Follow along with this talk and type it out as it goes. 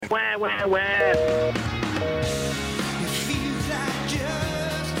Wah, wah, wah.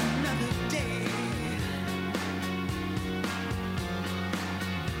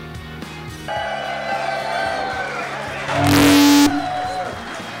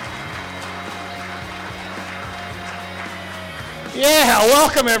 Yeah,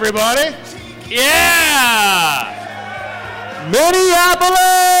 welcome everybody. Yeah!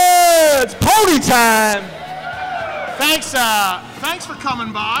 Minneapolis! Pony time! Thanks for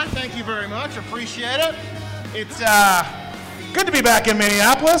coming by. Thank you very much. Appreciate it. It's good to be back in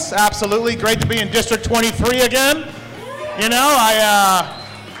Minneapolis. Absolutely. Great to be in District 23 again. You know,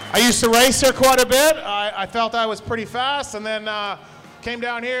 I used to race here quite a bit. I felt I was pretty fast, and then came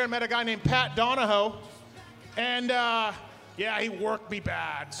down here and met a guy named Pat Donahoe. And yeah, he worked me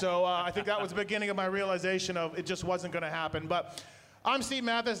bad. So I think that was the beginning of my realization of it just wasn't going to happen. But I'm Steve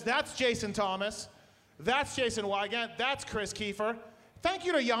Mathis. That's Jason Thomas. That's Jason Wygant. That's Chris Kiefer. Thank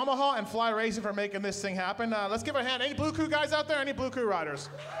you to Yamaha and Fly Racing for making this thing happen. Let's give a hand. Any Blue Crew guys out there? Any Blue Crew riders?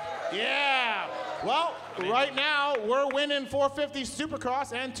 Yeah. Well, right now, we're winning 450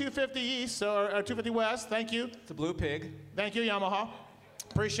 Supercross and 250 East, or 250 West. Thank you. It's a blue pig. Thank you, Yamaha.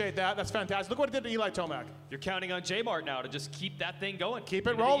 Appreciate that. That's fantastic. Look what it did to Eli Tomac. You're counting on J-Mart now to just keep that thing going. Keep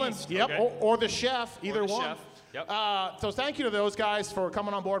it rolling. Yep. Okay. Or the chef, either one. Chef. Yep. So thank you to those guys for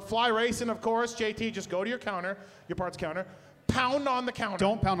coming on board. Fly Racing, of course. JT, just go to your counter, your parts counter. Pound on the counter.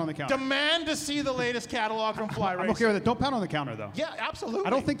 Don't pound on the counter. Demand to see the latest catalog from Fly Racing. I'm okay with it. Don't pound on the counter, though. Yeah, absolutely. I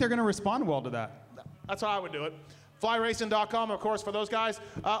don't think they're going to respond well to that. That's how I would do it. FlyRacing.com, of course, for those guys.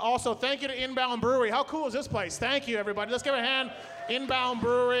 Also, thank you to Inbound Brewery. How cool is this place? Thank you, everybody. Let's give a hand. Inbound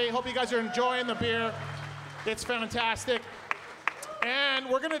Brewery. Hope you guys are enjoying the beer. It's fantastic. And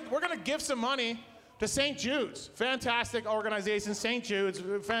we're gonna give some money to St. Jude's. Fantastic organization, St. Jude's.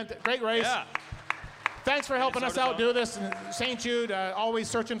 Great race. Yeah. Thanks for helping us out do this. And St. Jude, always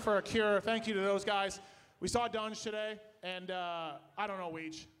searching for a cure. Thank you to those guys. We saw Dunge today, and I don't know,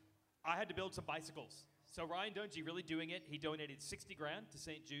 Weech. I had to build some bicycles. So Ryan Dungey really doing it. He donated 60 grand to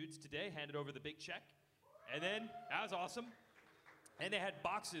St. Jude's today, handed over the big check. And then, that was awesome. And they had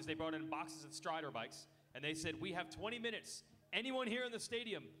boxes. They brought in boxes of Strider bikes. And they said, we have 20 minutes. Anyone here in the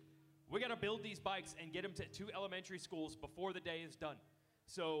stadium, we got to build these bikes and get them to 2 elementary schools before the day is done.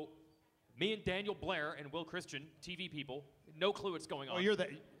 So me and Daniel Blair and Will Christian, TV people, no clue what's going on. Oh, you're the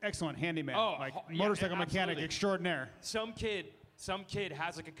excellent handyman. Oh, like yeah, motorcycle mechanic absolutely. extraordinaire. Some kid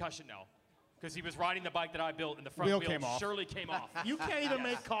has a concussion now because he was riding the bike that I built and the front Wheel wheel came off. surely came off. You can't even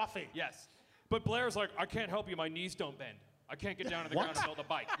make coffee. Yes. But Blair's like, I can't help you. My knees don't bend. I can't get down to the ground and build a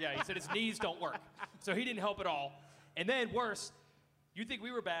bike. Yeah, he said his knees don't work. So he didn't help at all. And then worse, you think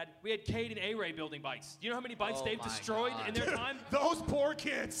we were bad? We had Cade and A-Ray building bikes. You know how many bikes they've destroyed in their time? Those poor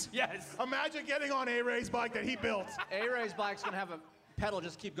kids. Yes. Imagine getting on A-Ray's bike that he built. A-Ray's bike's going to have a pedal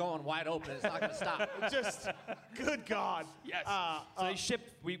just keep going wide open. It's not going to stop. Just, good God. Yes. So they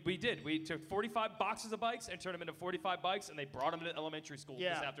shipped, we did. We took 45 boxes of bikes and turned them into 45 bikes, and they brought them to elementary school this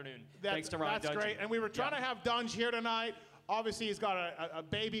afternoon. Thanks to Ryan That's Dungey. great. And we were trying to have Dunge here tonight. Obviously, he's got a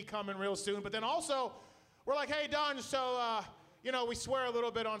baby coming real soon. But then also, we're like, hey, Dunge, so, you know, we swear a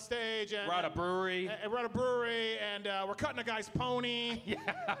little bit on stage. And, we're at a brewery. We're at a brewery, and we're cutting a guy's pony. Yeah.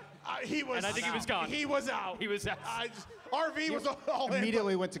 He was And I think he was gone. He was out. He was out. RV was all in.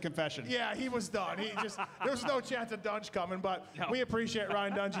 Immediately went to confession. Yeah, he was done. There was no chance of Dunge coming, but No. we appreciate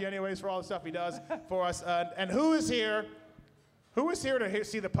Ryan Dungey anyways for all the stuff he does for us. And who is here? Who is here to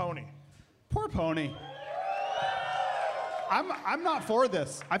see the pony? Poor pony. I'm not for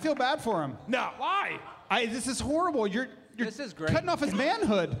this. I feel bad for him. No. Why? This is horrible. You're This is great. cutting off his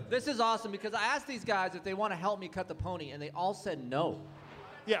manhood. This is awesome because I asked these guys if they want to help me cut the pony, and they all said no.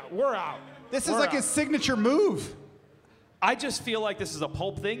 Yeah, we're out. This is We're like out. his signature move. I just feel like this is a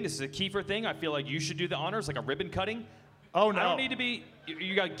Pulp thing. This is a Kiefer thing. I feel like you should do the honors, like a ribbon cutting. Oh, no. I don't need to be.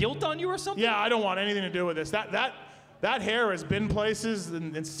 You got guilt on you or something? Yeah, I don't want anything to do with this. That hair has been places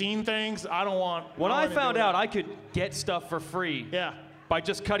and seen things. I don't want. When I anything to found do with out it. I could get stuff for free Yeah. by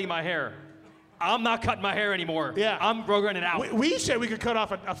just cutting my hair, I'm not cutting my hair anymore. Yeah. I'm growing it out. We said we could cut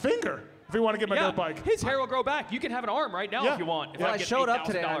off a finger if we want to get my yeah. dirt bike. His hair will grow back. You can have an arm right now Yeah. if you want. If When I I get showed up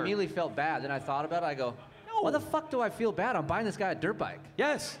today, I $8,000. immediately felt bad. Then I thought about it. I go, why the fuck do I feel bad? I'm buying this guy a dirt bike.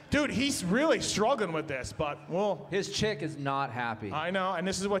 Yes. Dude, he's really struggling with this, but well, His chick is not happy. I know, and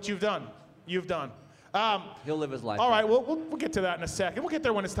this is what you've done. You've done. He'll live his life. All right, we'll get to that in a second. We'll get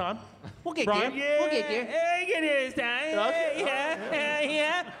there when it's time. We'll get Brian? there. We'll get there. Hey, get his time. Okay.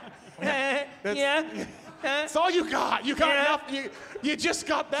 Yeah. That's all you got. You got enough. You just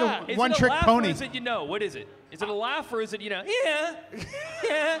got that. Is One it a trick laugh pony. Or is it What is it? Is it a laugh or is it yeah?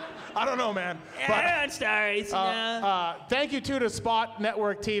 I don't know, man. I'm sorry. Thank you, too, to Spot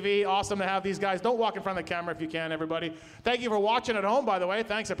Network TV. Awesome to have these guys. Don't walk in front of the camera if you can, everybody. Thank you for watching at home, by the way.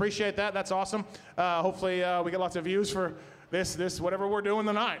 Thanks. Appreciate that. That's awesome. Hopefully, we get lots of views for this whatever we're doing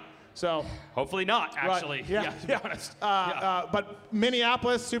tonight. So Hopefully not, actually. Right. Yeah, to be honest. But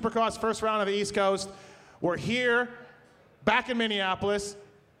Minneapolis, Supercross, first round of the East Coast. We're here, back in Minneapolis.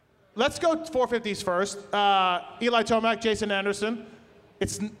 Let's go 450s first. Eli Tomac, Jason Anderson.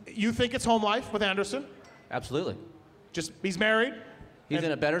 You think it's home life with Anderson? Absolutely. Just he's married. He's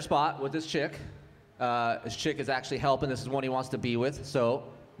in a better spot with this chick. His chick is actually helping. This is one he wants to be with. So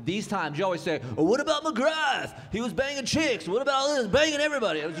these times you always say, oh, what about McGrath? He was banging chicks. What about all this? Banging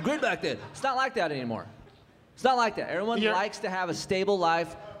everybody. It was great back then. It's not like that anymore. It's not like that. Everyone likes to have a stable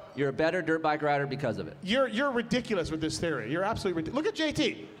life. You're a better dirt bike rider because of it. You're ridiculous with this theory. You're absolutely ridiculous. Look at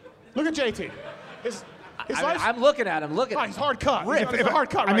JT. Look at JT. I'm looking at him. Look at him. He's hard cut. He's a hard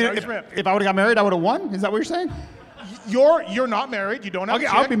cut I right mean, now. He's ripped. if I would have got married, I would have won. Is that what you're saying? You're not married. You don't have a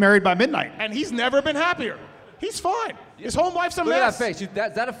chick. I'll be married by midnight. And he's never been happier. He's fine. His home life's a Look mess. at that face. Is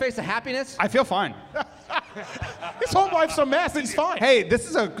that a face of happiness? I feel fine. His home life's a mess. He's fine. Hey, this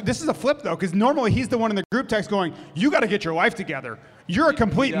is a flip though, because normally he's the one in the group text going, "You got to get your life together. You're a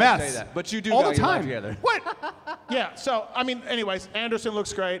complete does mess." say that. But you do all got the your life time. together. What? Yeah. So I mean, anyways, Anderson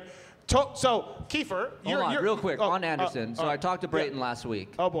looks great. So Kiefer, Hold on, real quick on Anderson. So I talked to Brayton yeah. last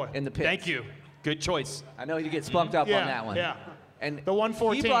week. Oh boy. In the pits. Thank you. Good choice. I know you get spunked up Yeah, on that one. yeah. And The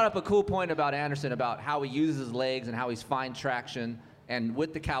 114. He brought up a cool point about Anderson, about how he uses his legs and how he's fine traction. And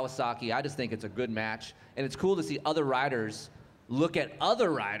with the Kawasaki, I just think it's a good match. And it's cool to see other riders look at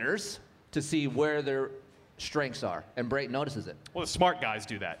other riders to see where their strengths are. And Brayton notices it. Well, the smart guys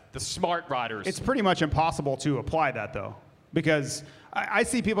do that. The smart riders. It's pretty much impossible to apply that though, because I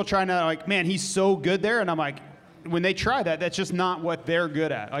see people trying to like, man, he's so good there, and I'm like, when they try that, that's just not what they're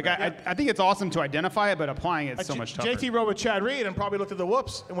good at. Like, I think it's awesome to identify it, but applying it's so much tougher. JT rode with Chad Reed and probably looked at the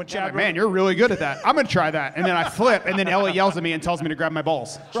whoops. And when Yeah, Chad like, man, rode, you're really good at that. I'm gonna try that, and then I flip, and then Ellie yells at me and tells me to grab my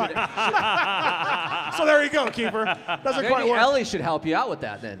balls. so there you go, Keeper. Doesn't quite Maybe work. Ellie should help you out with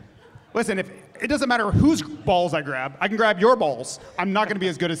that then. Listen, if it doesn't matter whose balls I grab, I can grab your balls. I'm not gonna be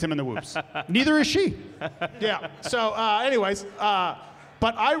as good as him in the whoops. Neither is she. Yeah. So, anyways,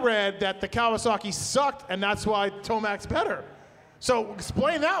 but I read that the Kawasaki sucked, and that's why Tomac's better. So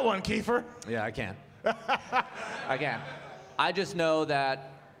explain that one, Kiefer. Yeah, I can. I can. I just know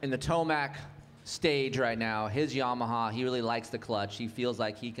that in the Tomac stage right now, his Yamaha, he really likes the clutch. He feels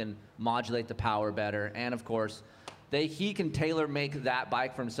like he can modulate the power better. And of course, he can tailor make that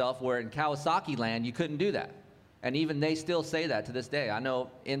bike for himself, where in Kawasaki land, you couldn't do that. And even they still say that to this day. I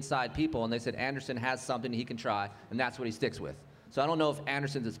know inside people, and they said Anderson has something he can try, and that's what he sticks with. So I don't know if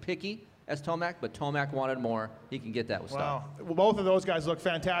Anderson's as picky as Tomac, but Tomac wanted more. He can get that with stuff. Wow. Well, both of those guys look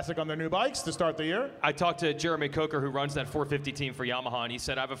fantastic on their new bikes to start the year. I talked to Jeremy Coker, who runs that 450 team for Yamaha, and he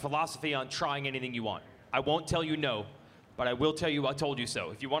said, I have a philosophy on trying anything you want. I won't tell you no, but I will tell you I told you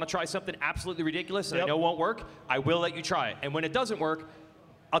so. If you want to try something absolutely ridiculous and I know won't work, I will let you try it. And when it doesn't work,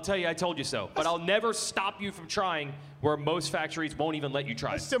 I'll tell you I told you so. But I'll never stop you from trying, where most factories won't even let you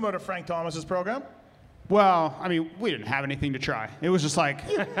try. It's similar to Frank Thomas's program. Well, I mean, we didn't have anything to try. It was just like,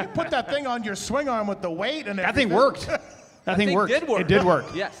 You put that thing on your swing arm with the weight and that thing everything. worked. That thing worked. did work. It did work.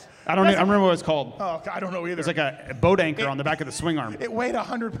 Yes. I don't remember what it's called. Oh, I don't know either. It's like a boat anchor on the back of the swing arm. It weighed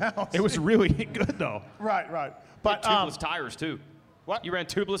 100 pounds. It was really good though. Right. But Tubeless tires, too. what? You ran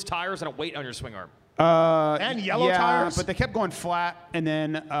tubeless tires and a weight on your swing arm. And yellow yeah, tires. but they kept going flat, and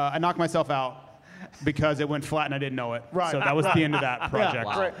then I knocked myself out because it went flat and I didn't know it. Right, So that was the end of that project.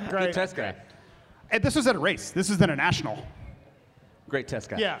 Wow. Great. Good test guy. And this was at a race. This was at a national. Great test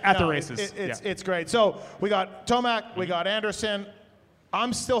guy. Yeah, At the races. It's great. So we got Tomac, we got Anderson.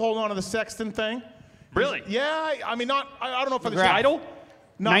 I'm still holding on to the Sexton thing. Really? Yeah, I mean, I don't know for the McGrath. Idle?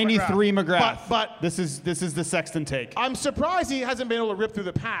 not 93 McGrath. But this is the Sexton take. I'm surprised he hasn't been able to rip through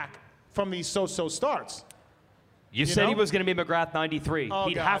the pack from these so-so starts. You said know? he was going to be McGrath 93. Oh,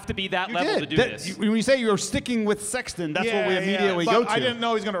 He'd God. have to be that You level did. to do That- this. When you say you're sticking with Sexton, that's what we immediately but go to. I didn't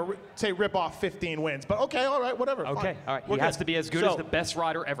know he's going to say rip off 15 wins. But okay, all right, whatever. Okay, fine. all right. We're He has good. to be as good So- as the best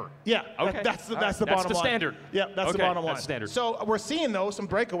rider ever. Yeah, Okay. that's the All right. bottom That's the line. standard. Yeah, that's the Okay, bottom line. that's standard. So we're seeing though some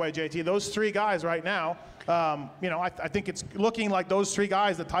breakaway, JT. Those three guys right now. I think it's looking like those three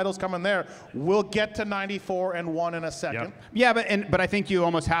guys. The title's coming there. We'll get to 94 and 1 in a second. Yeah, but I think you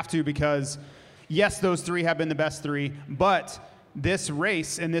almost have to, because yes, those three have been the best three, but this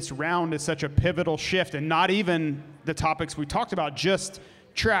race and this round is such a pivotal shift, and not even the topics we talked about, just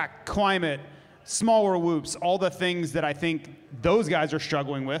track, climate, smaller whoops, all the things that I think those guys are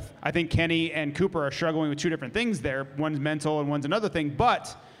struggling with. I think Kenny and Cooper are struggling with two different things there. One's mental and one's another thing.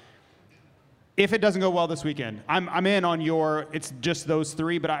 But if it doesn't go well this weekend, I'm in on it's just those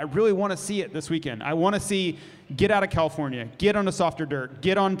three, but I really want to see it this weekend. I want to see get out of California, get onto softer dirt,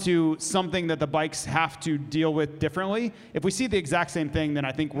 get onto something that the bikes have to deal with differently. If we see the exact same thing, then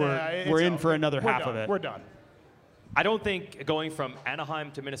I think we're in for another half of it. We're done. I don't think going from Anaheim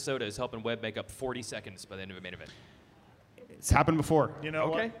to Minnesota is helping Webb make up 40 seconds by the end of a main event. It's happened before. You know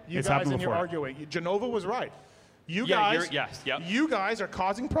Okay. what? You It's guys happened and you're before. arguing. Genova was right. You Yeah, guys, yep. you guys are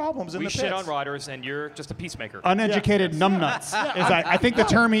causing problems in We the pits. shit on riders, and you're just a peacemaker. Uneducated numbnuts. I think the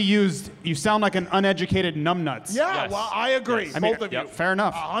term he used, you sound like an uneducated numbnuts. Yeah, Yes. well, I agree. Yes. I mean, Both of yep. you. fair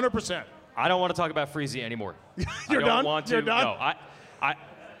enough. 100%. I don't want to talk about Freezy anymore. You're I don't done? want to. You're done? No, I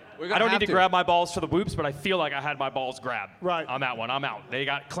We're I don't gonna need to have grab my balls for the whoops, but I feel like I had my balls grabbed. Right. On that one. I'm out. They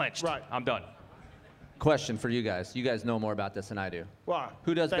got clenched. Right. I'm done. Question for you guys. You guys know more about this than I do. Wow.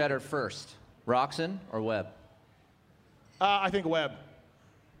 Who does Thank better you. first, Roxon or Webb? I think Webb.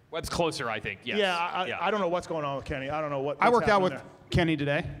 Webb's closer, I think. Yes. Yeah, I don't know what's going on with Kenny. I don't know what's I worked out with happening Kenny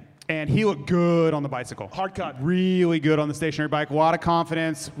today, and he looked good on the bicycle. Hard cut. Really good on the stationary bike. A lot of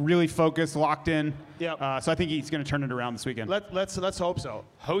confidence, really focused, locked in. Yep. So I think he's going to turn it around this weekend. there. Let's hope so.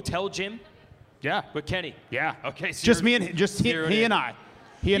 Hotel gym yeah. with Kenny. Yeah. Okay. So Just you're- me and just he zeroed and in. I.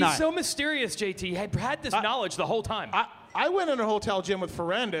 He and He's I. so mysterious, JT. He had this knowledge the whole time. I went in a hotel gym with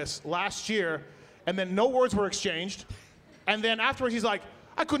Ferrandis last year, and then no words were exchanged. And then afterwards, he's like,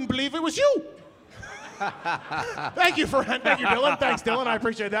 I couldn't believe it was you. Thank you, Thank you, Dylan. Thanks, Dylan. I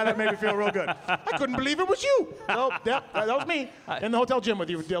appreciate that. That made me feel real good. I couldn't believe it was you. No, that was me in the hotel gym with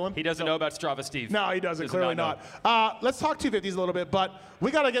you, Dylan. he doesn't know about Strava, Steve. No, he doesn't. Does Clearly not not. Let's talk 250s a little bit, but we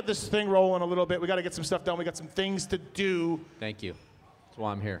got to get this thing rolling a little bit. We got to get some stuff done. We got some things to do. Thank you. That's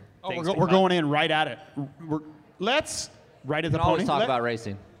why I'm here. Oh, we're going in right at it. We're Let's right at We the can always pony. talk Let- about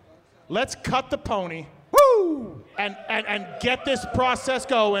racing. let's cut the pony. Woo! And get this process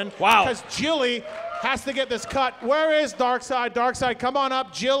going. Wow. Because Jilly has to get this cut. Where is Darkside? Darkside, come on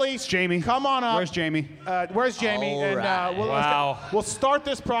up. Jilly, Jamie. come on up. Where's Jamie? Where's Jamie? All And right. Wow. we'll start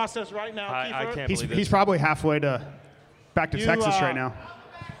this process right now. I Kiefer. can't He's believe he's this. probably halfway to back to You, Texas right now.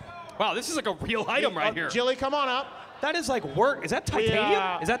 Wow, this is like a real item right here. Jilly, come on up. That is like work. Is that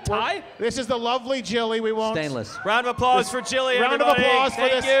titanium? Is that tie? This is the lovely Jilly. We won't. Stainless. Round of applause for Jilly, Round of everybody. applause for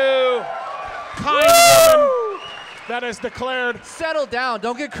Thank this. you. Kind woman that is declared. Settle down.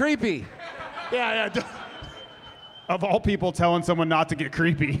 Don't get creepy. Yeah. Of all people telling someone not to get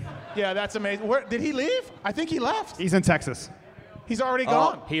creepy. Yeah, that's amazing. Where did he leave? I think he left. He's in Texas. He's already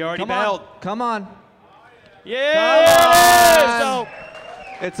gone. He already Come bailed. on. Come on. Yeah. So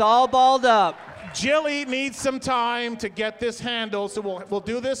It's all balled up. Jilly needs some time to get this handled, so we'll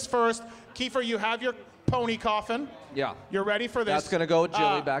do this first. Kiefer, you have your pony coffin. Yeah. You're ready for this. That's going to go with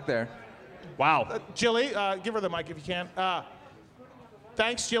Jilly back there. Wow. Jilly, give her the mic if you can.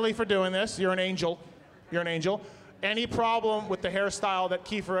 Thanks, Jilly, for doing this. You're an angel. You're an angel. Any problem with the hairstyle that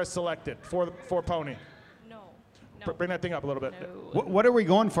Kiefer has selected for pony? No. Bring that thing up a little bit. What are we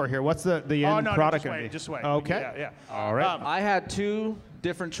going for here? What's the Oh, end no, product just gonna wait, be? just wait. Okay. Yeah. All right. I had two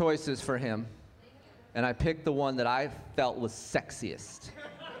different choices for him, and I picked the one that I felt was sexiest.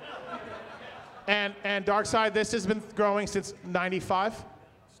 And Darkside, this has been growing since 95?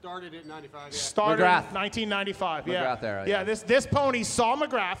 Started at 95, yeah. Started McGrath. in 1995. Yeah. McGrath era, Yeah. yeah. This pony saw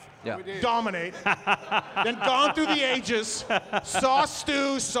McGrath Yeah. dominate, then gone through the ages, saw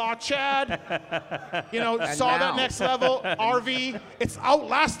Stu, saw Chad, saw that now. next level, RV. It's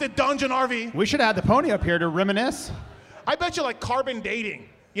outlasted Dungeon RV. We should add the pony up here to reminisce. I bet you like carbon dating.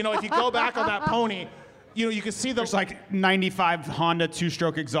 If you go back on that pony, you can see the. There's like 95 Honda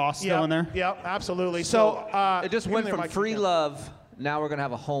two-stroke exhaust still in there. Yeah, absolutely. So It just give went me the from mic free again. love. Now we're going to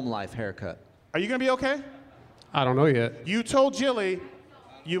have a home life haircut. Are you gonna be okay? I don't know yet. You told Jilly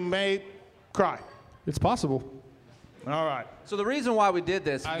you may cry. It's possible. All right. So the reason why we did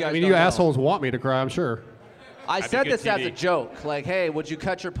this, I mean, you assholes want me to cry, I'm sure. I That'd said be good this as a TV. joke, like, hey, would you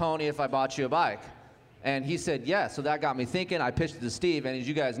cut your pony if I bought you a bike? And he said yes, so that got me thinking. I pitched it to Steve, and as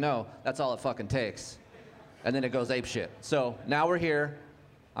you guys know, that's all it fucking takes. And then it goes apeshit. So now we're here.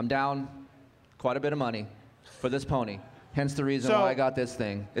 I'm down quite a bit of money for this pony. Hence the reason So- why I got this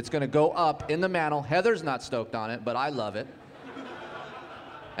thing. It's gonna go up in the mantle. Heather's not stoked on it, but I love it.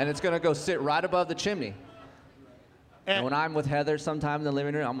 And it's gonna go sit right above the chimney. And when I'm with Heather sometime in the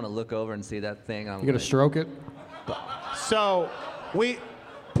living room, I'm gonna look over and see that thing. I'm You gonna stroke it? So we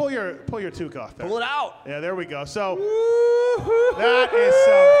pull your toque off there. Pull it out. Yeah, there we go. So that is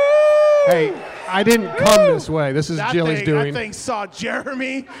Hey, I didn't come this way. This is Jilly's doing. That thing saw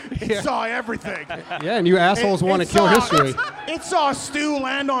Jeremy. It saw everything. Yeah, and you assholes want to kill history. It saw Stu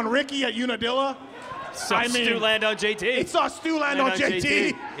land on Ricky at Unadilla. Stu land on JT. It saw Stu land on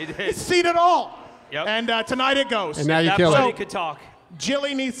JT. It did. It's seen it all. Yep. And tonight it goes. And now you That kill buddy it. could talk.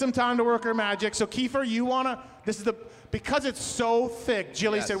 Jilly needs some time to work her magic. So Kiefer, you wanna? This is because it's so thick.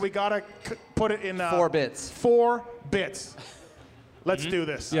 Jilly Yes. said we gotta put it in 4 bits. 4 bits. Let's do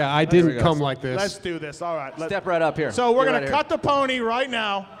this. Yeah, I didn't goes. come like this. Let's do this. All right. Step right up here. So we're Get gonna right cut the pony right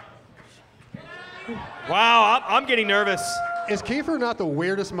now. Wow, I'm getting nervous. Is Kiefer not the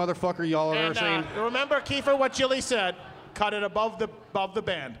weirdest motherfucker y'all have ever And seen? remember, Kiefer, what Jilly said. Cut it above the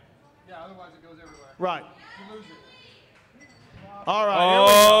band. Yeah, otherwise it goes everywhere. Right. All right.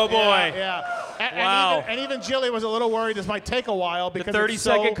 Oh, here we go. boy. Yeah. And, Wow. and even Jilly was a little worried this might take a while The because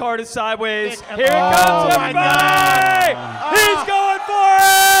 30-second it's so card is sideways. thick and- Here it Oh, comes, my everybody! God. He's going for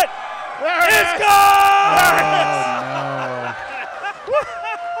it! There it It's is. gone!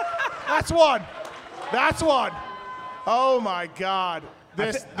 That's one. That's one. Oh my God.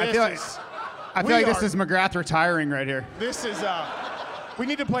 I feel like We this are- is McGrath retiring right here. This is we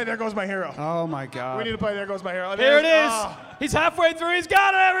need to play There Goes My Hero. Oh my God. We need to play There Goes My Hero. Here it is. Oh. He's halfway through. He's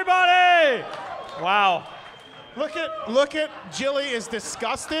got it, everybody! Wow. Look at Jilly is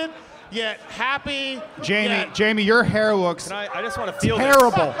disgusted yet happy. yet- Jamie, your hair looks I just want to feel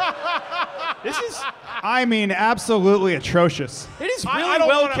terrible. this. This is, I mean, absolutely atrocious. it is I really don't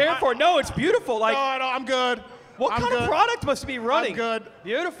well wanna- cared for. No, it's beautiful. Like, No, I'm good. what I'm kind good. of product must be running? I'm good.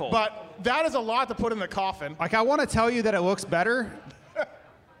 Beautiful. But that is a lot to put in the coffin. Like, I want to tell you that it looks better.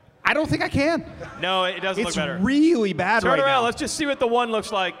 I don't think I can. no, it doesn't It's look better. really bad Turn right awn. now. Let's just see what the one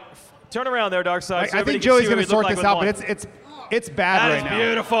looks like. Turn around there, Dark Side. Like, I think Joey's going to sort this out, but it's bad That right is now.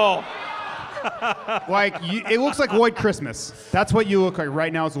 beautiful. Like, it looks like Lloyd Christmas. That's what you look like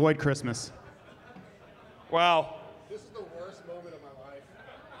right now is Lloyd Christmas. Wow. This is the worst moment of my life.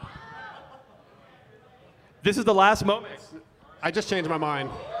 This is the last moment. I just changed my mind.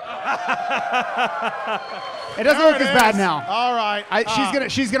 It doesn't There look it as bad is. now. All right.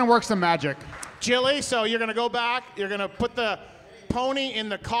 She's gonna work some magic. Jilly, so you're gonna go back. You're gonna put the pony in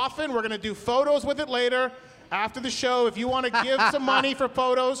the coffin. We're gonna do photos with it later after the show. If you want to give some money for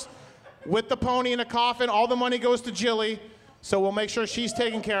photos with the pony in the coffin, all the money goes to Jilly. So we'll make sure she's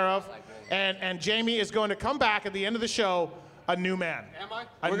taken care of. And Jamie is going to come back at the end of the show a new man. Am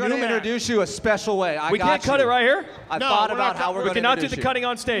I? We're going to introduce you a special way. We can't cut it right here? I No, thought we're about not how cut- we're We going to cannot do introduce the you. cutting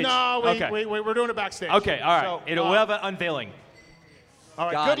on stage. No, okay. we're doing it backstage. Okay, all right. So, We'll have an unveiling. all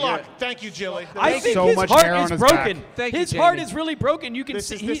right, God, good luck. you're- Thank you, Jilly. I think so his much heart hair on is his broken. back. Thank you, His heart Jamie. is really broken. You can This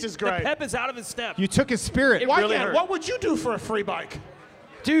see is great. the pep is out of his step. You took his spirit. Why really can't- hurt. what would you do for a free bike?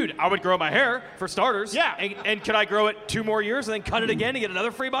 Dude, I would grow my hair for starters. Yeah. And could I grow it 2 more years and then cut it again to get another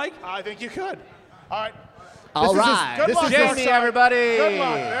free bike? I think you could. All right. All This is- right. Good luck, Jamie, Darkside. everybody. Good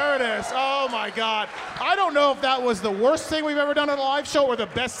luck. There it is. Oh my God. I don't know if that was the worst thing we've ever done on a live show or the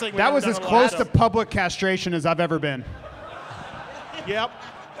best thing we've That ever was done as on a close live to public castration as I've ever been. show. Yep.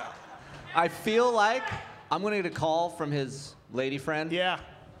 I feel like I'm going to get a call from his lady friend. Yeah.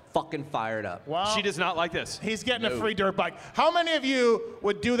 Fucking fired up. Well, She does not like this. he's getting a free dirt bike. How many of you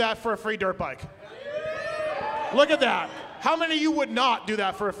would do that for a free dirt bike? Look at that. How many of you would not do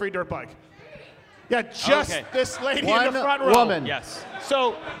that for a free dirt bike? Yeah, just Okay. this lady in One the front row. woman. Yes.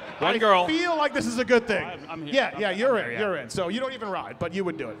 So One I girl. feel like this is a good thing. I'm here. Yeah, you're in. You're in. So you don't even ride, but you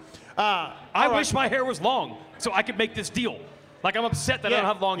would do it. I wish my hair was long so I could make this deal. Like, I'm upset that I Yeah,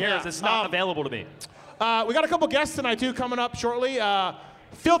 don't have long hair. yeah. It's not available to me. We got a couple guests tonight, too, coming up shortly.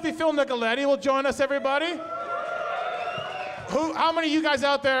 Filthy Phil Nicoletti will join us, everybody. How many of you guys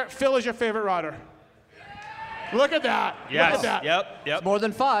out there, Phil is your favorite rider? Look at that. Yes. Look at that. Yep. More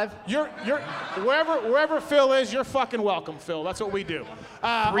than 5. You're wherever Phil is, you're fucking welcome, Phil. That's what we do.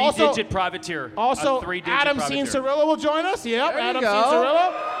 Three-digit privateer. Also, A three-digit Adam privateer. Cianciarillo will join us. Yep, There you Adam go.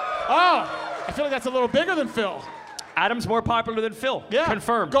 Cianciarillo. Oh, I feel like that's a little bigger than Phil. Adam's more popular than Phil. Yeah.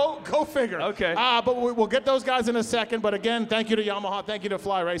 Confirmed. Go figure. Okay. But we'll get those guys in a second. But again, thank you to Yamaha. Thank you to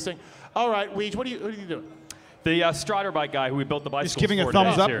Fly Racing. All right, Weege, what are you doing? The Strider bike guy who we built the bicycles giving a for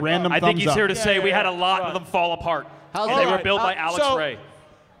thumbs today is up, here. random I think thumbs he's up. here to say we had a yeah. lot Right. of them fall apart. How's They that? were Alright, built by Alex so- Ray.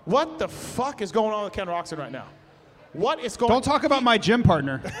 What the fuck is going on with Ken Roxon right now? What is going on? Don't talk about my gym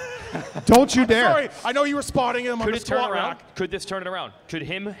partner. Don't you dare. Sorry, I know you were spotting him on Could the it turn squat around? rack. Could this turn it around? Could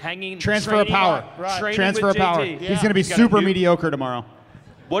him hanging Transfer of training- power. Right. training Transfer with of power. JT? He's going to be He's got a super new- mediocre tomorrow.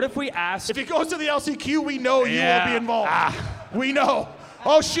 What if we asked? If he goes to the LCQ, we know you Yeah. will be involved. We know.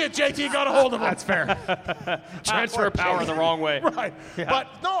 Oh shit, JT got a hold of him. That's fair. Transfer power the wrong way. Right. But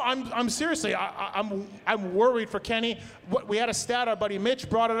no, I'm seriously, I'm worried for Kenny. We had a stat, our buddy Mitch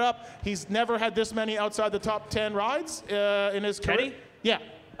brought it up. He's never had this many outside the top 10 rides in his career. Kenny? Yeah.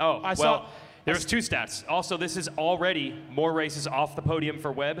 Oh, I well, saw. there's two stats. Also, this is already more races off the podium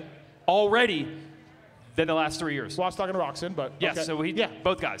for Webb already than the last 3 years. Well, I was talking to Roxon, but Yes, okay. so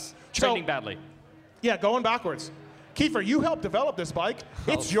both guys trending badly. Yeah, going backwards. Kiefer, you helped develop this bike.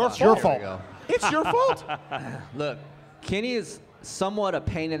 It's your fuck. fault. Here we go. It's your fault. Look, Kenny is somewhat a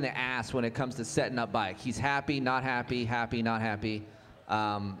pain in the ass when it comes to setting up bike. He's happy, not happy, happy, not happy.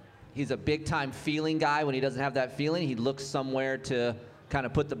 He's a big-time feeling guy. When he doesn't have that feeling, he looks somewhere to kind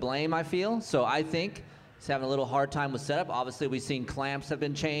of put the blame, I feel. So I think he's having a little hard time with setup. Obviously, we've seen clamps have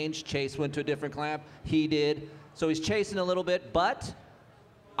been changed. Chase went to a different clamp. He did. So he's chasing a little bit, but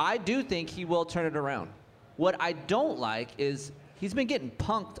I do think he will turn it around. What I don't like is he's been getting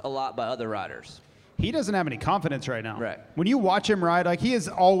punked a lot by other riders. He doesn't have any confidence right now. Right. When you watch him ride, like he is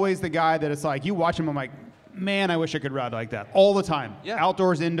always the guy that it's like, you watch him, I'm like, man, I wish I could ride like that all the time. Yeah.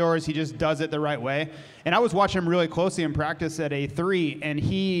 Outdoors, indoors, he just does it the right way. And I was watching him really closely in practice at A3, and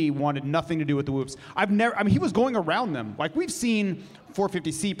he wanted nothing to do with the whoops. He was going around them. Like we've seen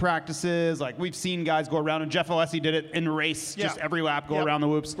 450C practices, like we've seen guys go around, and Jeff Alessi did it in the race, just every lap go around the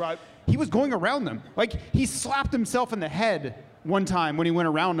whoops. Right. He was going around them. Like he slapped himself in the head one time when he went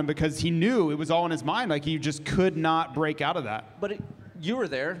around them because he knew it was all in his mind. Like he just could not break out of that. But you were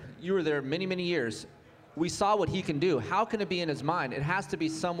there. You were there many, many years. We saw what he can do. How can it be in his mind? It has to be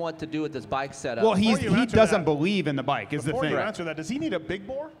somewhat to do with this bike setup. Well, he answer doesn't that- believe in the bike is the Before thing. you answer that, does he need a big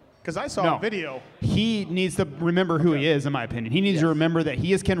bore? Because I saw No. a video. He needs to remember who he is, in my opinion. He needs to remember that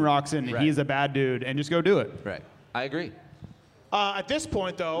he is Ken Roxon, and Right. he is a bad dude, and just go do it. Right. I agree. At this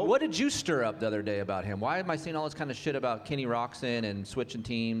point, though, What did you stir up the other day about him? Why am I seeing all this kind of shit about Kenny Roxon and switching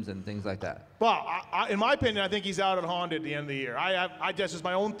teams and things like that? well, in my opinion, I think he's out at Honda at the end of the year. That's just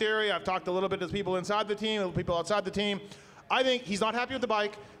my own theory. I've talked a little bit to people inside the team, people outside the team. I think he's not happy with the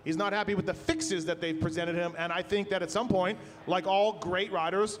bike. He's not happy with the fixes that they've presented him. And I think that at some point, like all great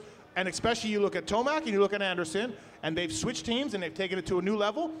riders, and especially you look at Tomac and you look at Anderson, and they've switched teams and they've taken it to a new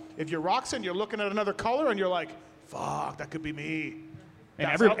level. If you're Roxon, you're looking at another color and you're like, fuck, that could be me. And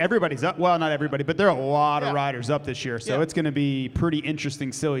That's how- everybody's up. Well, not everybody, but there are a lot Yeah. of riders up this year, so Yeah. it's going to be pretty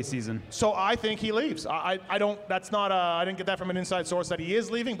interesting, silly season. So I think he leaves. I don't. That's not. I didn't get that from an inside source that he is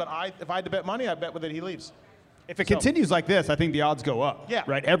leaving. But if I had to bet money, I bet that he leaves. If it continues like this, I think the odds go up. Yeah.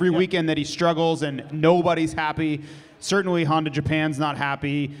 Right. Every weekend that he struggles and nobody's happy. Certainly, Honda Japan's not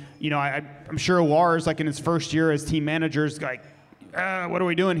happy. You know, I'm sure Lars, like in his first year as team manager, is like, what are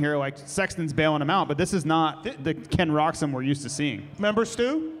we doing here? Like Sexton's bailing him out, but this is not the Ken Roxon we're used to seeing. Remember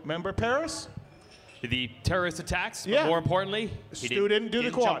Stu? Remember Paris? The terrorist attacks, but Yeah. more importantly, he Stu didn't do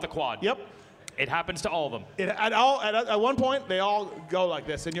the quad. jump the quad. Yep. It happens to all of them. At one point, they all go like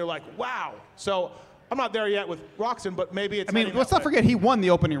this, and you're like, wow. So I'm not there yet with Roxon, but maybe it's. I mean, heading let's that not way. forget he won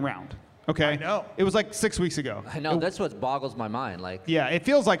the opening round. Okay. I know. It was like 6 weeks ago. I know. That's what boggles my mind. Like, Yeah, it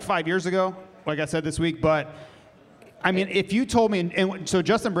feels like 5 years ago, like I said this week, but I mean, if you told me, and so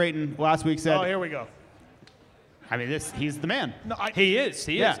Justin Brayton last week said, Oh, here we go. I mean, he's the man. No, He is.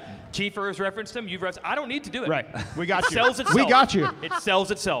 Yeah. Kiefer has referenced him. You've referenced. I don't need to do it. Right. We got It you. sells itself. We got you. It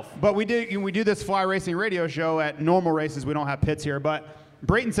sells itself. But we do this fly racing radio show at normal races. We don't have pits here, but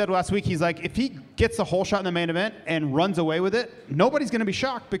Brayton said last week, he's like, if he gets the whole shot in the main event and runs away with it, nobody's going to be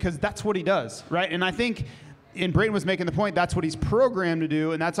shocked because that's what he does, right? And I think, and Brayton was making the point, that's what he's programmed to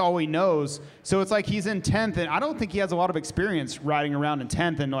do, and that's all he knows. So it's like he's in 10th, and I don't think he has a lot of experience riding around in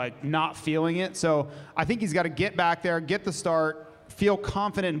 10th and like not feeling it. So I think he's got to get back there, get the start, feel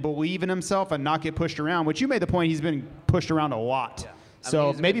confident and believe in himself and not get pushed around, which you made the point he's been pushed around a lot. I So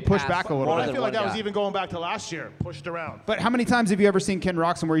mean, he's maybe been push passed back a little more Well, I bit. than feel like one that was guy. even going back to last year, pushed around. But how many times have you ever seen Ken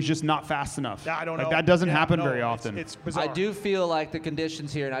Roxon where he's just not fast enough? I don't know. Like, that doesn't Yeah, happen no, very it's- often. It's bizarre. I do feel like the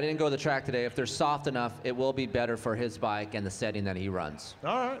conditions here, and I didn't go to the track today, if they're soft enough, it will be better for his bike and the setting that he runs.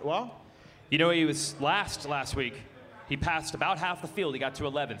 All right, well, You know, he was last week. He passed about half the field. He got to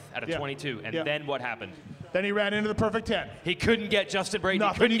 11th out of Yeah. 22. And Yeah. then what happened? then he ran into the perfect 10. He couldn't get Justin Brayton.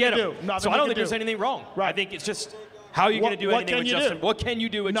 Nothing He couldn't he get could him. do. Nothing So I he don't could think there's do. anything wrong. Right. I think it's just how are you going to do What anything can with you Justin? do? What can you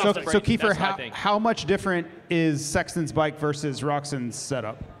do with No. Justin So Brayton? Kiefer, That's what I think. how much different is Sexton's bike versus Roxon's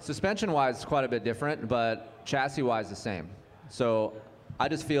setup? Suspension-wise, it's quite a bit different, but chassis-wise, the same. So I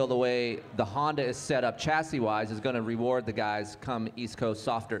just feel the way the Honda is set up chassis-wise is going to reward the guys come East Coast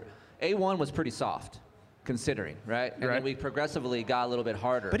softer. A1 was pretty soft, considering, right? And Right. then we progressively got a little bit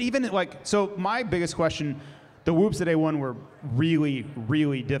harder. But even like, so my biggest question, the whoops that they won were really,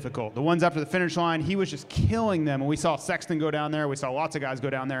 really difficult. The ones after the finish line, he was just killing them. And we saw Sexton go down there. We saw lots of guys go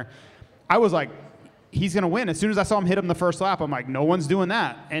down there. I was like, he's going to win. As soon as I saw him hit him the first lap, I'm like, no one's doing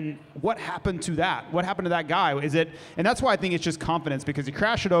that. And what happened to that? What happened to that guy? And that's why I think it's just confidence, because he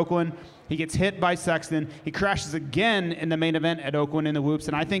crashed at Oakland. He gets hit by Sexton. He crashes again in the main event at Oakland in the whoops.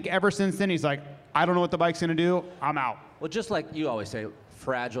 And I think ever since then, he's like, I don't know what the bike's going to do. I'm out. Well, just like you always say,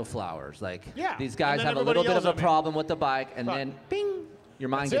 fragile flowers. Like, these guys And then have a everybody little bit of yells a at me. problem with the bike, and then, bing, your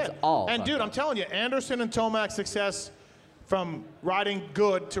mind That's gets it. all And fucked dude, up. I'm telling you, Anderson and Tomac's success from riding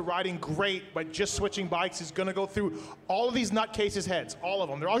good to riding great by just switching bikes is going to go through all of these nutcases' heads. All of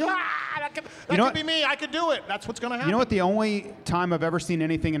them. They're all, that could be me. I could do it. That's what's going to happen. You know what? The only time I've ever seen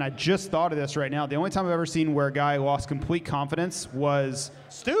anything, and I just thought of this right now, the only time I've ever seen where a guy lost complete confidence was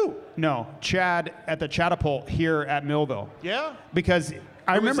Stu. No, Chad at the Chatapult here at Millville. Yeah? Because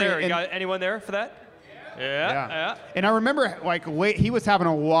I Who was remember. there? You and- got anyone there for that? Yeah. And I remember, like, he was having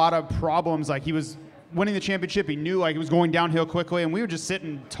a lot of problems. Like, he was winning the championship. He knew, like, it was going downhill quickly, and we would just sit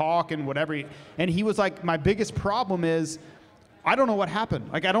and talk and whatever. And he was like, my biggest problem is I don't know what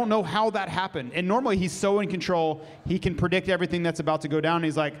happened. Like, I don't know how that happened. And normally he's so in control. He can predict everything that's about to go down. And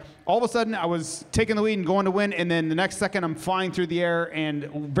he's like, all of a sudden I was taking the lead and going to win, and then the next second I'm flying through the air and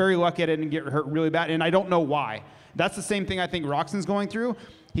very lucky I didn't get hurt really bad. And I don't know why. That's the same thing I think Roxon's going through.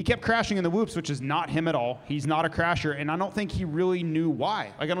 He kept crashing in the whoops, which is not him at all. He's not a crasher, and I don't think he really knew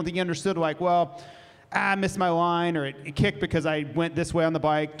why. Like, I don't think he understood, like, well, I missed my line, or it kicked because I went this way on the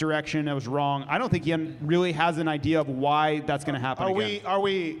bike direction. I was wrong. I don't think he really has an idea of why that's going to happen again. Are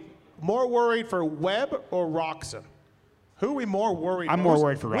we more worried for Webb or Roxon? Who are we more worried I'm for? more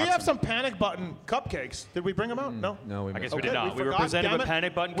worried for We Roxon. have some panic button cupcakes. Did we bring them out? No? No, we I guess missed we did Okay, not. We were forgot. presented Damn with it.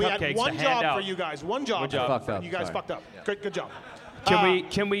 panic button We cupcakes had one to job hand out. for you guys. One job. Good job. Fucked up. And you guys Sorry. fucked up. Good job.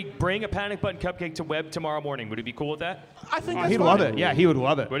 Can we bring a panic button cupcake to Webb tomorrow morning? Would he be cool with that? I think that's He'd fine. love it. Yeah, he would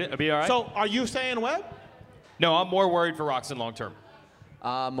love it. Would it be all right? So, are you saying Webb? no, I'm more worried for Roxon long term.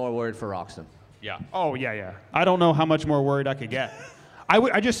 I'm more worried for Roxon. Yeah. Oh, yeah. I don't know how much more worried I could get.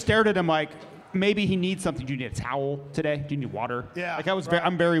 I just stared at him like, maybe he needs something. Do you need a towel today? Do you need water? Yeah, Like, right.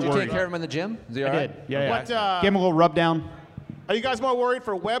 I'm very Did you worried. take care of him in the gym? Is he all I right? did. Yeah. What, Give him a little rub down. Are you guys more worried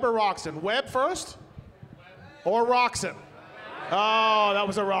for Webb or Roxon? Webb first? Or Roxon? Oh, that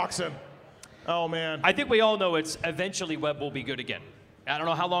was a Roxon. Oh, man. I think we all know it's eventually Webb will be good again. I don't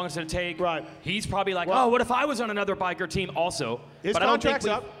know how long it's going to take. Right. He's probably like, Well- oh, what if I was on another biker team also? His but I don't think contract's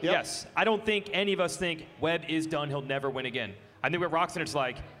up. Yep. Yes. I don't think any of us think Webb is done. He'll never win again. I think with Roxon, it's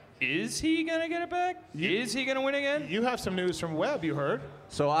like, is he going to get it back? Is he going to win again? You have some news from Webb, you heard.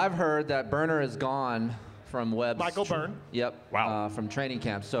 So I've heard that Burner is gone from Webb's. Michael Byrne. Yep. Wow. From training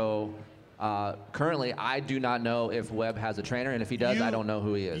camp. So currently, I do not know if Webb has a trainer, and if he does, I don't know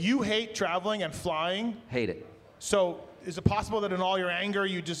who he is. You hate traveling and flying. Hate it. So is it possible that in all your anger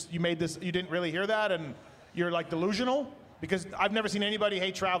you made this, you didn't really hear that and you're like delusional? Because I've never seen anybody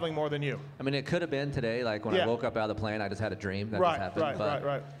hate traveling more than you. I mean, it could have been today. Like when Yeah. I woke up out of the plane, I just had a dream that Right, just happened.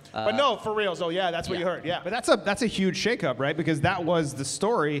 right. But no, for real. So yeah, that's what you heard. Yeah. But that's a huge shakeup, right? Because that was the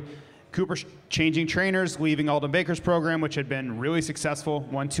story. Cooper changing trainers, leaving Alden Baker's program, which had been really successful,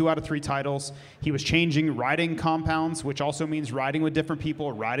 won 2 out of 3 titles. He was changing riding compounds, which also means riding with different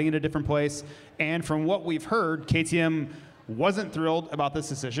people, riding in a different place. And from what we've heard, KTM wasn't thrilled about this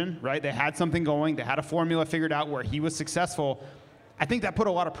decision, right? They had something going. They had a formula figured out where he was successful. I think that put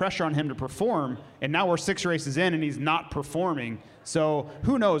a lot of pressure on him to perform, and now we're 6 races in and he's not performing. So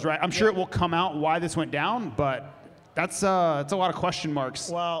who knows, right? I'm sure it will come out why this went down, but that's a lot of question marks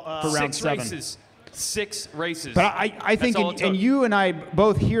for round 7. 6 races. But I think, That's all it took. and you and I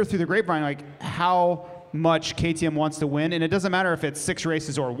both hear through the grapevine, like how much KTM wants to win, and it doesn't matter if it's 6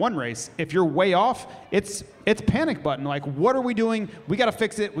 races or 1 race. If you're way off, it's panic button. Like, what are we doing? We got to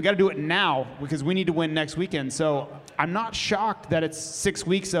fix it. We got to do it now because we need to win next weekend. So I'm not shocked that it's 6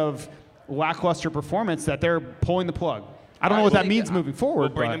 weeks of lackluster performance that they're pulling the plug. I don't know what that means moving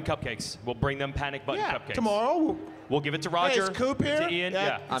forward. We'll bring but them cupcakes. We'll bring them panic button Yeah, cupcakes. tomorrow. We'll give it to Hey, Roger. is Coop here? To Ian.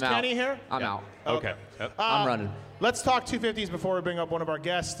 Yeah. Is I'm out. Kenny here? I'm out. Okay. Yep. I'm running. Let's talk 250s before we bring up one of our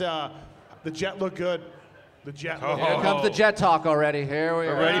guests. The Jet looked good. The Jet looked Here good. comes the Jet talk already. Here we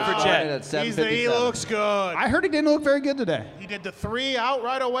are. ready for Jet. At He 7:57. looks good. I heard he didn't look very good today. He did the 3 out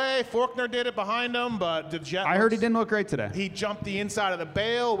right away. Faulkner did it behind him, but the Jet. I heard he looks- didn't look great today. He jumped the inside of the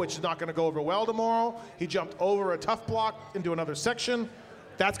bale, which is not going to go over well tomorrow. He jumped over a tough block into another section.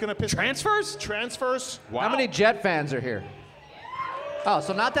 That's going to piss. Transfers. How many Jet fans are here? Oh,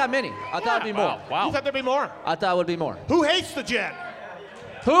 so not that many. I thought it'd be more. Wow. You thought there'd be more? I thought it would be more. Who hates the Jet?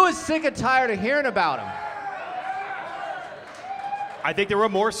 Who is sick and tired of hearing about him? I think they were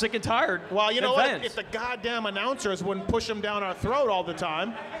more sick and tired. Well, you than know what? fans. If the goddamn announcers wouldn't push them down our throat all the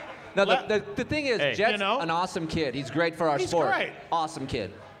time. No, the thing is, Hey. Jet's You know? an awesome kid. He's great for our He's sport. great. Awesome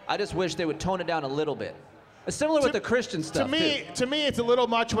kid. I just wish they would tone it down a little bit. It's similar with the Christian stuff, To me, it's a little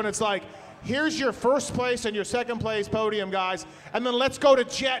much when it's like, here's your first place and your second place podium, guys, and then let's go to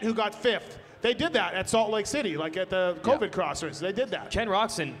Jet, who got 5th. They did that at Salt Lake City, like at the COVID crossers. They did that. Ken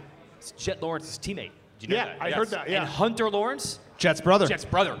Roxon is Jet Lawrence's teammate. Did you know Yeah, that? I heard that, yeah. And Hunter Lawrence, Jet's brother. Jet's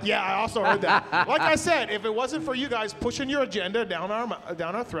brother. Yeah, I also heard that. Like I said, if it wasn't for you guys pushing your agenda down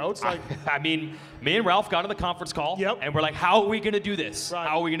our throats, like I mean, me and Ralph got on the conference call, Yep. and we're like, how are we going to do this? Right,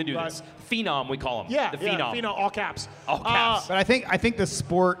 How are we going to do right. this? Phenom, we call him. yeah, the Phenom. Phenom, all caps. All caps. But I think the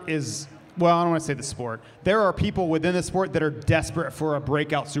sport is, well, I don't want to say the sport. There are people within the sport that are desperate for a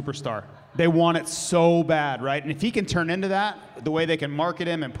breakout superstar. They want it so bad, right? And if he can turn into that, the way they can market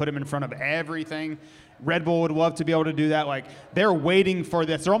him and put him in front of everything, Red Bull would love to be able to do that. Like, they're waiting for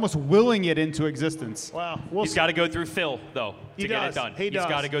this. They're almost willing it into existence. Wow, He's got to go through Phil, though, He to get does. it done. He does. He's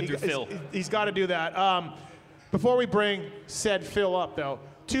got to go through Phil. He's got to do that. Before we bring said Phil up, though,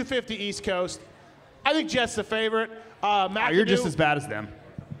 250 East Coast. I think Jet's the favorite. McAdoo, You're just as bad as them.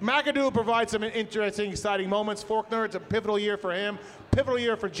 McAdoo provides some interesting, exciting moments. Faulkner, it's a pivotal year for him. Pivotal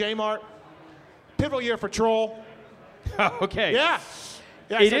year for J-Mart. Pivotal year for Troll. Okay. Yeah.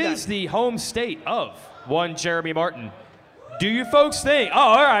 I It said is that. the home state of one Jeremy Martin. Do you folks think? Oh,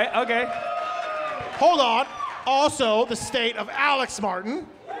 all right. Okay. Hold on. Also, the state of Alex Martin.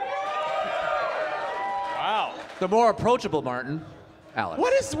 Wow. The more approachable Martin, Alex.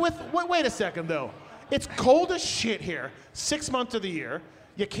 What is with? Wait a second, though. It's cold as shit here. 6 months of the year.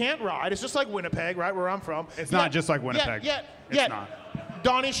 You can't ride. It's just like Winnipeg, right where I'm from. It's not just like Winnipeg. It's not.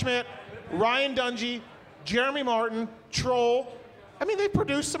 Donnie Schmidt, Ryan Dungey, Jeremy Martin, Troll. I mean, they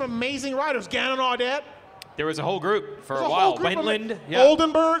produced some amazing riders. Gannon Audette. There was a whole group for There's a whole while. group of Wendland. them. Yeah.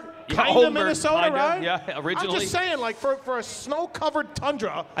 Oldenburg, Yeah, kind of Oldenburg, Minnesota, kinda, right? yeah, originally. I'm just saying, like, for a snow-covered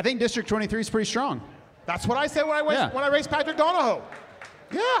tundra, I think District 23 is pretty strong. that's what I said when I Yeah. raced Patrick Donahoe.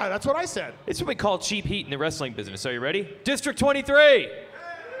 Yeah, that's what I said. It's what we call cheap heat in the wrestling business. Are you ready? District 23.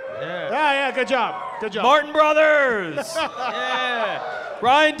 Yeah, good job. Good job. Martin Brothers. Yeah.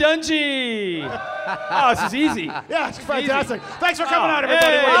 Ryan Dungey. Oh, this is easy. Yeah, it's fantastic. Thanks for coming out, everybody.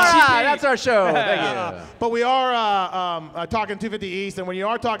 Hey. We're done. That's our show. Thank you. But we are talking 250 East, and when you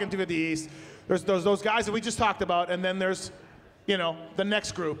are talking 250 East, there's those guys that we just talked about, and then there's, the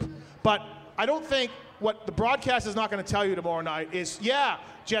next group. But I don't think what the broadcast is not going to tell you tomorrow night is,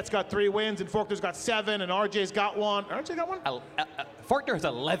 Jet's got 3 wins, and Faulkner's got 7, and RJ's got 1. RJ got 1? Faulkner has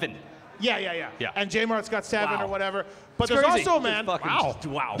 11. Yeah. And J-Mart's got 7 Wow. or whatever. But It's there's crazy. also a man.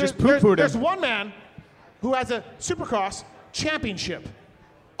 Wow. There's, Just poo-pooed there's him. one man who has a Supercross championship,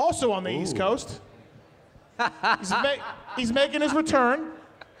 also on the East Coast. He's making his return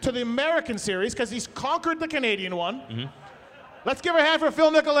to the American Series because he's conquered the Canadian one. Mm-hmm. Let's give a hand for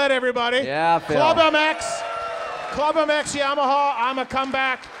Phil Nicolette, everybody. Yeah, Phil. Club MX Yamaha. I'm a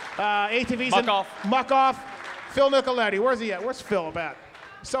comeback. ATV's Muck off. Phil Nicoletti. Where's he at? Where's Philip at?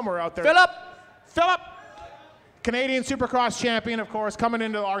 Somewhere out there. Philip. Canadian Supercross champion, of course, coming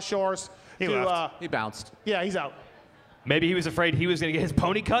into our shores. He left. He bounced. Yeah, he's out. Maybe he was afraid he was going to get his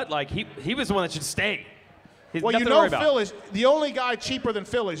pony cut. Like, he was the one that should stay. He's Well, nothing to worry about. Phil is the only guy cheaper than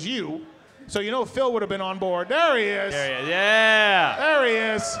Phil is you. So Phil would have been on board. There he is. There he is. Yeah. There he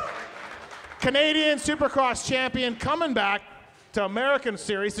is. Canadian Supercross champion coming back to American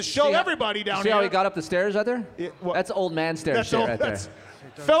Series to show everybody down See here. how he got up the stairs right there? Yeah, well, That's old man stairs That's shit all- right there. that's-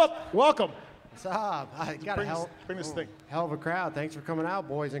 Philip, welcome. What's up? I got a Bring this thing. hell of a crowd. Thanks for coming out,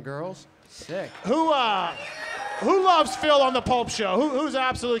 boys and girls. Sick. Who loves Phil on the Pulp Show? Who's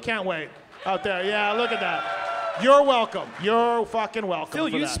absolutely can't wait out there? Yeah, look at that. You're welcome. You're fucking welcome. Phil,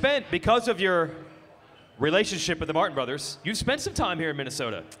 for you that. spent, because of your relationship with the Martin brothers, you've spent some time here in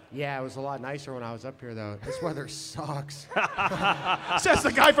Minnesota. Yeah, it was a lot nicer when I was up here, though. This weather sucks. Says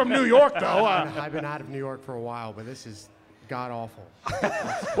the guy from New York, though. I've been out of New York for a while, but this is god-awful.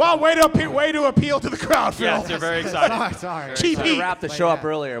 Well, way to appeal to the crowd, Phil. Yes, you're very excited. Sorry. Cheap Should have heat. wrapped the show up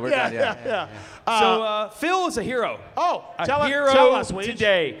earlier. We're done, Yeah. So Phil is a hero. Oh, A tell hero us, Weege.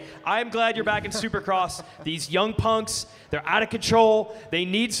 today. I'm glad you're back in Supercross. These young punks, they're out of control. They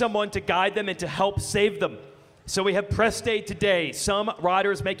need someone to guide them and to help save them. So we have press day today. Some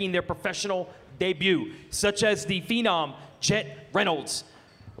riders making their professional debut, such as the phenom Jet Reynolds,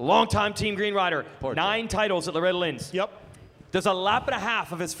 longtime Team Green rider, 9 titles at Loretta Lynn's. Yep. Does a lap and a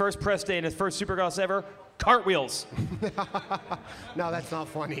half of his first press day and his first Supercross ever, cartwheels. No, that's not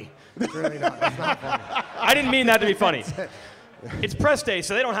funny. It's really not. That's not funny. I didn't mean that to be funny. It's press day,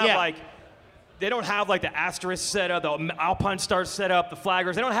 so they don't have Yeah. like they don't have like the asterisk set up, the Alpine Star set up, the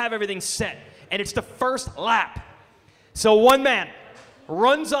flaggers. They don't have everything set. And it's the first lap. So one man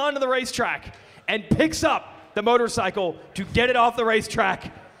runs onto the racetrack and picks up the motorcycle to get it off the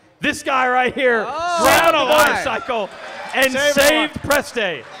racetrack. This guy right here ran on a motorcycle and saved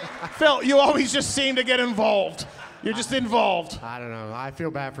Preste. Phil, you always just seem to get involved. You're just involved. I don't know. I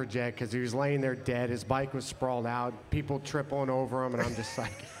feel bad for Jet because he was laying there dead. His bike was sprawled out. People tripling over him, and I'm just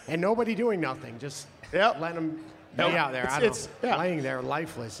like, and nobody doing nothing. Just letting him be out there. Laying there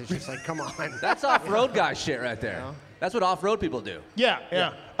lifeless. It's just like, come on. That's off-road guy shit right there. That's what off-road people do.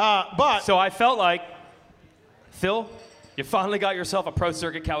 Yeah. But so I felt like, Phil, you finally got yourself a Pro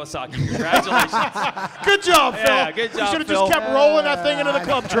Circuit Kawasaki. Congratulations. Good job, Phil. Yeah, good job, You should have Phil. just kept rolling that thing into the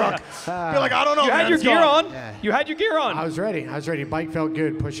club truck. Be like, I don't know. You had man, your it's gear gone. on. You had your gear on. I was ready. Bike felt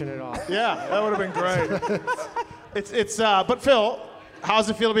good pushing it off. Yeah, that would have been great. But Phil, how's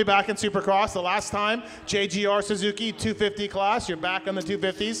it feel to be back in Supercross? The last time, JGR Suzuki 250 class. You're back on the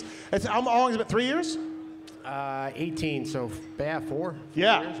 250s. How long has it been? 3 years? 18, so 4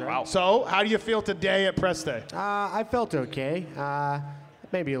 Yeah. years, right? Wow. So, how do you feel today at Press Day? I felt okay.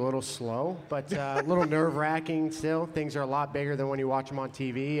 Maybe a little slow, but a little nerve-wracking still. Things are a lot bigger than when you watch them on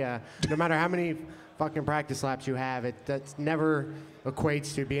TV. No matter how many fucking practice laps you have, that never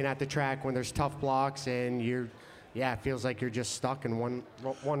equates to being at the track when there's tough blocks and it feels like you're just stuck in one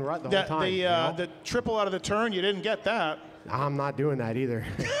rut the whole time. The triple out of the turn, you didn't get that. I'm not doing that either.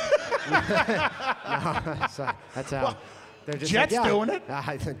 No, so that's how. They're just Jet's doing it?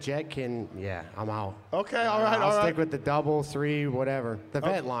 Jet can, I'm out. Okay, all right, I'll stick with the double, 3, whatever. The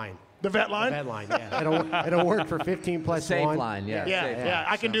vet line. The vet line? The vet line, yeah. It'll work for 15 plus Safe 1. line, yeah. Yeah,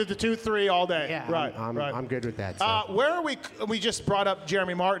 I can do the 2, 3 all day. Yeah, right, I'm good with that. So. Where are we? We just brought up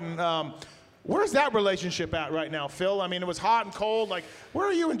Jeremy Martin. Where's that relationship at right now, Phil? I mean, it was hot and cold. Like, where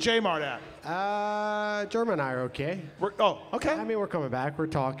are you and J-Mart at? German and I are okay. Okay. I mean, we're coming back. We're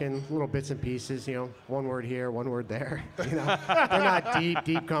talking little bits and pieces, one word here, one word there. They're not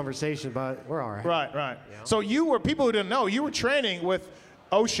deep conversations, but we're all right. Right. So you were, people who didn't know, you were training with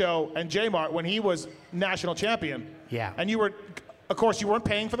Osho and J-Mart when he was national champion. Yeah. And you were, of course, you weren't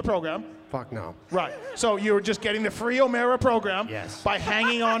paying for the program. Fuck no. Right. So you were just getting the free O'Mara program by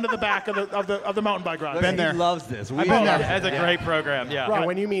hanging on to the back of the mountain bike ride. He loves this. That's a great program, yeah. Right. And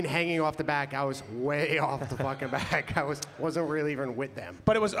when you mean hanging off the back, I was way off the fucking back. I wasn't really even with them.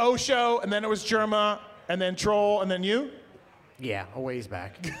 But it was Osho, and then it was Germa, and then Troll, and then you? Yeah, a ways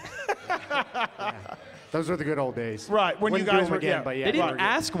back. Yeah. Those were the good old days. Right, when Wouldn't you guys do 'em were again, but yeah. They didn't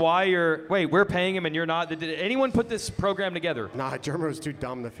ask why we're paying him and you're not. Did anyone put this program together? Nah, German was too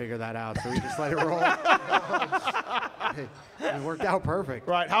dumb to figure that out, so we just let it roll. It worked out perfect.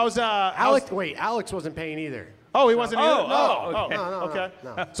 Right. How's Alex? Wait, Alex wasn't paying either. Oh, he wasn't either?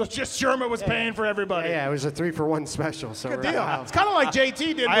 No. So just Germa was paying for everybody. Yeah, it was a 3-for-1 special. So Good deal. It's kind of like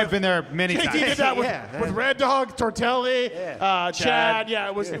JT did. I've been there many JT times. did that with Red Dog, Tortelli, Chad. Yeah,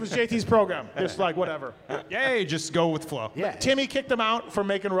 it was JT's program. Just like whatever. Yay, just go with flow. Yeah. Timmy kicked him out for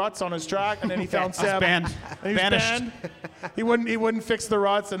making ruts on his track, and then he found Seb. banned. And he was Banished. banned. He wouldn't fix the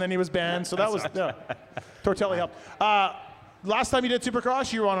ruts, and then he was banned. So that was Tortelli helped. Last time you did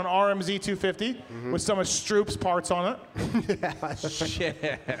Supercross, you were on an RMZ 250 with some of Stroop's parts on it.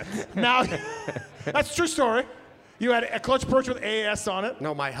 Shit. Now, that's a true story. You had a clutch perch with AS on it.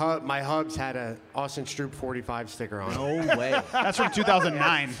 No, my hubs had a Austin Stroop 45 sticker on it. No way. That's from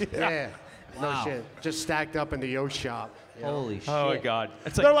 2009. Yeah. Wow. No shit. Just stacked up in the Yo shop. Holy shit. Oh, my God.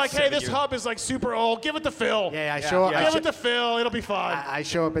 It's They're like, hey, 7 this years. hub is like super old. Give it to Phil. Yeah, I show up. Give it to Phil. It'll be fine. I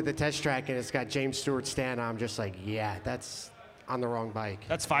show up at the test track and it's got James Stewart stand. I'm just like, yeah, that's on the wrong bike.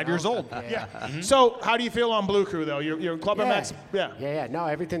 That's 5 years old. Yeah. So how do you feel on Blue Crew, though? Your Club MX? Yeah. No,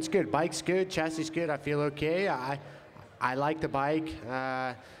 everything's good. Bike's good. Chassis good. I feel okay. I like the bike.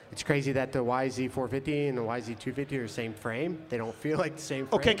 It's crazy that the YZ450 and the YZ250 are the same frame. They don't feel like the same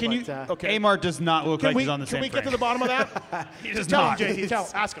frame. Okay, can you? Okay. Amart does not look like he's on the Can same we frame. get to the bottom of that? He does Tell not. him, JT. Tell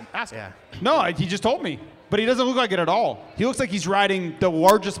him. Ask him. Ask him. Yeah. No, he just told me. But he doesn't look like it at all. He looks like he's riding the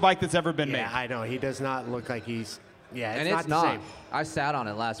largest bike that's ever been Yeah, made. I know. He does not look like he's. Yeah, And it's it's not the not. same. I sat on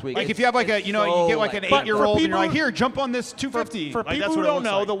it last week. Like if you have like a, you get like an But 8-year-old and you're people- like, here, jump on this 250. For Like, people that's who what it don't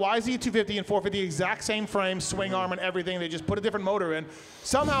looks know, like. the YZ250 and 450, exact same frame, swing arm, and everything. They just put a different motor in.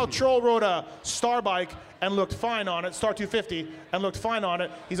 Somehow Troll rode a Star bike and looked fine on it, Star 250, and looked fine on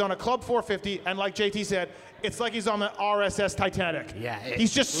it. He's on a Club 450, and like JT said, it's like he's on the RSS Titanic. Yeah.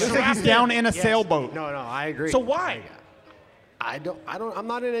 He's just Looks like strapped he's down in. in a sailboat. No, I agree. So why? I'm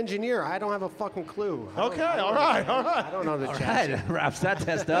not an engineer. I don't have a fucking clue. Okay, all right. I don't know the All chassis. right, wraps that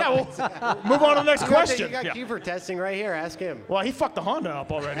test Yeah, up. well, move on to the next You question. got Kiefer testing right here. Ask him. Well, he fucked the Honda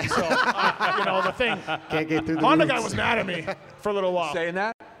up already, so, the thing. Can't get through the Honda roots. guy was mad at me for a little while. Saying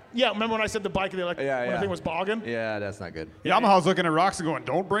that? Yeah, remember when I said the bike and when the thing was bogging? Yeah, that's not good. Yamaha's looking at rocks and going,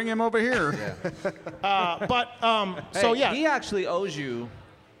 "Don't bring him over here." So, yeah. He actually owes you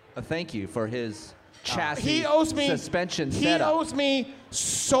a thank you for his chassis He owes me suspension He setup. owes me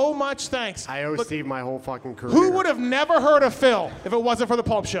so much thanks. I owe Look, Steve my whole fucking career. who would have never heard of Phil if it wasn't for the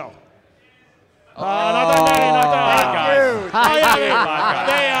Pulp Show? Not that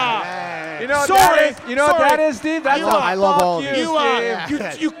guy. You know what Sorry, that is? You know what sorry. that is, Steve? That's I love all of you, you.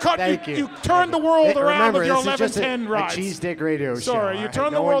 Steve. You turned the world around Remember, with your this is just 1110 a rides. cheese dick radio show. Sorry, you all right?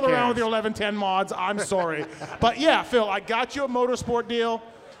 turned No the world one around with cares. your 1110 mods. I'm sorry. But yeah, Phil, I got you a motorsport deal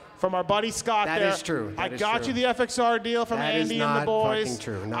from our buddy Scott That there. is true. I That is got true. you the FXR deal from That is Andy and the not boys. fucking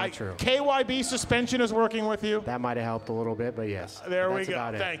true. Not true. KYB suspension is working with you. That might have helped a little bit, but yes. There That's we go.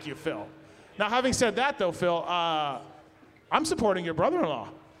 about it. Thank you, Phil. Now, having said that, though, Phil, I'm supporting your brother-in-law.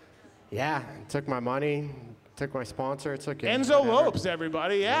 Yeah, took my money, took my sponsor, took it. Enzo whatever. Lopes,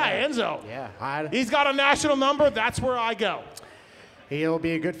 everybody. Yeah, Enzo. Yeah, He's got a national number. That's where I go. he'll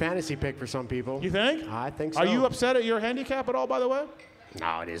be a good fantasy pick for some people. You think? I think so. Are you upset at your handicap at all, by the way?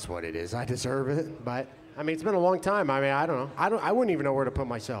 No, it is what it is. I deserve it, but I mean, it's been a long time. I mean, I don't know. I wouldn't even know where to put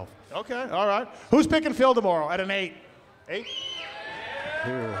myself. Okay, all right. Who's picking Phil tomorrow at an 8? 8? Ooh,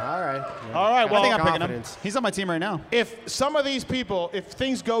 all right. All right, I well, think I'm picking him. confidence. He's on my team right now. if some of these people, if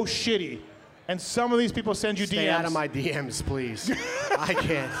things go shitty, and some of these people send you Stay DMs. out of my DMs, please. I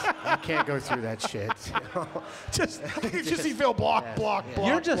can't go through that shit. just see Phil block.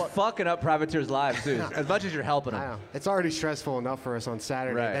 You're just block. fucking up privateers' lives, too, as much as you're helping I them. know. It's already stressful enough for us on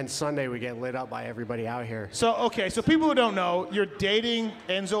Saturday. Right. Then Sunday we get lit up by everybody out here. So, okay, so people who don't know, you're dating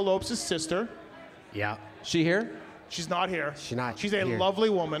Enzo Lopes' sister. Yeah. She here? She's not here. She's not She's a here. lovely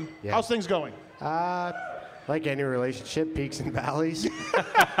woman. Yeah. How's things going? Like any relationship, peaks and valleys.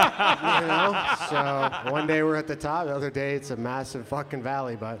 So one day we're at the top, the other day it's a massive fucking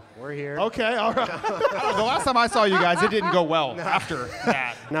valley, but we're here. Okay, all right. The last time I saw you guys, it didn't go well after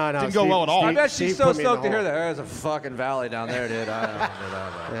that. No, Didn't go well at all. I bet Steve she's so put me in the stoked to hear hole. that. There's a fucking valley down there, dude. I don't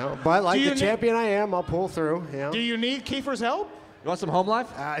know. You know, but like Do you the need- champion I am, I'll pull through. You know? Do you need Kiefer's help? You want some home life?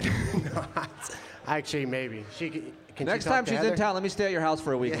 No, actually, maybe. Can Next she talk time to she's in Heather? town, let me stay at your house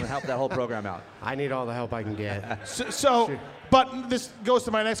for a week and help that whole program out. I need all the help I can get. So, but this goes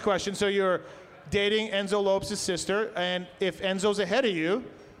to my next question. So you're dating Enzo Lopes' sister, and if Enzo's ahead of you,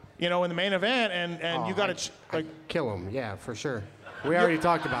 in the main event, and you got to Kill him, yeah, for sure. We already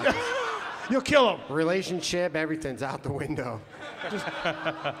talked about this. you'll kill him. Relationship, everything's out the window.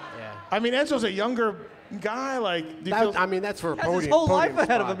 I mean, Enzo's a younger guy. Like, do you feel, I mean, that's for a He has podium. his whole life podium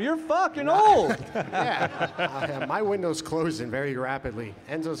ahead of spot. him. You're fucking old. Yeah, my window's closing very rapidly.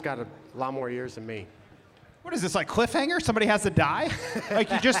 Enzo's got a lot more years than me. What is this, like cliffhanger? Somebody has to die? Like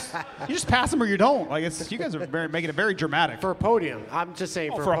you just pass them or you don't. Like you guys are making it very dramatic. For a podium, I'm just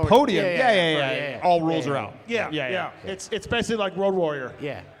saying for a podium. Yeah. All rules are out. yeah. It's basically like Road Warrior.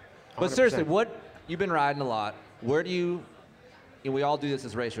 Yeah. But 100%. seriously, you've been riding a lot. Where do you, and we all do this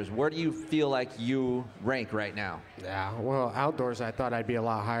as racers, where do you feel like you rank right now? Yeah, well, outdoors I thought I'd be a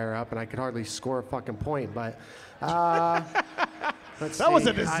lot higher up, and I could hardly score a fucking point, but let's That was see.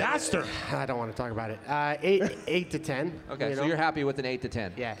 a disaster. I don't want to talk about it. 8 to 10. Okay, so you're happy with an 8 to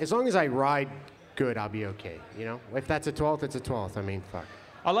 10. Yeah, as long as I ride good, I'll be okay. If that's a 12th, it's a 12th. I mean, fuck.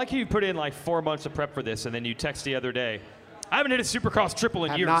 I like how you put in like 4 months of prep for this, and then you text the other day. I haven't hit a Supercross triple in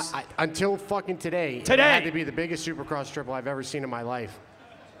Have years. not, until fucking today. It Today! had to be the biggest Supercross triple I've ever seen in my life.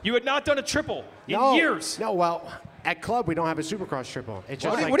 You had not done a triple in No, years. No, well, at club we don't have a Supercross triple. It's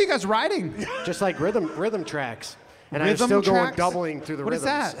just What like are you guys riding? just like rhythm tracks. And I'm Rhythm still going tracks? doubling through the What is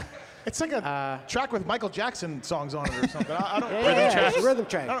rhythms. that? It's like a track with Michael Jackson songs on it or something. I don't. Yeah, it's a rhythm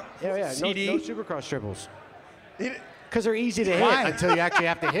track. Yeah. CD? No Supercross triples. Because they're easy to Why? hit until you actually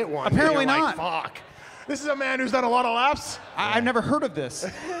have to hit one. Apparently You're like, not. Fuck. This is a man who's done a lot of laps. I've never heard of this.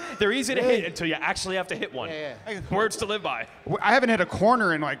 They're easy to hit until you actually have to hit one. Yeah. Words to live by. I haven't hit a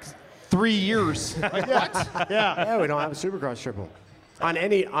corner in like 3 years. Like what? Yeah, we don't have a Supercross triple on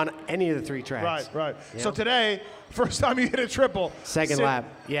any of the 3 tracks. Right. So today, first time you hit a triple. Second sit- lap,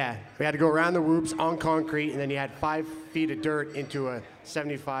 yeah. We had to go around the whoops on concrete, and then you had 5 feet of dirt into a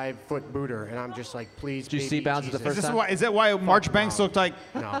 75-foot booter, and I'm just like, please, Did you baby, see bounce at the Jesus. first Is that why March Banks looked like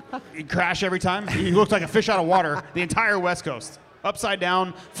No. he'd crash every time? He looked like a fish out of water the entire West Coast. upside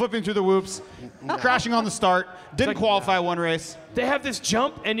down, flipping through the whoops, crashing on the start. Didn't qualify one race. They have this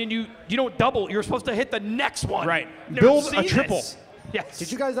jump, and then you don't double. You're supposed to hit the next one. Right. Never Build seen a triple. this. Yes.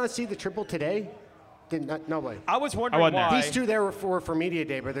 Did you guys not see the triple today? Nobody. I was wondering wasn't there. why. These two there were for media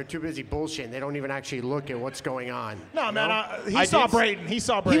day, but they're too busy bullshitting. They don't even actually look at what's going on. No, man, I he saw did- Braden. He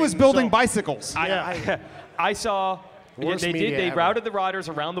saw Braden. He was building so- bicycles. I saw. Worst They media They ever. routed the riders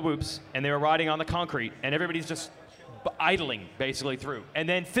around the whoops, and they were riding on the concrete, and everybody's just idling basically through. And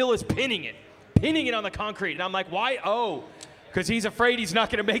then Phil is pinning it on the concrete, and I'm like, why? Oh, because he's afraid he's not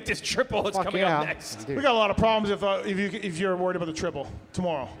going to make this triple. It's Fuck coming yeah. up next. Dude. We got a lot of problems if you're worried about the triple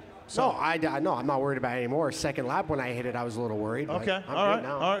tomorrow. No, no, I'm not worried about it anymore. Second lap when I hit it, I was a little worried. But Okay, I'm all good right,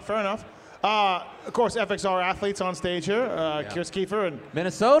 now. all right, fair enough. Of course, FXR athletes on stage here. Chris Kiefer and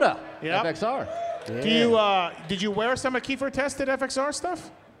Minnesota, Yep. FXR. do you did you wear some of Kiefer tested FXR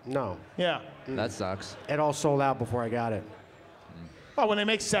stuff? No, Yeah. That sucks. it all sold out before I got it. Well, when they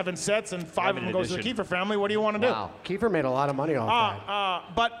make 7 sets and 5 of them Limited goes to the edition. Kiefer family, what do you want to do? Wow. Kiefer made a lot of money off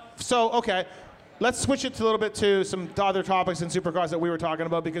that. But so okay, let's switch it to a little bit to some other topics in Supercross that we were talking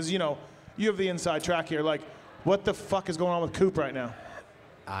about because you have the inside track here. Like, what the fuck is going on with Coop right now?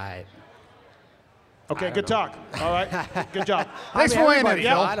 Okay, good talk. All right, good job. Thanks for weighing in, everybody-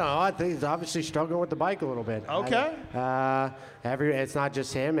 Phil. I don't know. I think he's obviously struggling with the bike a little bit. Okay. It's not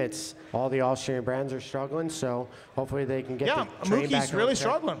just him. It's all the Austrian brands are struggling. So hopefully they can get Yeah, the train back Mookie's on really track.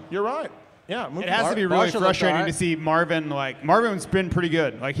 struggling. You're right. Yeah, It Mookie's has to be really Marshall looked frustrating all right. to see Marvin. Like Marvin's been pretty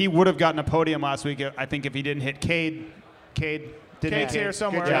good. Like he would have gotten a podium last week, I think, if he didn't hit Cade. Cade didn't Cade's hit here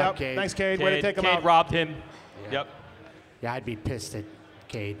somewhere. Good job, Yep. Cade. Thanks, Cade. Way to take him Cade out. robbed him. Yep. Yeah, I'd be pissed at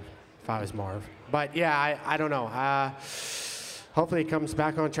Cade if I was Marv. But yeah, I don't know. Hopefully he comes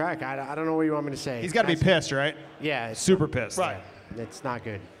back on track. I don't know what you want me to say. He's got to be pissed, right? Yeah, it's Super pissed. Right. It's not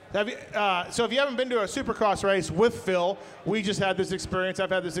good. So if you haven't been to a Supercross race with Phil, we just had this experience.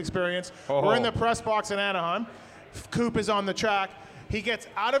 I've had this experience. We're in the press box in Anaheim. Coop is on the track. He gets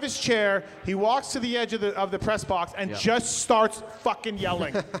out of his chair. He walks to the edge of the press box and just starts fucking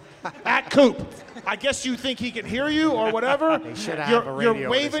yelling at Coop. I guess you think he can hear you or whatever. should have a radio You're in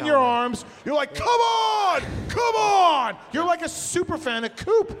waving his your helmet. arms. You're like, come on, come on. You're like a super fan of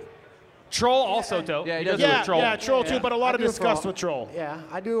Coop. Troll also, though. Yeah, he does Yeah, with Troll. yeah, Troll too, but a lot I of do it for disgust all- with Troll. Yeah,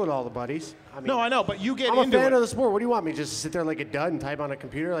 I do it with all the buddies. I mean, No, I know, but you get I'm a into fan it. of the sport. What do you want me just to sit there like a dud and type on a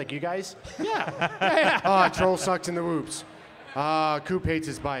computer like you guys? Yeah. Oh, Troll sucks in the whoops. Coop hates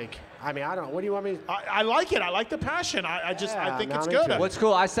his bike. I mean, I don't. What do you want me? I like it. I like the passion. I Yeah, think now it's I'm good. into it. What's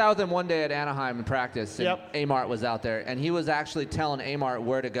cool, I sat with him one day at Anaheim in practice, and Yep. Amart was out there, and he was actually telling Amart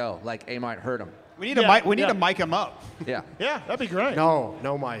where to go. Like Amart heard him. We need to Yeah, mic. We need yeah. to mic him up. Yeah. Yeah, that'd be great. No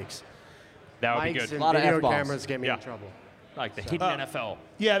mics. That would be Mics good. and Lot of video F-bombs. cameras get me Yeah. in trouble. Like the hidden NFL.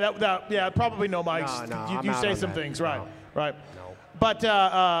 Yeah, yeah, probably no mics. No, you I'm you out say on some that. things, right? No. Right. But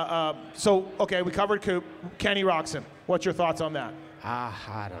so okay, we covered Coop. Kenny Roxon. What's your thoughts on that?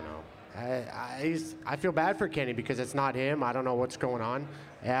 I don't know. I feel bad for Kenny because it's not him. I don't know what's going on.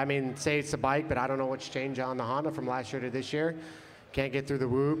 I mean, say it's the bike, but I don't know what's changed on the Honda from last year to this year. Can't get through the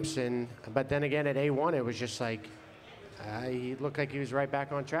whoops, but then again at A1, it was just like he looked like he was right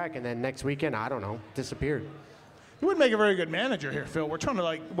back on track, and then next weekend, I don't know, disappeared. You wouldn't make a very good manager here, Phil. We're trying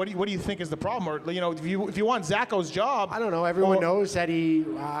to what do you think is the problem? Or if you want Zacho's job, I don't know. Everyone or- knows that he.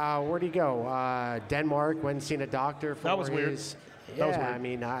 Where'd he go? Denmark. Went and seen a doctor for That was weird. his. That was Yeah, weird. I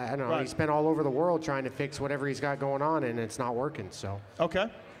mean, I don't know. Right. He's been all over the world trying to fix whatever he's got going on, and it's not working. So Okay.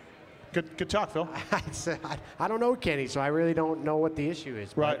 Good talk, Phil. I don't know Kenny, so I really don't know what the issue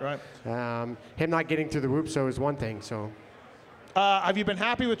is. Right, right. Him not getting through the whoops so is one thing. So Have you been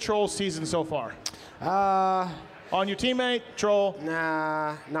happy with Troll's season so far? On your teammate, Troll.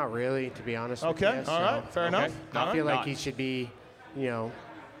 nah, not really, to be honest. with Okay, you. all right, So fair enough. I feel like Not. he should be,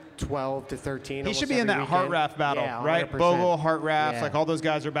 12 to 13. He should almost be in every that Heart weekend. Raft battle, Yeah, right? 100%. Bogle, Heart Raft, Yeah. like all those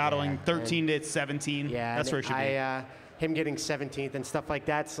guys are battling Yeah, 13 to 17. Yeah, That's and where it should be. him getting 17th and stuff like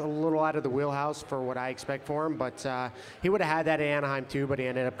that's a little out of the wheelhouse for what I expect for him. But he would have had that at Anaheim too, but he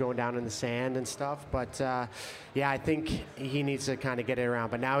ended up going down in the sand and stuff. But yeah, I think he needs to kind of get it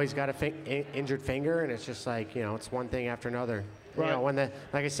around. But now he's got a injured finger, and it's just like it's one thing after another. Right.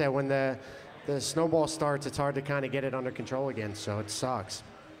 Like I said, when the snowball starts, it's hard to kind of get it under control again. So it sucks.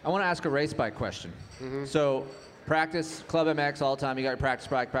 I want to ask a race bike question. So, practice, Club MX all the time. You got your practice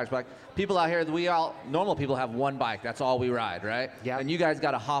bike. People out here, normal people have one bike. That's all we ride, right? Yeah. And you guys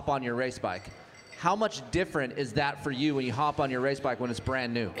got to hop on your race bike. How much different is that for you when you hop on your race bike when it's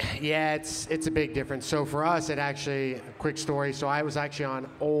brand new? Yeah, it's a big difference. So for us, it actually quick story. So I was actually on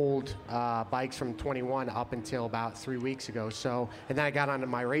old bikes from 21 up until about 3 weeks ago. So, and then I got onto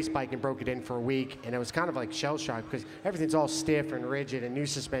my race bike and broke it in for a week, and it was kind of like shell shock because everything's all stiff and rigid, and new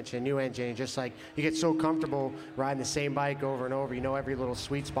suspension, new engine, and just like you get so comfortable riding the same bike over and over. You know every little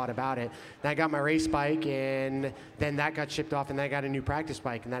sweet spot about it. Then I got my race bike, and then that got shipped off, and then I got a new practice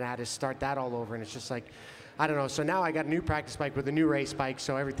bike, and then I had to start that all over, and it's just like, I don't know. So now I got a new practice bike with a new race bike,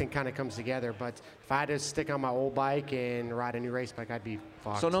 so everything kind of comes together. But if I had to stick on my old bike and ride a new race bike, I'd be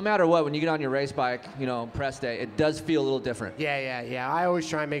fucked. So no matter what, when you get on your race bike, you know, press day, it does feel a little different. Yeah. I always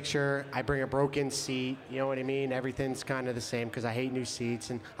try and make sure I bring a broken seat. You know what I mean? Everything's kind of the same because I hate new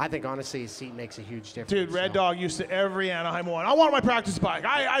seats. And I think, honestly, a seat makes a huge difference. Dude, Red Dog used to every Anaheim one. I want my practice bike.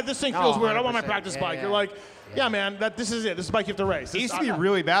 This thing feels weird. I want my 100%. practice bike. Yeah. You're like, yeah, man, this is it. This is the bike you have to race. It used to be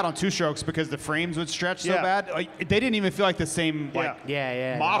really bad on two-strokes because the frames would stretch so Yeah. bad. Like, they didn't even feel like the same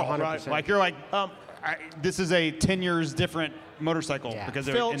Yeah. model. 100%. Like you're like, this is a 10 years different motorcycle because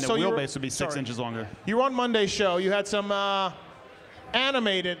Phil, and the so you were- wheelbase would be 6 inches longer. You were on Monday's show. You had some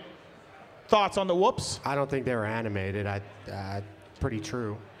animated thoughts on the whoops. I don't think they were animated. Pretty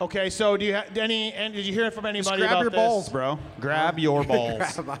true. Okay, so do you have any? And did you hear from anybody Just grab about your this? balls, bro. Grab your balls.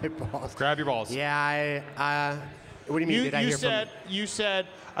 Grab my balls. Grab your balls. Yeah, what do you mean? Did I hear You said,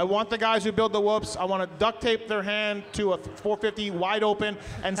 I want the guys who build the whoops, I want to duct tape their hand to a 450 wide open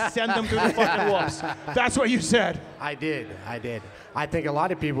and send them through the fucking whoops. That's what you said. I did. I think a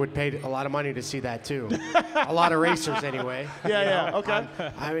lot of people would pay a lot of money to see that too. A lot of racers, anyway. Yeah, okay.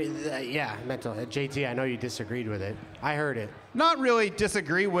 I mean, mental. JT, I know you disagreed with it. I heard it. Not really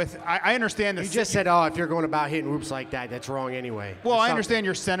disagree with. I understand the. You just said, "Oh, if you're going about hitting whoops like that, that's wrong anyway." Well, Or I understand something.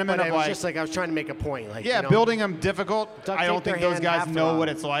 your sentiment But of it was like. just like I was trying to make a point. Like, Yeah, you know, building them difficult. Duct I don't tape their think those hand guys half know throttle. what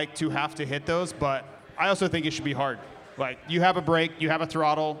it's like to have to hit those, but I also think it should be hard. Like, you have a brake, you have a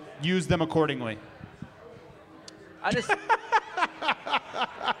throttle, use them accordingly. I just,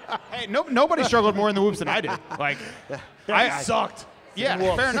 Hey, nobody struggled more in the whoops than I did. Like, I sucked. Yeah,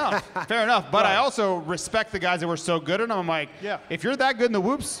 fair enough. But I also respect the guys that were so good at them. I'm like, if you're that good in the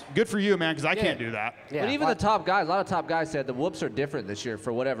whoops, good for you, man, because I can't do that. Yeah, but even the top guys, a lot of top guys said the whoops are different this year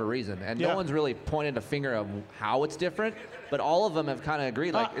for whatever reason, and no one's really pointed a finger of how it's different. But all of them have kind of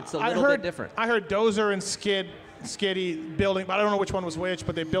agreed, like it's a little bit different. I heard Dozer and Skiddy building, but I don't know which one was which,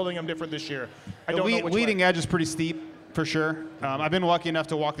 but they're building them different this year. I don't know which leading way. edge is pretty steep for sure. I've been lucky enough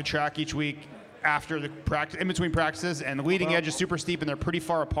to walk the track each week after the practice, in between practices, and the leading edge is super steep and they're pretty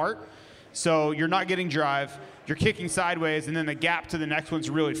far apart. So you're not getting drive, you're kicking sideways, and then the gap to the next one's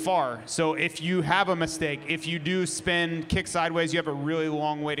really far. So if you have a mistake, if you do spin, kick sideways, you have a really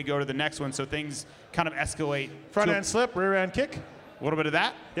long way to go to the next one. So things kind of escalate. Front end slip, rear end kick. A little bit of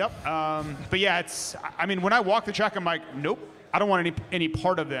that. Yep. But yeah, I mean, when I walk the track, I'm like, nope, I don't want any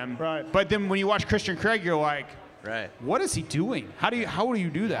part of them. Right. But then when you watch Christian Craig, you're like, Right. what is he doing? How do you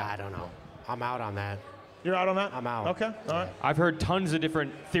do that? I don't know. I'm out on that. You're out on that? I'm out. Okay, all right. I've heard tons of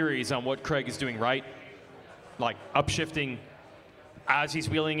different theories on what Craig is doing right, like upshifting as he's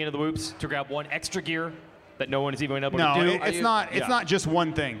wheeling into the whoops to grab one extra gear that no one is even able No, to do. it's not just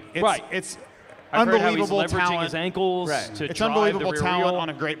one thing. It's, Right. It's I've heard how unbelievable he's leveraging talent. his ankles Right. to It's drive unbelievable the rear talent wheel. on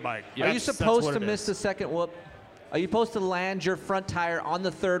a great bike. Yeah. Are you That's supposed what to it miss is. the second whoop? Are you supposed to land your front tire on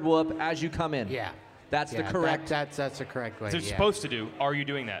the third whoop as you come in? Yeah. That's the Yeah, correct. That's the correct way. They're yeah. supposed to do. Are you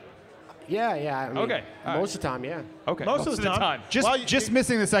doing that? Yeah. I mean, Okay, all right. Most of the time, yeah. Okay. Most of the time. Just Well, just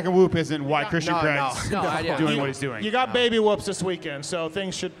missing the second whoop isn't why Christian no, Craig's no, I- doing you- what he's doing. You got baby whoops this weekend, so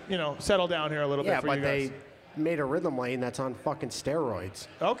things should, settle down here a little Yeah, bit for but you guys. they made a rhythm lane that's on fucking steroids.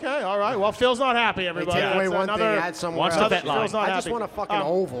 Okay, all right. Well, Phil's not happy, They everybody. take away That's one another, thing, add somewhere Watch the else. vet line. Phil's not I just happy. want a fucking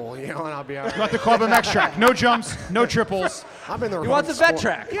oval, and I'll be all right. Like the Club MX track. No jumps, no triples. I'm in the You wrong want the vet sport.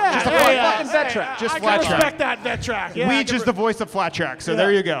 track? Yeah, Just a hey, fucking vet track. Just I flat can track. respect that vet track. Yeah, I Weege can is the voice of flat track, so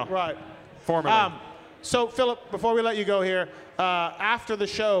there you go. Right. Formerly. So, Philip, before we let you go here, after the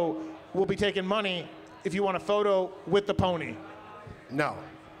show, we'll be taking money if you want a photo with the pony. No.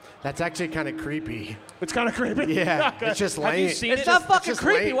 That's actually kind of creepy. It's kind of creepy. Yeah, Okay. it's just Have you laying. seen It's it? not fucking just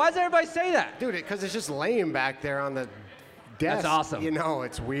creepy. lame. Why does everybody say that? Dude, because it's just laying back there on the desk. That's awesome. You know,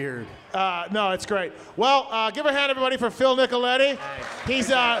 it's weird. No, it's great. Well, give a hand, everybody, for Phil Nicoletti. He's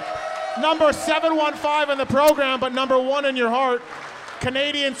number 715 in the program, but number 1 in your heart.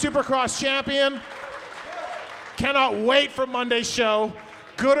 Canadian Supercross champion. Cannot wait for Monday's show.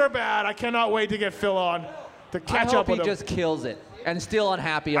 Good or bad, I cannot wait to get Phil on to catch I hope up with he him. just kills it and still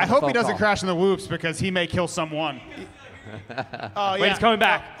unhappy. On I the hope phone he doesn't call. crash in the whoops because he may kill someone. Oh, Wait, he's coming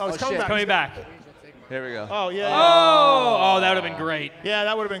back. Oh, he's Oh, coming shit. back. Coming back. Here we go. Oh, yeah. Oh, that would have been great. Yeah,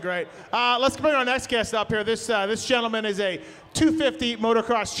 that would have been great. Let's bring our next guest up here. This gentleman is a 250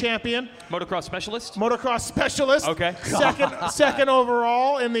 motocross champion. Motocross specialist? Motocross specialist. Okay. Second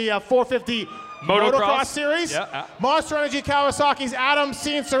overall in the 450 motocross series. Yeah. Monster Energy Kawasaki's Adam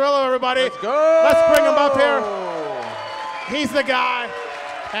Cianciarillo, everybody. Let's go. Let's bring him up here. He's the guy.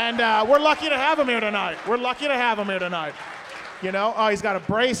 And we're lucky to have him here tonight. You know, he's got a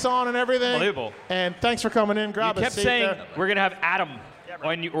brace on and everything. Unbelievable. And thanks for coming in. Grab You a kept seat saying there. we're going to have Adam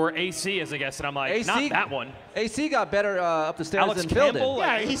or AC as a guest, and I'm like, not that one. AC got better up the stairs Alex than Phil Campbell? did. Yeah,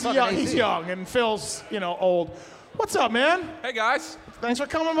 Like, he's fucking young. He's AC. young, and Phil's, old. What's up, man? Hey guys. Thanks for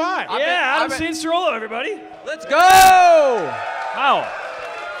coming by. Yeah, Adam Cianciarillo, everybody. Let's go! Wow.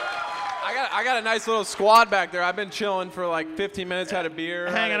 I got a nice little squad back there. I've been chilling for like 15 minutes, had a beer.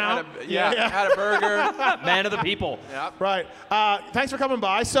 Hanging out? Had a burger. Man of the people. Yep. Right. Thanks for coming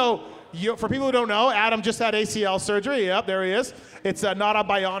by. So, for people who don't know, Adam just had ACL surgery. Yep, there he is. It's not a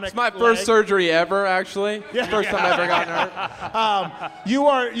bionic. It's my first surgery ever, actually. Yeah. First time I've ever gotten hurt. You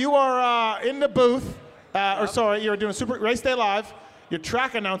are in the booth. You're doing Super Race Day Live. You're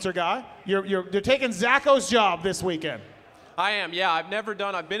track announcer guy. You're taking Zacho's job this weekend. I am, yeah. I've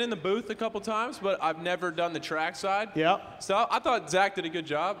been in the booth a couple times, but I've never done the track side. Yep. So I thought Zach did a good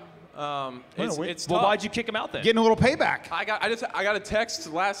job. It's tough. Why'd you kick him out then? Getting a little payback. I got a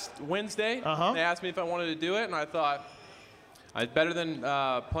text last Wednesday. Uh-huh. They asked me if I wanted to do it, and I thought it's better than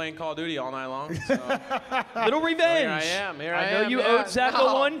playing Call of Duty all night long. So. Little revenge. Here I am. I know you owed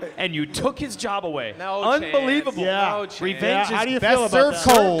Zacho one, and you took his job away. No Unbelievable. chance. Yeah. No chance. Revenge How is do you feel Best about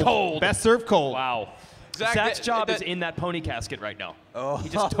served that? cold. Best served cold. Wow. Zach, Zach's that- job that- is in that pony casket right now. He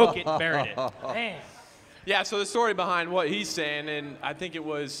just took it and buried it. Man. Yeah, so the story behind what he's saying, and I think it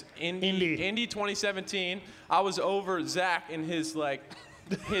was Indy. Indy 2017, I was over Zach in his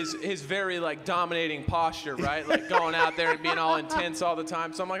his very dominating posture, right? Like going out there and being all intense all the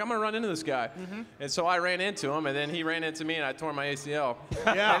time. So I'm like, I'm gonna run into this guy. And so I ran into him, and then he ran into me, and I tore my ACL.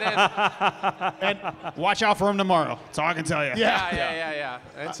 Yeah. And Watch out for him tomorrow. That's all I can tell you. yeah.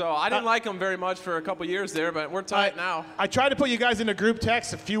 And so I didn't like him very much for a couple years there, but we're tight now. I tried to put you guys in a group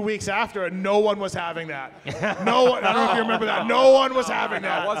text a few weeks after, and no one was having that. No one. I don't know if you remember that. No one was having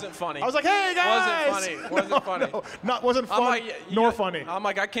that. It wasn't funny. I was like, hey guys. Wasn't funny. Wasn't I'm fun like, nor funny. I'm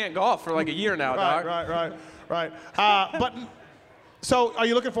like, I can't golf for like a year now, dog. Right. But so, are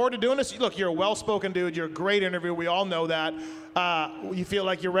you looking forward to doing this? Look, you're a well-spoken dude. You're a great interviewer. We all know that. You feel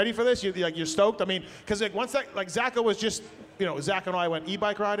like you're ready for this? You're stoked. I mean, because once that, Zacho was just, Zach and I went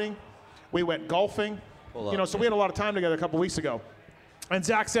e-bike riding. We went golfing. So we had a lot of time together a couple weeks ago. And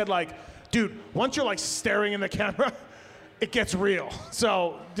Zach said, dude, once you're staring in the camera, it gets real.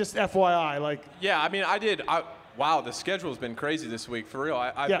 So just FYI, Yeah, I mean, wow, the schedule's been crazy this week, for real.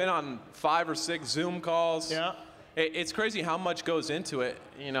 I've been on 5 or 6 Zoom calls. Yeah. It's crazy how much goes into it,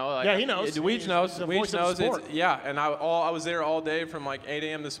 Yeah, he knows. Weege knows. He's the Weege voice of knows. the sport. And I was there all day from 8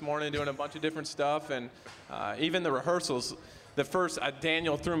 a.m. this morning doing a bunch of different stuff, and even the rehearsals. The first,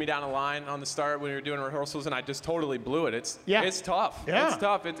 Daniel threw me down a line on the start when we were doing rehearsals, and I just totally blew it. It's tough. Yeah. It's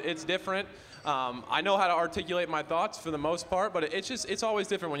tough. It's different. I know how to articulate my thoughts for the most part, but it's always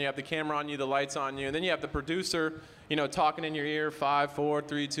different when you have the camera on you, the lights on you, and then you have the producer, talking in your ear, 5, 4,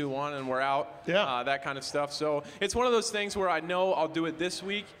 3, 2, 1, and we're out. Yeah. That kind of stuff. So it's one of those things where I know I'll do it this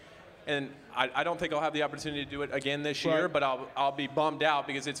week, and I don't think I'll have the opportunity to do it again this year, but I'll be bummed out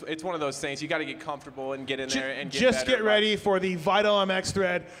because it's one of those things. You got to get comfortable and get in there and get Just better. get ready for the Vital MX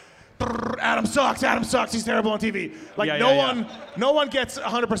thread. Adam sucks. He's terrible on TV. No one gets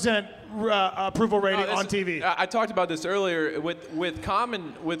 100% approval rating on TV. I talked about this earlier with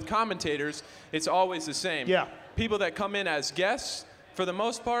commentators. It's always the same. Yeah. People that come in as guests, for the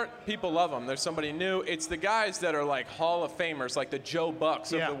most part, people love them. There's somebody new. It's the guys that are Hall of Famers, like the Joe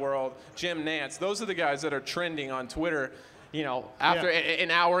Bucks of the world, Jim Nantz. Those are the guys that are trending on Twitter. After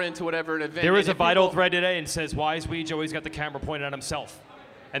an hour into whatever an event. There was a Vital thread today and says, why is Weege always got the camera pointed at himself?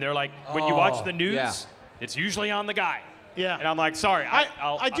 And they're like, when you watch the news, it's usually on the guy. Yeah. And I'm like, sorry.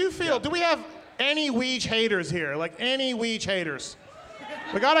 I do feel, do we have any Weege haters here? Any Weege haters?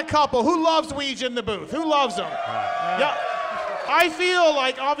 We got a couple. Who loves Weege in the booth? Who loves him? Yeah. I feel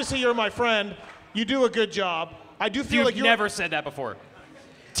like, obviously you're my friend. You do a good job. I do feel You've never said that before.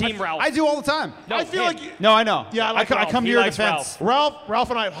 Team Ralph. I do all the time. No, I feel him. No, I know. Yeah, I come to He your likes defense. Ralph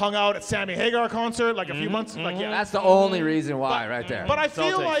and I hung out at Sammy Hagar concert a few months. That's the only reason why, right there. But I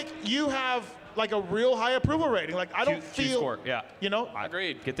feel Celtics. like you have a real high approval rating. I don't feel. Score. Yeah.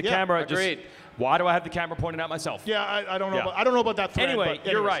 Agreed. Get the Yeah, camera. agreed. Why do I have the camera pointed at myself? Yeah, I don't know. Yeah. I don't know about that thread. Anyway, but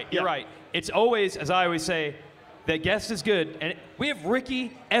you're anyways, right. You're right. It's always, as I always say, that guest is good, and we have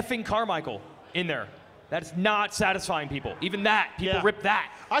Ricky effing Carmichael in there. That's not satisfying people. Even that, people rip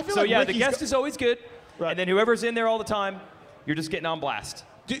that. I feel so like yeah, Ricky's the guest is always good, Right. and then whoever's in there all the time, you're just getting on blast.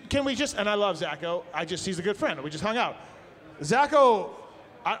 Can we just, and I love Zacho, he's a good friend. We just hung out. Zacho,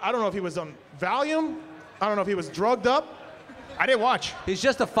 I don't know if he was on Valium. I don't know if he was drugged up. I didn't watch. He's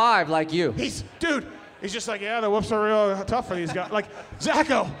just a 5 like you. He's just like, yeah, the whoops are real tough for these guys. Like,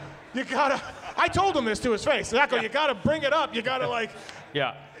 Zacho, you gotta, I told him this to his face. Zacho, you gotta bring it up. You gotta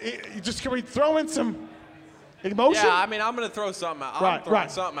can we throw in some emotion? Yeah, I mean, I'm going to throw something out. I'm throwing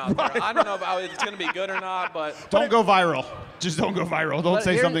something out there. I don't know if it's going to be good or not, but... Don't go viral. Just don't go viral. Don't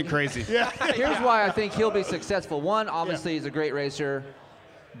say something crazy. Here's why I think he'll be successful. One, obviously, he's a great racer,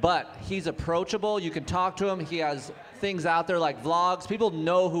 but he's approachable. You can talk to him. He has things out there like vlogs. People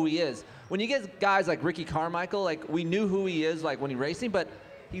know who he is. When you get guys like Ricky Carmichael, like, we knew who he is, like, when he's racing, but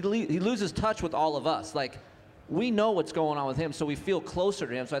he loses touch with all of us. Like, we know what's going on with him, so we feel closer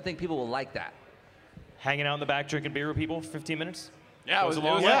to him, so I think people will like that. Hanging out in the back drinking beer with people for 15 minutes? Yeah, it was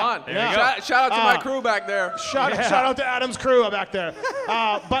fun. Yeah. Shout out to my crew back there. Shout out to Adam's crew back there.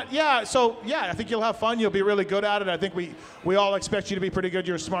 But I think you'll have fun. You'll be really good at it. I think we all expect you to be pretty good.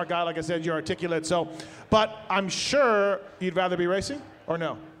 You're a smart guy, like I said. You're articulate. But I'm sure you'd rather be racing or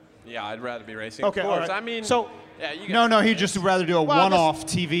no? Yeah, I'd rather be racing. Okay, of course. all right. I mean, he'd just rather do a one-off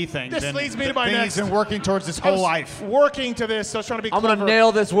TV thing. This leads me to my next. He's been working towards his whole life. Working to this. So I was trying to be I'm clever. going to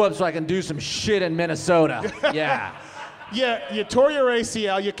nail this whoop so I can do some shit in Minnesota. Yeah. Yeah, you tore your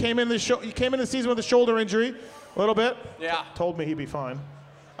ACL. You came in the season with a shoulder injury, a little bit. Yeah. Told me he'd be fine.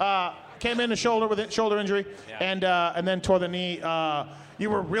 Came in with a shoulder injury, and then tore the knee. You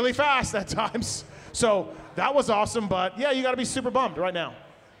were really fast at times, so that was awesome. But yeah, you got to be super bummed right now.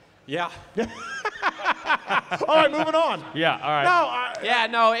 Yeah. All right, moving on. Yeah. All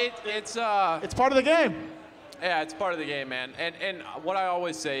right. It's part of the game. Yeah, it's part of the game, man. And what I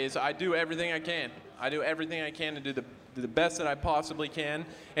always say is I do everything I can. I do everything I can to do the best that I possibly can,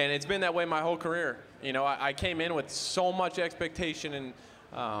 and it's been that way my whole career. You know, I came in with so much expectation,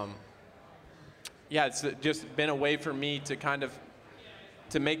 and it's just been a way for me to kind of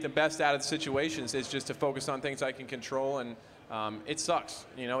to make the best out of the situations. Is just to focus on things I can control, and it sucks.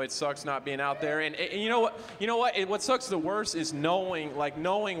 You know, it sucks not being out there, and you know what? You know what? What sucks the worst is knowing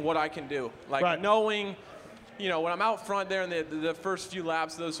what I can do, knowing. You know, when I'm out front there in the first few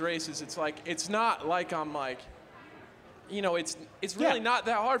laps of those races, it's not like I'm like, you know, it's really not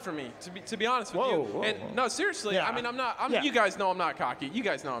that hard for me to be honest with you. Whoa. And no, seriously, I mean, you guys know I'm not cocky. You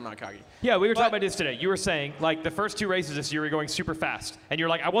guys know I'm not cocky. Yeah, we were talking about this today. You were saying like the first 2 races this year, you were going super fast, and you're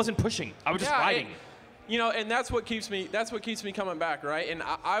like, I wasn't pushing, I was just riding. You know, and that's what keeps me coming back, right? And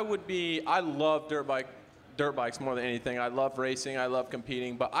I love dirt bikes more than anything. I love racing, I love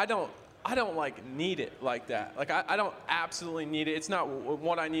competing, but I don't like need it like that. Like I don't absolutely need it. It's not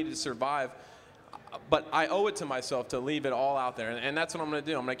what I need to survive, but I owe it to myself to leave it all out there, and that's what I'm going to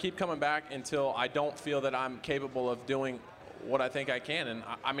do. I'm going to keep coming back until I don't feel that I'm capable of doing what I think I can, and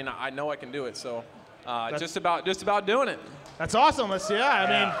I mean I know I can do it. So just about doing it. That's awesome.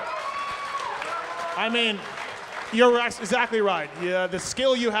 I mean, you're exactly right. Yeah, the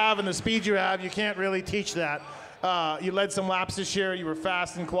skill you have and the speed you have, you can't really teach that. You led some laps this year. You were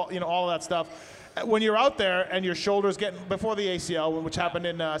fast and all of that stuff. When you're out there and your shoulders getting before the ACL, which happened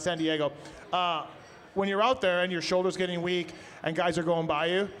in San Diego, when you're out there and your shoulders getting weak and guys are going by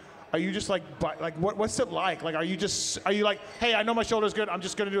you, are you just what's it like? Like, are you like, hey, I know my shoulder's good. I'm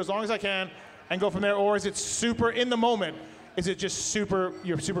just going to do as long as I can and go from there, or is it super in the moment? Is it just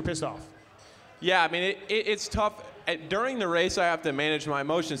you're super pissed off? Yeah, I mean it's tough. During the race, I have to manage my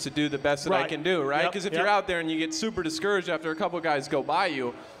emotions to do the best that I can do, right? Because if you're out there and you get super discouraged after a couple of guys go by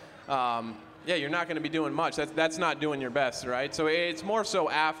you, you're not going to be doing much. That's not doing your best, right? So it's more so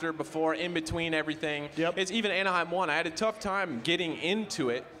after, before, in between everything. Yep. It's even Anaheim 1. I had a tough time getting into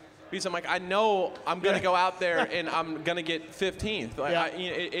it because I'm like, I know I'm going to go out there and I'm going to get 15th. Like,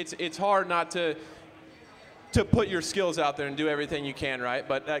 it's hard not to put your skills out there and do everything you can, right?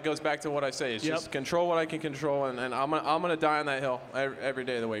 But that goes back to what I say. It's just control what I can control, and I'm gonna die on that hill every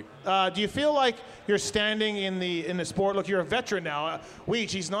day of the week. Do you feel like you're standing in the sport? Look, you're a veteran now. Weech,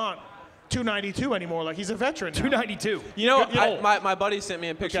 he's not 292 anymore. Like, he's a veteran now. 292. You know, my buddy sent me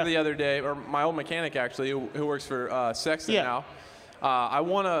a picture the other day, or my old mechanic actually, who works for Sexton now. I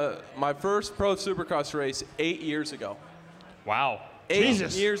won my first pro Supercross race 8 years ago. Wow.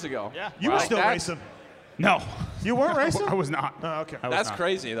 8 years ago. Yeah. You were still racing. No. You weren't racing? I was not. Oh, okay. That's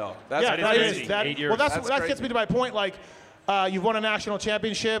crazy, though. That crazy. Is, 8 years. Well, That's that gets me to my point. Like, you've won a national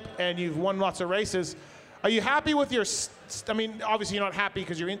championship and you've won lots of races. Are you happy with your? I mean, obviously you're not happy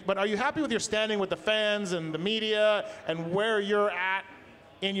because but are you happy with your standing with the fans and the media and where you're at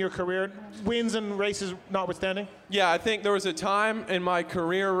in your career, wins and races notwithstanding? Yeah, I think there was a time in my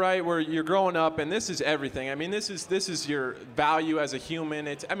career, right, where you're growing up, and this is everything. I mean, this is your value as a human.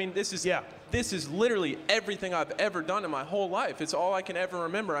 This is literally everything I've ever done in my whole life. It's all I can ever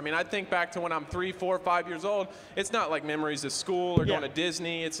remember. I mean, I think back to when I'm 3, 4, 5 years old. It's not like memories of school or going to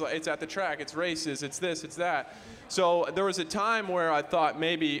Disney. It's at the track. It's races. It's this. It's that. So there was a time where I thought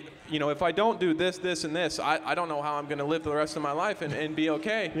maybe, if I don't do this, this, and this, I don't know how I'm going to live the rest of my life and be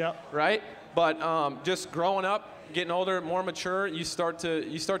okay. Yeah. Right? But just growing up, getting older, more mature, you start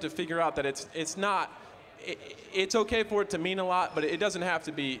to figure out that it's not. It's okay for it to mean a lot, but it doesn't have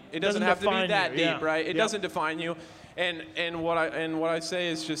to be. It doesn't have to be that deep, right? It doesn't define you. And what I say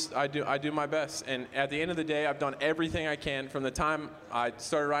is just I do my best. And at the end of the day, I've done everything I can from the time I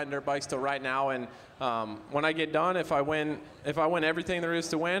started riding dirt bikes till right now. And when I get done, if I win everything there is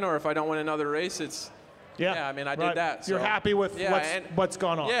to win, or if I don't win another race, it's. Yeah, I mean, I did that. You're happy with what's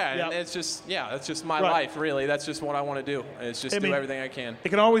gone on. Yeah, and it's just my life, really. That's just what I want to do. It's just do everything I can. It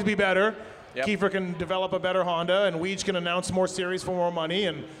can always be better. Yep. Kiefer can develop a better Honda, and Weege can announce more series for more money,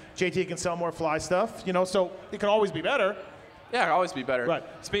 and JT can sell more fly stuff. So it can always be better. Yeah, it can always be better. Right.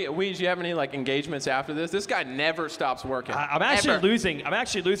 Speaking of Weege, do you have any engagements after this? This guy never stops working. I'm actually losing. I'm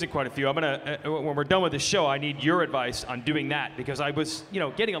actually losing quite a few. I'm gonna when we're done with this show, I need your advice on doing that because I was,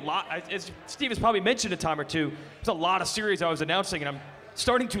 getting a lot. As Steve has probably mentioned a time or two, there's a lot of series I was announcing, and I'm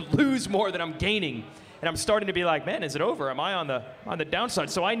starting to lose more than I'm gaining. And I'm starting to be like, man, is it over? Am I on the downside?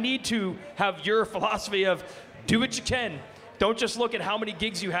 So I need to have your philosophy of do what you can. Don't just look at how many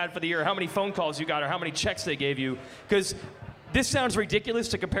gigs you had for the year, how many phone calls you got, or how many checks they gave you. Because this sounds ridiculous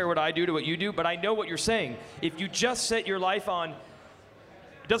to compare what I do to what you do, but I know what you're saying. If you just set your life on,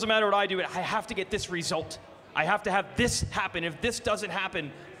 it doesn't matter what I do, I have to get this result. I have to have this happen. If this doesn't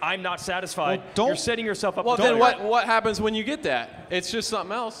happen, I'm not satisfied. Well, you're setting yourself up. Well, then what happens when you get that? It's just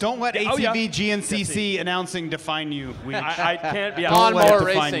something else. Don't let ATV GNCC announcing define you. I can't. Yeah. Lawnmower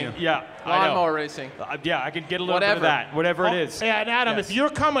racing. Yeah. Lawnmower racing. Yeah, I can get a little bit of that. Whatever it is. Yeah, and Adam, if you're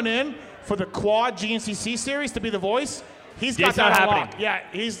coming in for the quad GNCC series to be the voice, he's got that not on happening. lock. Yeah,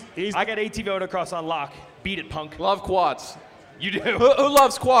 he's. I got ATV Autocross on lock. Beat it, punk. Love quads. You do. Who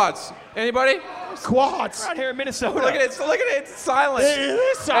loves quads? Anybody? Quads. We're out here in Minnesota. Look at it. It's silent. It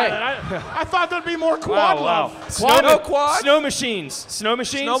is silent. Hey. I thought there'd be more quad love. No quad? Snow machines. Snow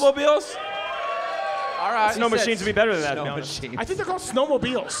machines. Snowmobiles? All right. Snow machines would be better than that. Snow machines. I think they're called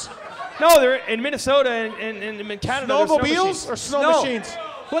snowmobiles. No, they're in Minnesota and in Canada. Snowmobiles or snow machines?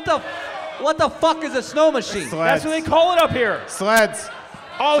 What the fuck is a snow machine? Sleds. That's what they call it up here. Sleds.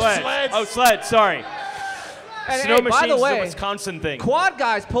 Oh, Sleds. sleds. Oh, sleds. Sorry. And, Snow hey, machines by the way, is a Wisconsin thing. quad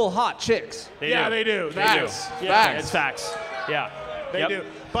guys pull hot chicks. They do. Facts. Yeah, It's facts. Yeah. They do.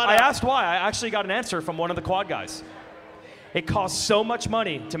 But I asked why. I actually got an answer from one of the quad guys. It costs so much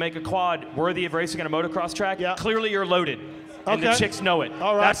money to make a quad worthy of racing on a motocross track. Yeah. Clearly, you're loaded. And the chicks know it.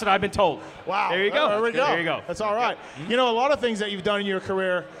 All right. That's what I've been told. Wow. There you go. There we go. There you go. That's all right. A lot of things that you've done in your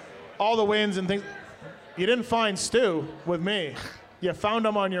career, all the wins and things, you didn't find Stu with me. You found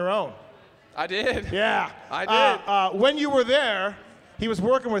him on your own. I did. Yeah. I did. When you were there, he was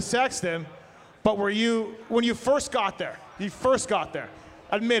working with Sexton, but when you first got there,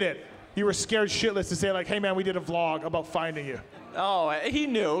 admit it, you were scared shitless to say, like, hey, man, we did a vlog about finding you. Oh, he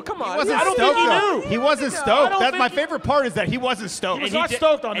knew. Come on. He wasn't I don't stoked, think he though. knew. He wasn't I stoked. don't That's think my he- favorite part is that he wasn't stoked. He was not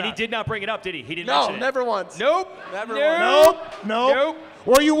stoked on and that. he did not bring it up, did he? He didn't mention it. Never once. Nope. Never Nope. once. Nope.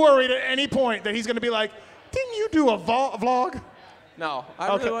 Were you worried at any point that he's going to be like, didn't you do a vlog? No,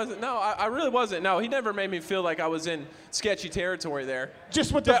 I really wasn't. No, I really wasn't. No, he never made me feel like I was in sketchy territory there.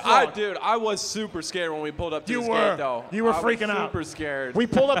 Just with the vlog. Dude, I was super scared when we pulled up to You this were. gate, though. You were I freaking was out. super scared. We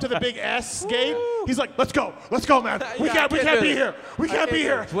pulled up to the big S gate. He's like, let's go, man. We Yeah, can't be do it. here. We can't be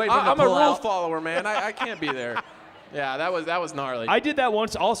here. I'm a rule follower, man. I can't be there. Yeah, that was gnarly. I did that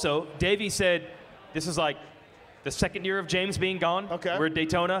once also. Davey said, this is like the second year of James being gone. Okay. We're at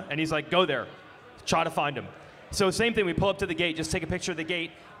Daytona, and he's like, go there. Try to find him. So same thing, we pull up to the gate, just take a picture of the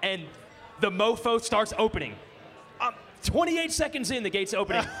gate, and the mofo starts opening. 28 seconds in, the gate's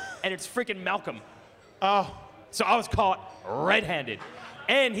opening, and it's freaking Malcolm. Oh. So I was caught red-handed.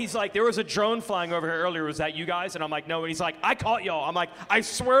 And he's like, there was a drone flying over here earlier. Was that you guys? And I'm like, no. And he's like, I caught y'all. I'm like, I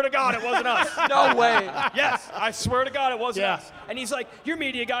swear to God it wasn't us. No way. Yes, I swear to God it wasn't Yeah. us. And he's like, you're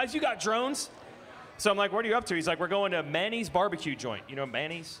media guys. You got drones. So I'm like, what are you up to? He's like, we're going to Manny's barbecue joint. You know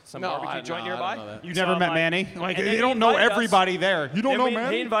Manny's? Some barbecue joint nearby? I don't know that. You So never I'm met like- Manny? Like, and then you he don't know invited us. everybody there. You don't Then know He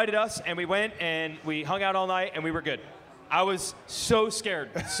Manny? invited us, and we went, and we hung out all night, and we were good. I was so scared.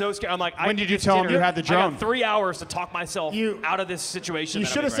 So scared. I'm like, When did you tell him you had the I drone? got 3 hours to talk myself out of this situation. You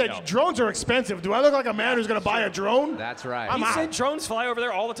that should I'm have in said right now. drones are expensive. Do I look like a man who's going to buy a drone? That's right. He said drones fly over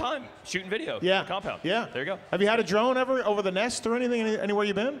there all the time, shooting video. Yeah. On the compound. Yeah. There you go. Have you had a drone ever over the nest or anything? Anywhere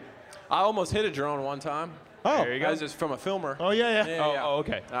you been? I almost hit a drone one time. Oh. There you That go. was just from a filmer. Oh, yeah. Oh,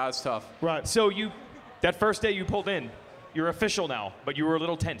 okay. That was tough. Right. So that first day you pulled in, you're official now, but you were a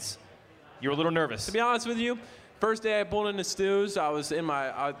little tense. You were a little nervous. To be honest with you, first day I pulled into Stu's, I was in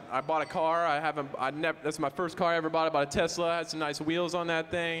I bought a car. That's my first car I ever bought. I bought a Tesla. Had some nice wheels on that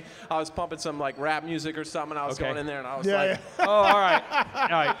thing. I was pumping some like rap music or something. I was Okay. going in there and I was Yeah, like, Oh, all right. All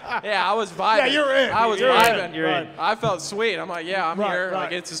right. yeah, I was vibing. Yeah, you're in. I was You're vibing. in. You're in. I felt sweet. I'm like, yeah, I'm Right, here. right.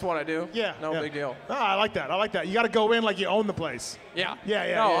 Like it's just what I do. Yeah. No yeah. big deal. Oh, I like that. I like that. You got to go in like you own the place. Yeah.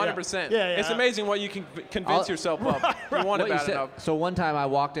 Yeah. No, yeah, 100%. Yeah, yeah. It's amazing what you can convince yourself of. You want it What you bad said- enough. So one time I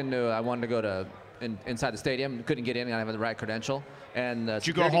walked into, I wanted to go to inside the stadium, couldn't get in, I didn't have the right credential, and the Did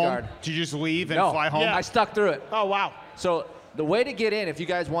you go security home? guard. Did you just leave and No, fly home? Yeah. I stuck through it. Oh, wow. So the way to get in, if you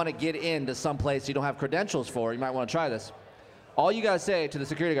guys want to get into some place you don't have credentials for, you might want to try this. All you guys say to the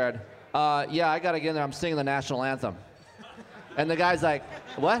security guard, yeah, I got to get in there. I'm singing the national anthem. And the guy's like,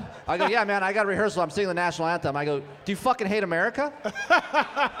 what? I go, yeah, man, I got a rehearsal. I'm singing the national anthem. I go, do you fucking hate America?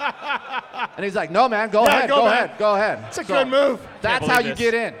 And he's like, no, man, go ahead, go go ahead. ahead, go ahead. It's a good move. That's believe how you this.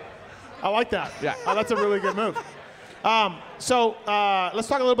 get in. I like that. Yeah. Oh, that's a really good move. So let's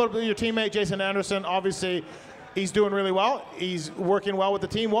talk a little bit about your teammate, Jason Anderson. Obviously, he's doing really well. He's working well with the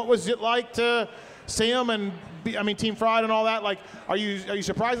team. What was it like to see him and Team Fried and all that? Like, are you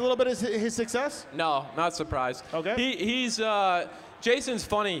surprised a little bit at his success? No, not surprised. Okay. He's Jason's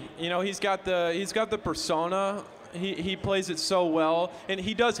funny. You know, he's got the persona. He plays it so well, and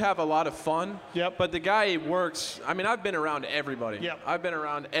he does have a lot of fun. Yep. But the guy works. I mean, I've been around everybody. Yep. I've been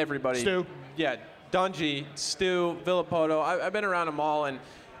around everybody. Stu. Yeah, Dungy, Stu, Villapoto. I've been around them all, and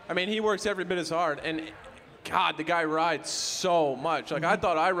I mean, he works every bit as hard. And God, the guy rides so much. Like I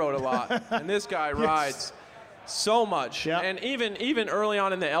thought I rode a lot, and this guy rides so much. Yep. And even early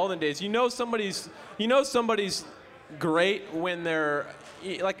on in the Eldon days, you know somebody's great when they're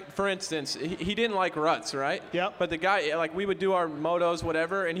like, for instance, he didn't like ruts, right? Yep. But the guy, like, we would do our motos,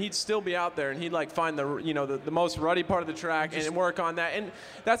 whatever, and he'd still be out there, and he'd like find the most rutty part of the track and work on that. And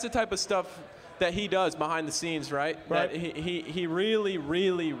that's the type of stuff that he does behind the scenes, right? Right. That he really,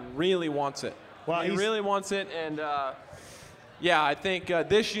 really, really wants it. Well, he really wants it, and yeah, I think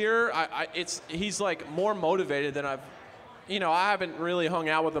this year he's like more motivated than I haven't really hung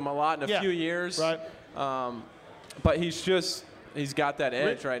out with him a lot in a few years. Right. But he's got that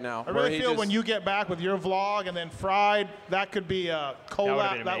edge right now. I where really he feel just- when you get back with your vlog and then Fried, that could be a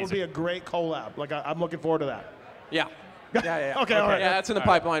collab. That would be a great collab. Like I'm looking forward to that. Yeah. Yeah. Okay, all right. Yeah, that's in the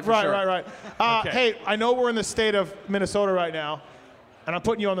pipeline for Right, sure. right. Hey, I know we're in the state of Minnesota right now, and I'm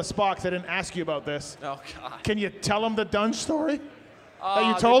putting you on the spot because I didn't ask you about this. Oh God. Can you tell them the Dunge story that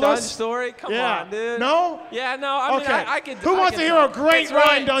you The told Dunge us? story? Come Yeah. on, dude. No? Yeah, no. I mean, Okay. I could. Who I wants could to hear a tell. great It's really-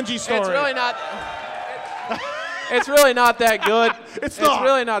 Ryan Dungey story? It's really not. It's really not that good. It's not. It's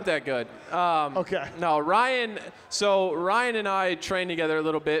really not that good. Okay. No, Ryan. So Ryan and I trained together a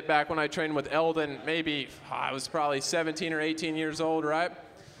little bit back when I trained with Eldon. Maybe I was probably 17 or 18 years old, right?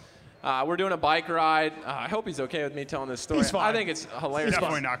 We're doing a bike ride. I hope he's okay with me telling this story. He's fine. I think it's hilarious. He's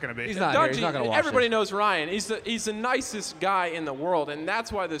definitely not going to be. He's not here. He's not going to watch Everybody this. knows Ryan. He's the nicest guy in the world, and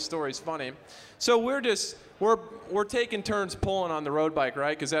that's why this story's funny. So we're taking turns pulling on the road bike,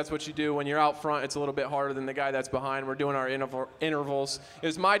 right? Because that's what you do when you're out front. It's a little bit harder than the guy that's behind. We're doing our intervals. It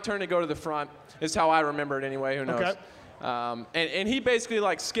was my turn to go to the front. Is how I remember it anyway. Who knows? Okay. And he basically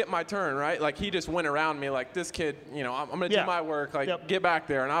like skipped my turn, right? Like he just went around me like, this kid, I'm gonna do my work, like get back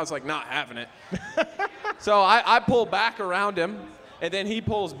there. And I was like not having it. So I pull back around him, and then he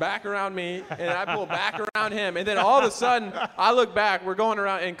pulls back around me, and I pull back around him, and then all of a sudden I look back. We're going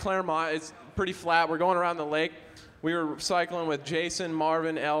around in Claremont. It's pretty flat. We're going around the lake. We were cycling with Jason,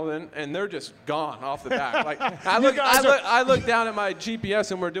 Marvin, Eldon, and they're just gone off the back. Like I look down at my GPS,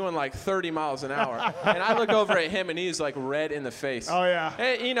 and we're doing like 30 miles an hour. And I look over at him, and he's like red in the face. Oh yeah.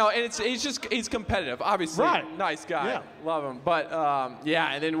 And, and he's competitive, obviously. Right. Nice guy. Yeah. Love him. But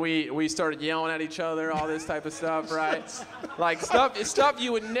yeah, and then we started yelling at each other, all this type of stuff, right? Like stuff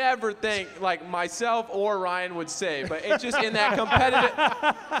you would never think like myself or Ryan would say. But it's just in that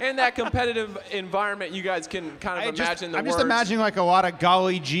competitive environment, you guys can kind of imagine the I'm words. just imagining like a lot of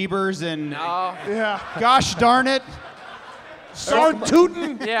golly jeebers and Yeah. gosh darn it. Start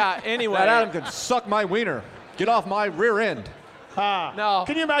tootin'. Yeah. Anyway. That Adam could suck my wiener. Get off my rear end. No.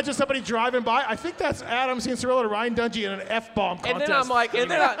 Can you imagine somebody driving by? I think that's Adam Cianciarulo to Ryan Dungey in an F-bomb contest. And then I'm like,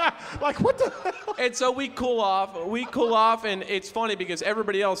 like what the hell? And so we cool off, and it's funny because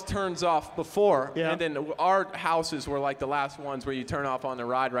everybody else turns off before, Yeah. and then our houses were like the last ones where you turn off on the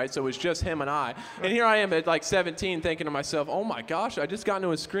ride, right? So it was just him and I. And here I am at like 17 thinking to myself, oh my gosh, I just got into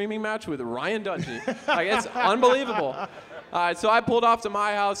a screaming match with Ryan Dungey. Like, it's unbelievable. So I pulled off to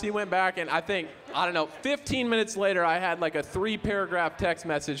my house, he went back, and I think, 15 minutes later, I had like a 3-paragraph text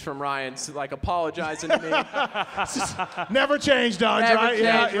message from Ryan, like apologizing to me. Never changed, Dunge, Never right?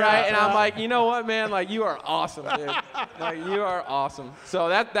 changed, right? And I'm like, you know what, man? Like, you are awesome, dude. Like, you are awesome. So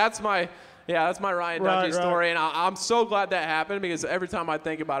that's my Ryan Dungey story, and I'm so glad that happened because every time I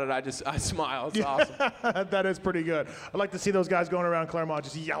think about it, I smile. It's awesome. That is pretty good. I'd like to see those guys going around Claremont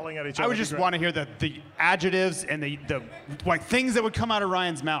just yelling at each other. I would just want to hear the adjectives and the like things that would come out of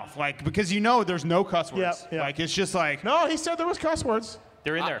Ryan's mouth, like because there's no cuss words. Yeah. Like it's just like No, he said there was cuss words.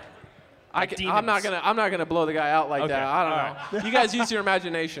 They're in there. I'm not gonna blow the guy out like that. I don't know. You guys use your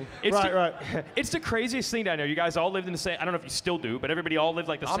imagination. Right. It's the craziest thing down there. You guys all lived in the same. I don't know if you still do, but everybody all lived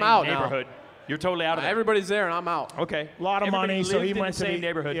like the same out now. neighborhood. You're totally out of it. Everybody's there, and I'm out. Okay. A lot of Everybody money, so he lived in went the to same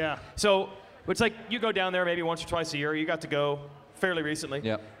neighborhood. Yeah. So it's like you go down there maybe once or twice a year. You got to go fairly recently.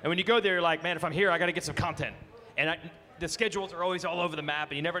 Yep. And when you go there, you're like, man, if I'm here, I got to get some content. And the schedules are always all over the map,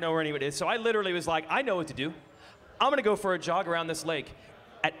 and you never know where anyone is. So I literally was like, I know what to do. I'm going to go for a jog around this lake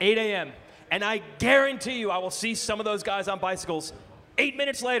at 8 a.m., and I guarantee you I will see some of those guys on bicycles. 8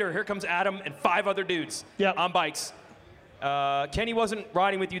 minutes later, here comes Adam and 5 other dudes on bikes. Kenny wasn't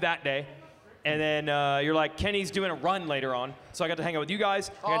riding with you that day. And then you're like, Kenny's doing a run later on, so I got to hang out with you guys.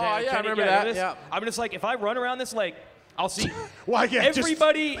 I remember that. Yeah. I'm just like, if I run around this lake, I'll see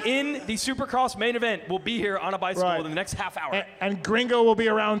everybody in the Supercross main event will be here on a bicycle in the next half hour. And Gringo will be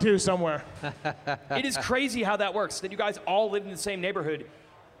around too somewhere. It is crazy how that works, that you guys all live in the same neighborhood.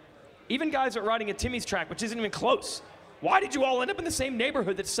 Even guys are riding at Timmy's track, which isn't even close. Why did you all end up in the same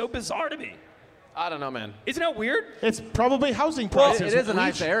neighborhood? That's so bizarre to me. I don't know, man. Isn't that weird? It's probably housing Well, prices. it is a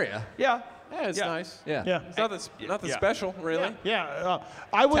nice area. Yeah. Yeah, it's nice. Yeah. It's nothing special, really.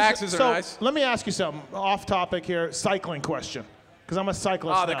 I was, Taxes are nice. Let me ask you something off topic here. Cycling question, because I'm a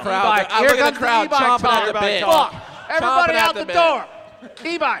cyclist. Oh, the now. crowd! Look at the crowd chomping at the bit. Everybody Chomping out at the door.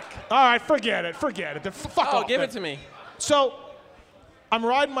 E-bike. All right, forget it. Fuck off. Give then. it to me. So, I'm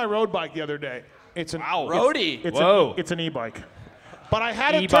riding my road bike the other day. It's an roadie. It's an e-bike, but I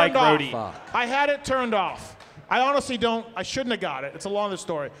had it turned off. I had it turned off. I honestly don't. I shouldn't have got it. It's a longer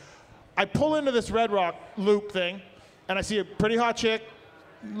story. I pull into this Red Rock loop thing, and I see a pretty hot chick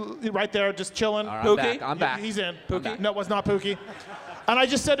right there, just chilling. Right, Pookie. I'm back. He's in. Pookie? No, it was not Pookie. And I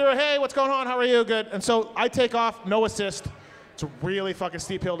just said to her, "Hey, what's going on? How are you? Good." And so I take off, no assist. It's a really fucking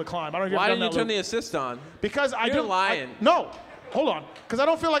steep hill to climb. I don't know if Why you've didn't you done that turn loop. the assist on? Because I You're don't. lying. No, hold on. Because I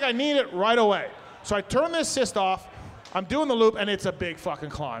don't feel like I need it right away. So I turn the assist off. I'm doing the loop, and it's a big fucking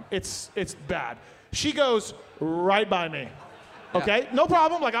climb. It's bad. She goes right by me. Okay, no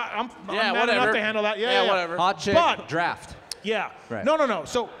problem. Like I'm man enough to handle that. Yeah, whatever. Hot chick, draft. Yeah. Right. No.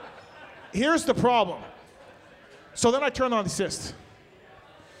 So here's the problem. So then I turn on the assist.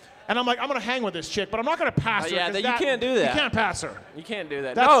 And I'm like, I'm going to hang with this chick, but I'm not going to pass her. Yeah, 'cause you can't do that. You can't pass her. You can't do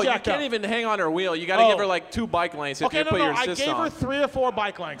that. That's No, you jacked can't up. even hang on her wheel. You got to give her like 2 bike lengths if you put your I assist gave on. her 3 or 4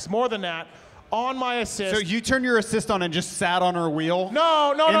 bike lengths, more than that, on my assist. So you turn your assist on and just sat on her wheel?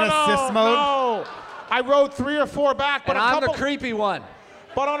 No. In assist mode? No. I rode 3 or 4 back, but And I'm the creepy one.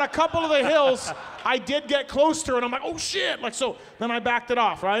 But on a couple of the hills, I did get close to her, and I'm like, oh shit! Like so, then I backed it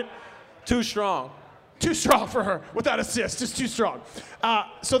off, right? Too strong. Too strong for her with that assist, just too strong.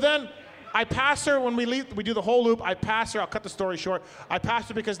 So then I pass her when we leave. We do the whole loop. I pass her. I'll cut the story short. I pass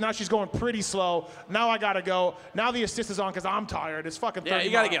her because now she's going pretty slow. Now I gotta go. Now the assist is on because I'm tired. It's fucking 30 Yeah,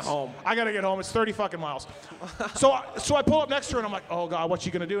 you gotta miles. get home. I gotta get home. It's 30 fucking miles. So I pull up next to her and I'm like, oh God, what's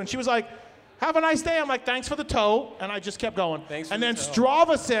she gonna do? And she was like, have a nice day. I'm like, thanks for the tow. And I just kept going. And then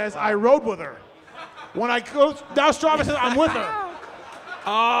Strava says I rode with her. When I go, now Strava says I'm with her.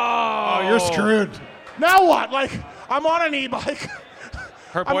 Oh, you're screwed. Now what? Like, I'm on an e-bike.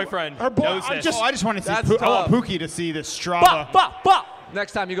 Her boyfriend knows this. I just want to see That's I want tough. Pookie to see this Strava.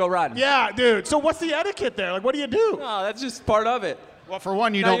 Next time you go riding. Yeah, dude. So what's the etiquette there? Like, what do you do? No, that's just part of it. Well, for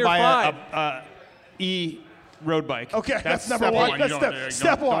one, you Now don't you're buy fine. a road bike. Okay, that's number step one. That's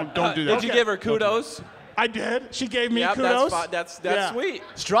step one. Don't do that. Did you give her kudos? I did. She gave me Yep, kudos. That's Yeah. sweet.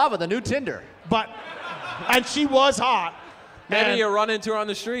 Strava, the new Tinder. And she was hot. Maybe And- you run into her on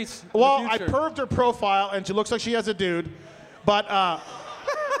the streets. Well, in the I future. perved her profile, and she looks like she has a dude. But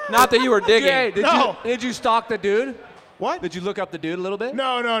Not that you were digging. Hey, No. did you stalk the dude? What? Did you look up the dude a little bit?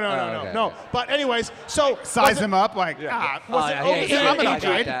 No. okay. But anyways, so Size him up like, was it yeah, okay? yeah, I'm an yeah,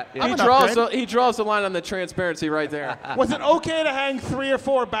 upgrade. that, yeah. I'm He an draws, upgrade. he draws the line on the transparency right there. Was it okay to hang 3 or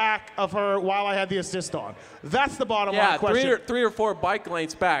 4 back of her while I had the assist on? That's the bottom line Yeah, question. three or four bike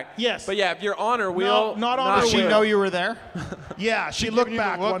lengths back. Yes. But yeah, if you're on her wheel, not on her Did she wheel. know you were there? Yeah, she giving looked you the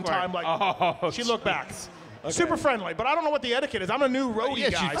back look one time like she looked back. Super friendly, but I don't know what the etiquette is. I'm a new roadie Yeah,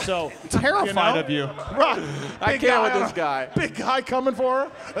 guy, she's so terrified of you. Right. I Big can't guy with on this a- guy. Big guy coming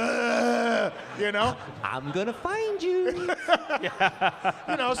for her. You know? I'm gonna find you.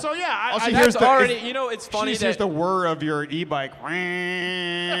 You know, so yeah. All she That's hears already, you know, it's She funny just hears that the whir of your e-bike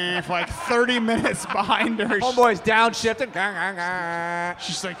for like 30 minutes behind her. Homeboy's downshifting.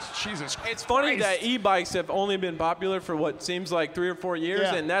 She's like, Jesus Christ. it's funny that e-bikes have only been popular for what seems like 3 or 4 years,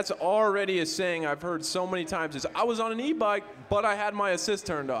 Yeah. and that's already a saying I've heard so many times is I was on an e-bike, but I had my assist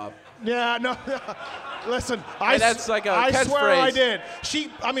turned off. Yeah, no. Listen, that's like a I swear I catchphrase.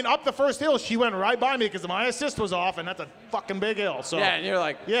 did. Up the first hill, she went right by me because my assist was off, and that's a fucking big hill. So Yeah, and you're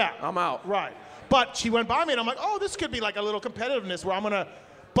like, yeah, I'm out. Right. But she went by me, and I'm like, oh, this could be like a little competitiveness where I'm gonna.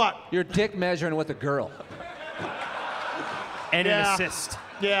 But Your dick measuring with a girl. And Yeah. an assist.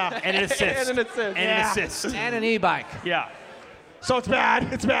 yeah, And an assist. And an assist. And Yeah. an assist. And an e-bike. Yeah. so it's bad.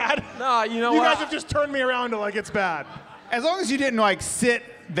 It's bad. No, you know You what? guys have just turned me around to like it's bad. As long as you didn't like sit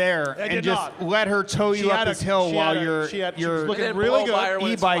there I and did just not. let her tow She you had up this hill she while had your she was your looking didn't really blow by her good.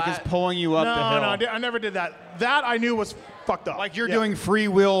 when it's e-bike is flat. pulling you up the hill. No, I never did that. That I knew was fucked up. Like you're Yeah. doing free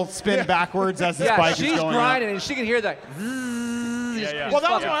wheel spin backwards as this Yeah, bike is she's going grinding up. and she can hear that. Well,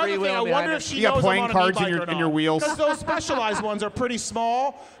 that was my other thing. I wonder if she You got knows playing I'm on cards an in e-bike your- or in your not. wheels. Because those specialized ones are pretty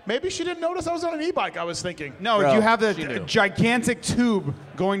small. Maybe she didn't notice I was on an e-bike. I was thinking. No, Bro, you have she the knew. gigantic tube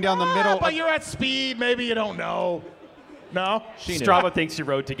going down the middle. But you're at speed. Maybe you don't know. No. Strava thinks you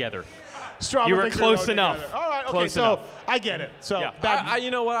rode together. Strava You were thinks close rode enough. together. All right. Okay. Close so enough. I get it. So Yeah. bad.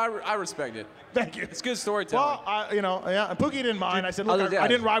 You know what? I respect it. Thank you. It's good storytelling. Well, yeah, and Pookie didn't mind. I said, look, Other I guys.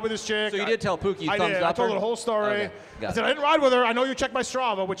 didn't ride with this chick. So you did tell Pookie you I thumbs did. up I told her? her the whole story. Okay, got I said, it. I didn't ride with her. I know you checked my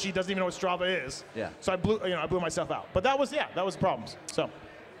Strava, which she doesn't even know what Strava is. Yeah. So I blew myself out. But that was the problems. So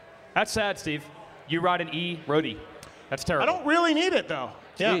That's sad, Steve. You ride an E-roadie. That's I terrible. don't really need it though.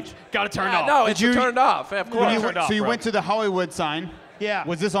 Yeah. Huge. Got to turn Yeah, off. no, it's you- turned off. Of course. When you turned went- off, so you bro. went to the Hollywood sign. Yeah.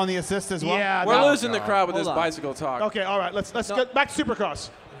 Was this on the assist as well? Yeah. We're that- losing the crowd with Hold this on. bicycle talk. Okay. All right. Let's get back to Supercross.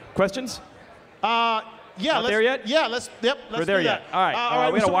 Questions? Yeah. Not let's, there yet? Yeah. Let's We're there do yet. that. All right. All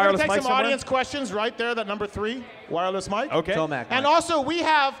right. We got a so we're wireless gonna take mic some somewhere? audience questions right there. That number 3, wireless mic. Okay. Tomac. And Mike. also we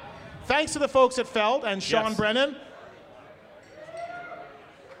have, thanks to the folks at Feld and Sean Yes. Brennan.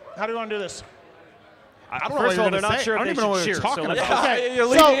 How do you want to do this? I don't know First what of you're all, they're gonna not say. sure I don't if even they know what should you're cheer. talking So let's about. Yeah, you're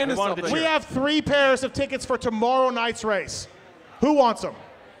leading into wanted to something. We have 3 pairs of tickets for tomorrow night's race. Who wants them?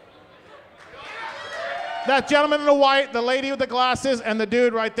 That gentleman in the white, the lady with the glasses, and the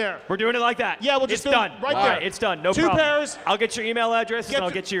dude right there. We're doing it like that. Yeah, we'll just it's do it done. right All there. right, it's done. No 2 problem. pairs. I'll get your email address and I'll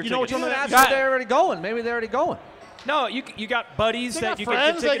get you your you know what tickets. you want Ask to them if they're already going. Maybe they're already going. No, you got buddies They that got you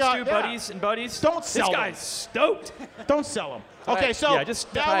friends, can they get tickets got- to, yeah. buddies and buddies. Don't sell This them. guy's stoked. Don't sell them. Okay, right. so Yeah,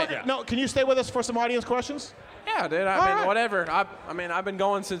 just- now right, we're- yeah. no, can you stay with us for some audience questions? Yeah, dude. I All mean, right. whatever. I mean, I've been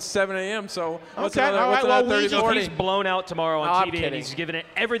going since 7 a.m. So what's Okay, another, all what's right, well, another we 30, just- 40? He's blown out tomorrow on No, I'm TV and kidding. he's giving it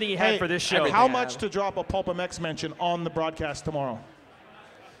everything he had for this show. How Everything. much to drop a Pulp MX mention on the broadcast tomorrow?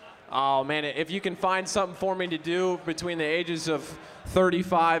 Oh man, if you can find something for me to do between the ages of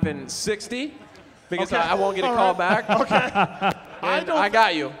 35 and 60, because Okay. I won't get a All call right. back. Okay. I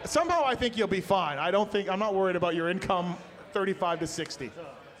got you. Somehow I think you'll be fine. I'm not worried about your income 35 to 60.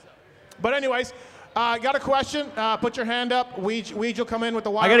 But anyways, got a question? Put your hand up. Weege will come in with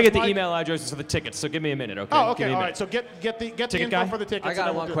the I wireless got to get the mic. email addresses for the tickets, so give me a minute, okay? Oh, Give okay. me a All minute. right. So get the Ticket info guy? for the tickets. I and got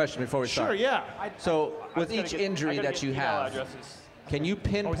then we'll one do it. question before we start. Sure, yeah. So with gotta each get- injury I gotta that get you email have, addresses. can you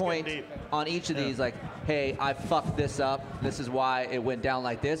pinpoint deep. on each of these, like, hey, I fucked this up. This is why it went down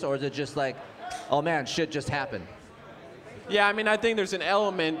like this, or is it just like, oh man, shit just happened? Yeah, I mean, I think there's an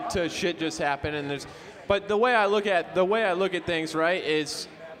element to shit just happened, and but the way I look at things, right, is,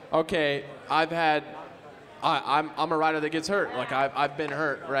 okay, I'm a rider that gets hurt. Like I've been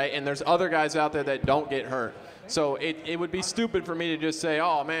hurt, right, and there's other guys out there that don't get hurt. So it would be stupid for me to just say,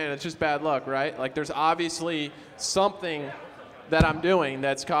 oh man, it's just bad luck, right? Like there's obviously something that I'm doing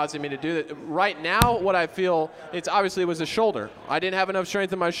that's causing me to do that. Right now, what I feel, it was the shoulder. I didn't have enough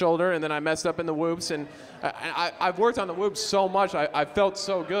strength in my shoulder, and then I messed up in the whoops, and I've worked on the whoops so much, I felt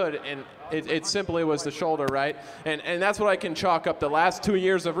so good, and it simply was the shoulder, right? And that's what I can chalk up the last 2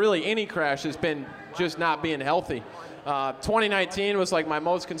 years of really any crash has been just not being healthy. 2019 was like my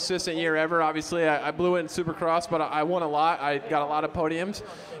most consistent year ever. Obviously, I blew it in Supercross, but I won a lot. I got a lot of podiums,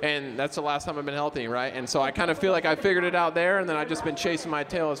 and that's the last time I've been healthy, right? And so I kind of feel like I figured it out there, and then I've just been chasing my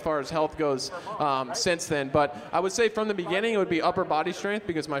tail as far as health goes since then. But I would say from the beginning it would be upper body strength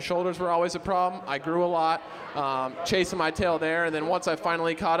because my shoulders were always a problem. I grew a lot, chasing my tail there, and then once I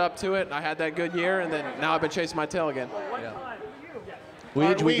finally caught up to it, I had that good year, and then now I've been chasing my tail again. Yeah.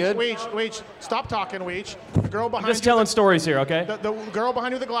 Weege, we good? Weege, stop talking, Weege. The girl behind Just you. telling stories here, okay? The girl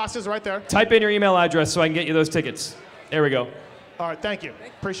behind you with the glasses right there. Type in your email address so I can get you those tickets. There we go. All right, thank you.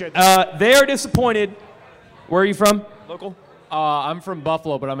 Appreciate that. They are disappointed. Where are you from? Local? I'm from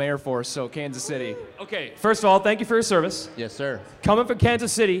Buffalo, but I'm Air Force, so Kansas City. Okay, first of all, thank you for your service. Yes, sir. Coming from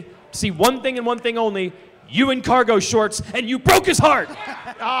Kansas City, see one thing and one thing only, you in cargo shorts, and you broke his heart.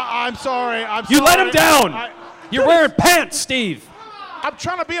 I'm sorry. You let him down. You're wearing pants, Steve. I'm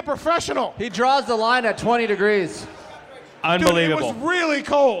trying to be a professional. He draws the line at 20 degrees. Unbelievable. Dude, it was really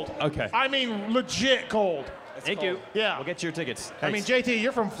cold. Okay. I mean, legit cold. Thank you. Yeah. We'll get you your tickets. I mean, JT,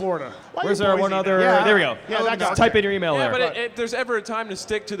 you're from Florida. Why Where's you our Boise? one other? Yeah. There we go. Yeah, that guy. Type in your email Yeah, there. but if there's ever a time to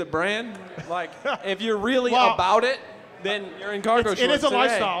stick to the brand, like if you're really about it, then you're in cargo shorts It is a today.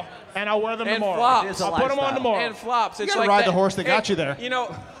 lifestyle, and I'll wear them And tomorrow. flops. I'll put them on tomorrow. And flops. You It's gotta like ride the horse that got you there. You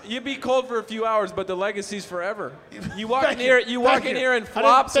know, you'd be cold for a few hours, but the legacy's forever. You walk Thank in here, you. you walk Thank in you. here in I didn't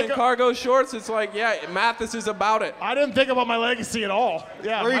flops think and of- cargo shorts. It's like, yeah, Mathis is about it. I didn't think about my legacy at all.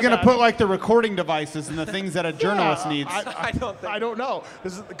 Yeah. Where are you my going to bad. put like the recording devices and the things that a journalist Yeah, needs? I don't know.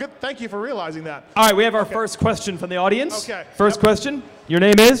 This is good. Thank you for realizing that. All right, we have our first question from the audience. Okay. First question. Your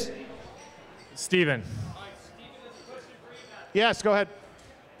name is? Steven, Yes, go ahead.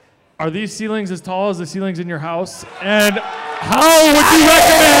 are these ceilings as tall as the ceilings in your house? And how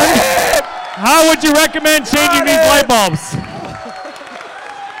would you recommend changing these light bulbs?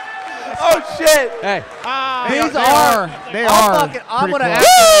 Oh shit! Hey, these are. They are. I'm pretty gonna close.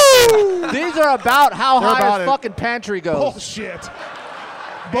 ask you. These are about how They're high about a it. fucking pantry goes. Bullshit.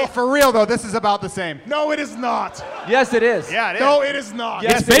 But for real though, this is about the same. No, it is not. Yes, it is. Yeah, it is. No, it is not.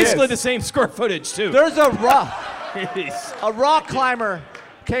 Yes, It's basically it the is. same square footage, too. There's a rock. Jeez. A rock climber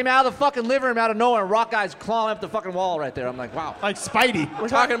came out of the fucking living room out of nowhere, and rock guy's clawing up the fucking wall right there. I'm like, wow. Like Spidey. We're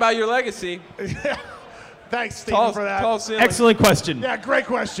talking about your legacy. Thanks, Steven, for that. Tall ceiling. Excellent question. Yeah, great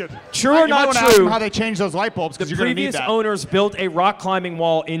question. True You or might not want to ask them true, how they change those light bulbs the because you're going to need previous that. owners built a rock climbing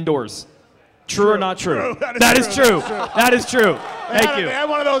wall indoors. True or not true? True. That is true. That is true. Thank They you. had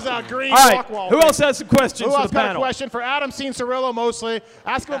one of those green All right. rock walls. Who else has some questions Who for else the got a panel? question for Adam Cianciarillo mostly?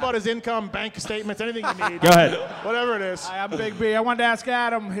 Ask him about his income, bank statements, anything you need. Go ahead. Whatever it is. Hi, I'm Big B. I wanted to ask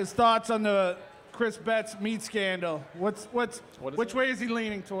Adam his thoughts on the Chris Betts meat scandal. Which way is he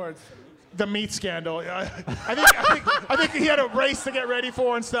leaning towards? The meat scandal. I think he had a race to get ready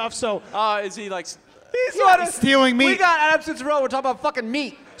for and stuff. So Is he like? Stealing meat. We got Adam Cianciarillo. We're talking about fucking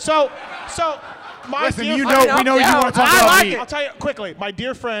meat. so my Listen, dear we friend- know you want to talk I about like meat. I'll tell you quickly. My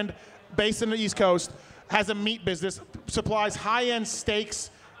dear friend, based in the East Coast, has a meat business, supplies high-end steaks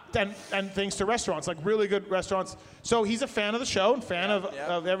and things to restaurants, like really good restaurants. So he's a fan of the show and fan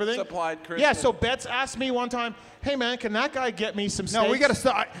of everything. Supplied Chris. Yeah. So Betts asked me one time, "Hey man, can that guy get me some steaks?" No, we got to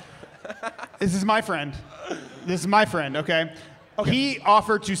stop. This is my friend. Okay? He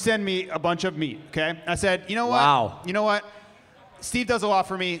offered to send me a bunch of meat, okay? I said, you know what? Wow. You know what? Steve does a lot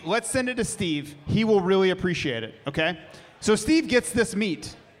for me. Let's send it to Steve. He will really appreciate it, okay? So Steve gets this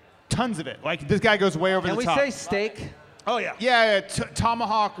meat, tons of it. Like, this guy goes way over Can the we top. say steak? Oh yeah. Yeah,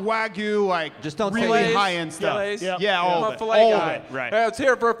 tomahawk, wagyu, like Just don't say really fillets. high-end stuff. Fillets. Yeah, all I'm of a it. fillet All guy. of it, right. Yeah, it's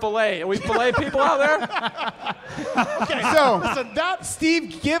here for a fillet. And we fillet people out there. Okay, so that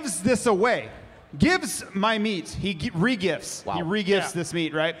Steve gives this away. Gives my meat. He re-gifts. Wow. He re-gifts this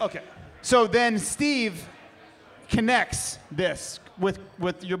meat, right? Okay. So then Steve connects this with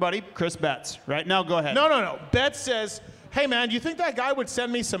your buddy Chris Betts, right? Now go ahead. No. Betts says, "Hey man, do you think that guy would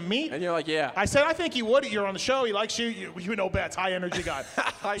send me some meat?" And you're like, yeah. I said, "I think he would. You're on the show. He likes you. You know Betts, high energy guy."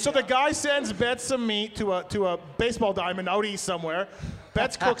 So the guy sends Betts some meat to a baseball diamond out east somewhere.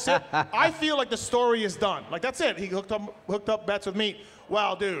 Betts cooks it. I feel like the story is done. Like that's it. He hooked up Betts with meat.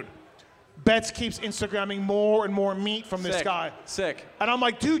 Wow, dude. Betts keeps Instagramming more and more meat from this Sick. guy. Sick. And I'm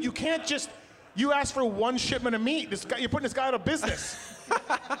like, dude, you can't just. You asked for one shipment of meat. This guy, you're putting this guy out of business.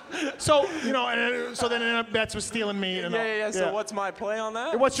 So then Betts was stealing meat. And all. Yeah. So what's my play on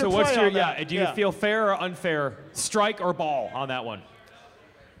that? What's your play on that? do you feel fair or unfair? Strike or ball on that one?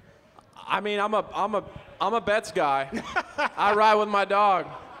 I mean, I'm a bets guy. I ride with my dog.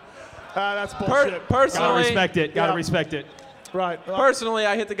 That's bullshit. Personally, Gotta respect it. Gotta respect it. Right. Personally,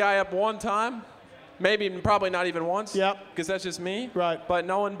 I hit the guy up one time. Probably not even once. Yep. Because that's just me. Right. But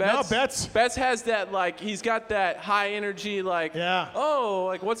no one bets. No, Betts. Betts has that, like, he's got that high energy, like, oh,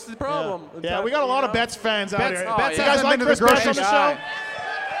 like, what's the problem? Yeah, we got a lot of Betts fans out here. Betts You guys like been to the Chris Betts grocery on the show? store.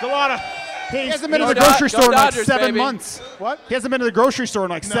 There's a lot of. He hasn't been to the grocery store in like 7 months. What? He hasn't been to the grocery store in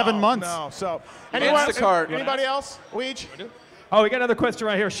like 7 months. No, so. Instacart. Anybody else? Weege? Oh, we got another question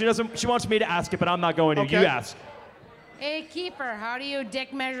right here. She wants me to ask it, but I'm not going to. Okay. You ask. Hey, Keeper, how do you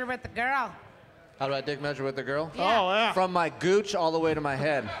dick measure with the girl? How do I dick measure with the girl? Yeah. Oh, yeah. From my gooch all the way to my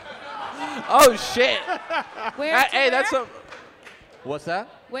head. Oh, shit. Where that's a. What's that?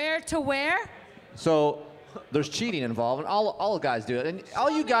 Where to where? So there's cheating involved, and all guys do it. And all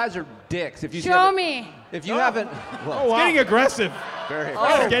you guys are dicks. If you Show haven't- me. If you haven't, well, It's getting aggressive. very.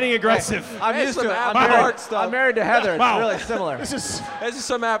 It's getting aggressive. I'm That's used to some it. after dark stuff. I'm married to Heather. It's Wow. really similar. This is. This is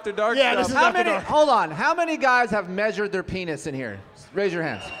some after dark Yeah, stuff. this is How after many? dark. Hold on. How many guys have measured their penis in here? Raise your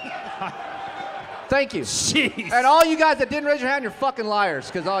hands. Thank you. Jeez. And all you guys that didn't raise your hand, you're fucking liars,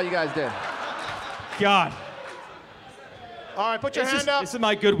 because all you guys did. God. All right, put your hand up. This is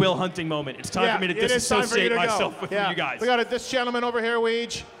my Goodwill Hunting moment. It's time for me to it is time for you disassociate to go. myself with you guys. We got this gentleman over here,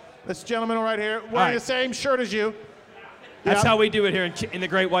 Weege. This gentleman right here, wearing right. the same shirt as you. That's Yeah. how we do it here in the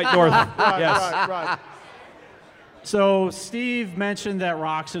Great White North. Yes. Right. So Steve mentioned that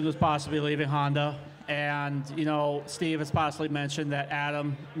Roxon was possibly leaving Honda, and Steve has possibly mentioned that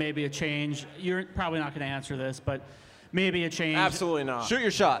Adam may be a change. You're probably not going to answer this, but maybe a change. Absolutely not. Shoot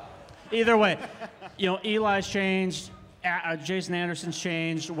your shot. Either way, Eli's changed, Jason Anderson's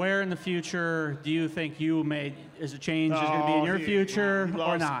changed. Where in the future do you think is a change is going to be in your future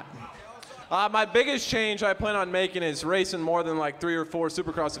or not? My biggest change I plan on making is racing more than like 3 or 4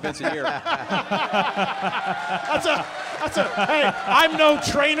 Supercross events a year. Hey, I'm no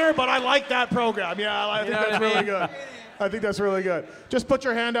trainer, but I like that program. Yeah, I think that's really good. I think that's really good. Just put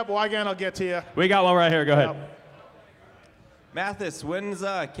your hand up, Wygan, I'll get to you. We got one right here. Go ahead. Mathis, when's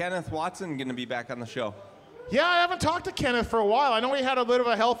Kenneth Watson going to be back on the show? Yeah, I haven't talked to Kenneth for a while. I know he had a bit of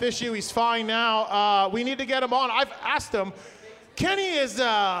a health issue. He's fine now. We need to get him on. I've asked him. Kenny is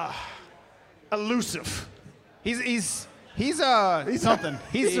elusive. He's something.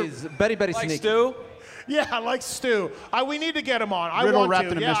 He's Betty Like Sneaky. Stu? Yeah, like Stu. We need to get him on. I Riddle want wrapped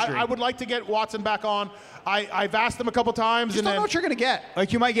to. in a Yeah, mystery. I would like to get Watson back on. I've asked him a couple times. You just don't know what you're gonna get.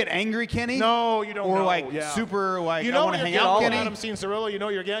 Like you might get angry Kenny. No, you don't or know. like Yeah. super like You I know want to when hang you're out with getting Kenny. Adam Cianciarillo, you know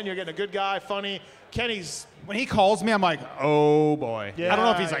you're getting a good guy, funny. Kenny's. When he calls me, I'm like, oh boy. Yeah, I don't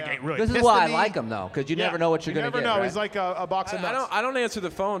know if he's yeah. like really This is pissed why at I me. like him though, because you never know what you're You going to never get. know. Right? He's like a box of nuts. I don't answer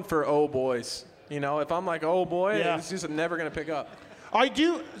the phone for boys. If I'm like, oh boy, Yeah. it's just never gonna pick up. I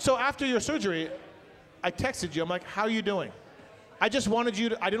do. So after your surgery, I texted you. I'm like, how are you doing? I just wanted you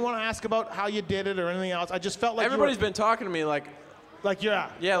to. I didn't want to ask about how you did it or anything else. I just felt like Everybody's been talking to me like yeah.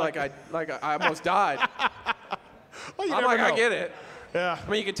 Yeah, like I almost died. Well, you I'm never like, I know. get it. Yeah. I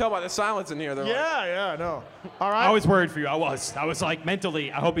mean, you can tell by the silence in here. They're like, Yeah, no. All right. I was worried for you. I was like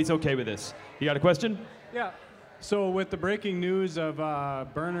mentally, I hope he's okay with this. You got a question? Yeah. So with the breaking news of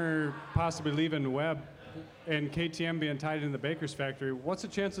Burner possibly leaving Webb and KTM being tied in the Baker's factory, what's the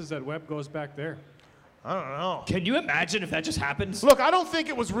chances that Webb goes back there? I don't know. Can you imagine if that just happens? Look, I don't think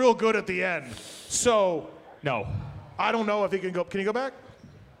it was real good at the end. So No. I don't know if he can go. Can he go back?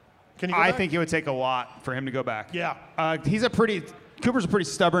 Can you go I back? think it would take a lot for him to go back. Yeah. Cooper's a pretty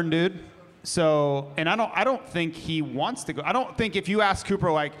stubborn dude. So, and I don't think he wants to go. I don't think if you ask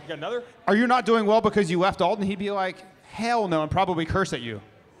Cooper like, You got another? are you not doing well because you left Alden? He'd be like, hell no, and probably curse at you.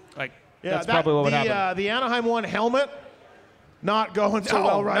 Like, that's probably what would happen. The Anaheim 1 helmet, not going so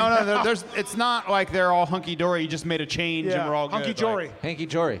well right now. No. It's not like they're all hunky dory. You just made a change and we're all good. Hunky Jory. Hanky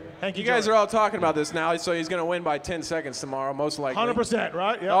Jory. You guys are all talking about this now, so he's gonna win by 10 seconds tomorrow, most likely. 100%,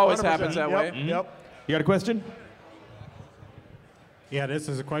 right? Yep, Always 100%. happens that way. Yep. You got a question? Yeah, this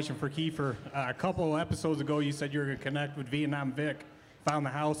is a question for Kiefer. A couple episodes ago, you said you were going to connect with Vietnam Vic. Found the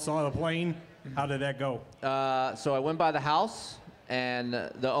house, saw the plane. How did that go? So I went by the house, and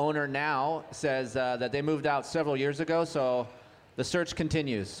the owner now says that they moved out several years ago, so the search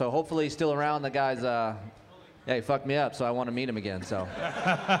continues. So hopefully he's still around. The guy's, yeah, he fucked me up, so I want to meet him again. So.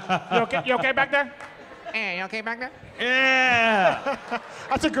 You okay back there? Hey, you okay back there? Yeah.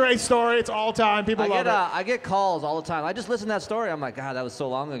 That's a great story. It's all time. People love it. I get calls all the time. I just listened to that story. I'm like, God, that was so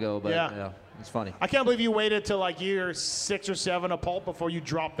long ago, but yeah, it's funny. I can't believe you waited till like year 6 or 7 of Pulp before you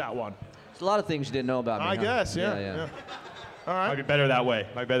dropped that one. There's a lot of things you didn't know about me. I huh? guess, yeah. All right. Might be better that way.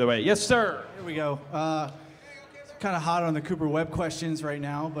 Yes, sir. Here we go. It's kind of hot on the Cooper Webb questions right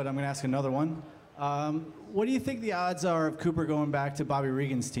now, but I'm going to ask another one. What do you think the odds are of Cooper going back to Bobby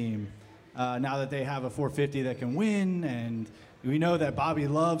Regan's team now that they have a 450 that can win and We know that Bobby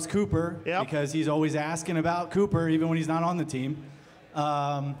loves Cooper because he's always asking about Cooper, even when he's not on the team.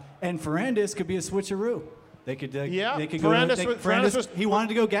 And Ferrandis could be a switcheroo. They could, they could go. He wanted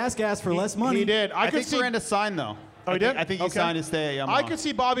to go gas for less money. He did. I think Ferrandis signed though. Oh, he did? I think he signed to stay at Yamaha. I could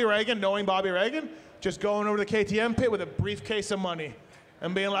see Bobby Reagan, knowing Bobby Reagan, just going over to the KTM pit with a briefcase of money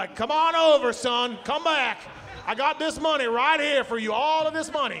and being like, "Come on over, son. Come back. I got this money right here for you. All of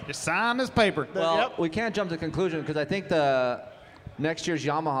this money. Just sign this paper." Well, we can't jump to conclusion because I think the next year's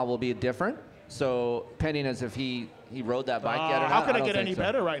Yamaha will be different. So pending as if he rode that bike yet or not. How can it get any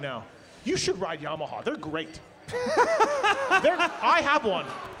better right now? You should ride Yamaha. They're great. I have one.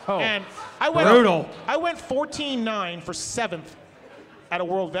 And I went brutal. I went 14.9 for 7th at a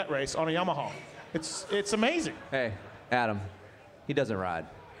World Vet race on a Yamaha. It's amazing. Hey, Adam, he doesn't ride.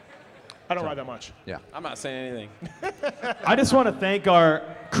 I don't ride that much. Yeah. I'm not saying anything. I just want to thank our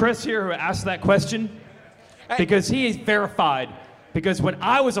Chris here who asked that question because he is verified. Because when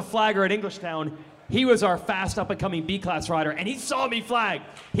I was a flagger at Englishtown, he was our fast up-and-coming B-class rider, and he saw me flag.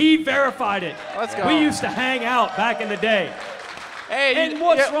 He verified it. Let's go. We used to hang out back in the day. Hey, and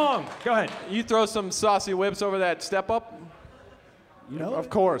what's wrong? Go ahead. You throw some saucy whips over that step up? You know, of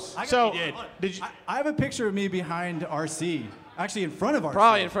course. I have a picture of me behind RC, actually in front of RC.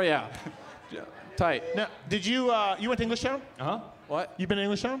 Probably in front, yeah. Tight. Now, did you went to Englishtown? Uh-huh. What? You've been to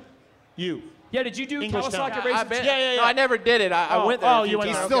Englishtown? You. Yeah, did you do Englishtown. Kawasaki races? Yeah. No, I never did it. I went there. a few you went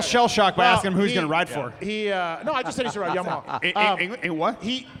times. there. Still Okay. shell-shocked by Well, asking him who he's going to ride for. No, I just said he should ride Yamaha. In what?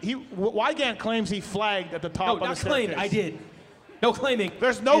 Wygant claims he flagged at the top No, of the not staircase. claiming. I did. No claiming.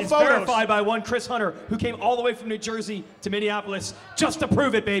 There's no It's photos. verified by one Chris Hunter, who came all the way from New Jersey to Minneapolis just to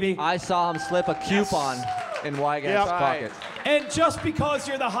prove it, baby. I saw him slip a coupon in Wygant's pocket. And just because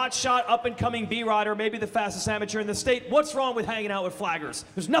you're the hotshot, up-and-coming B-rider, maybe the fastest amateur in the state, what's wrong with hanging out with flaggers?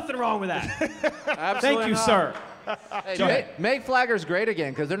 There's nothing wrong with that. Thank you, not. sir. Hey, make flaggers great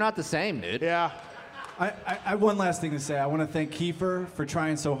again, because they're not the same, dude. Yeah. I have one last thing to say. I want to thank Kiefer for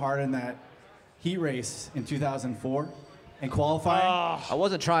trying so hard in that heat race in 2004 and qualifying. I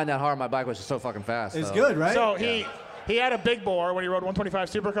wasn't trying that hard. My bike was just so fucking fast. It's so. good, right? So he had a big bore when he rode 125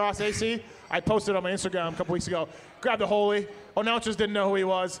 Supercross AC. I posted on my Instagram a couple weeks ago. Grabbed the Holy. Announcers didn't know who he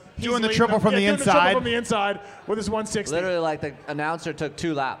was. Doing the triple from the doing inside. The triple from the inside with his 160. Literally, like the announcer took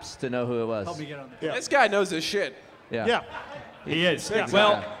 2 laps to know who it was. Help me get on there. Yeah. This guy knows his shit. Yeah. He is. Yeah.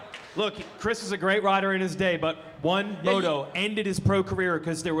 Well, look, Chris is a great rider in his day, but one moto ended his pro career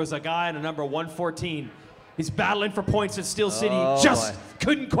because there was a guy in a number 114. He's battling for points at Steel City. Oh, Just boy.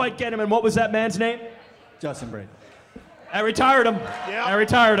 couldn't quite get him. And what was that man's name? Justin Brady. I retired him. Yeah. I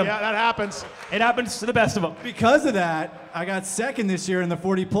retired him. Yeah, that happens. It happens to the best of them. Because of that, I got second this year in the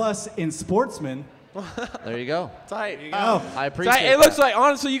 40 plus in Sportsman. There you go. Tight. Oh, I appreciate Tight. It looks like,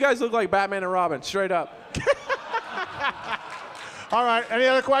 honestly, you guys look like Batman and Robin, straight up. All right. Any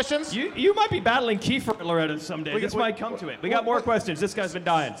other questions? You might be battling Kiefer at Loretta someday. This might come to it. We got more questions. This guy's been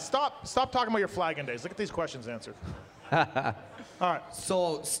dying. Stop talking about your flagging days. Look at these questions answered. All right.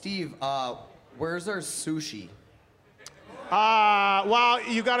 So, Steve, where's our sushi? Well,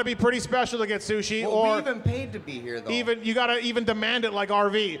 you got to be pretty special to get sushi, Well, or we even paid to be here, though. you got to even demand it like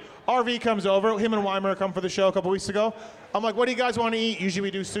RV. RV comes over. Him and Weimer come for the show a couple weeks ago. I'm like, what do you guys want to eat? Usually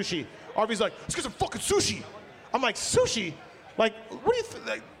we do sushi. RV's like, let's get some fucking sushi. I'm like, sushi? Like, what do you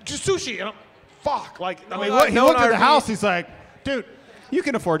like, just sushi? And I'm, fuck. Like, I mean, He looked at the house. He's like, dude, you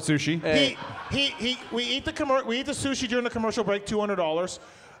can afford sushi. we eat the sushi during the commercial break, $200.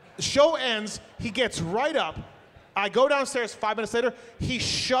 The show ends. He gets right up. I go downstairs 5 minutes later. He's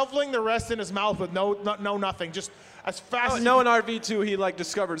shoveling the rest in his mouth with no nothing, just as fast as No, in RV2, he like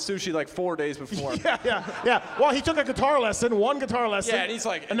discovered sushi like 4 days before. Yeah. Well, he took a guitar lesson, one guitar lesson. Yeah, and he's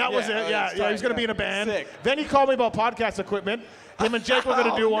like, and that was it. Yeah, he was gonna be in a band. Sick. Then he called me about podcast equipment. Him and Jake were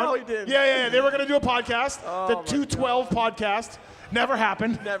gonna do one. No, he didn't. Yeah. They were gonna do a podcast, the my 212 podcast. Never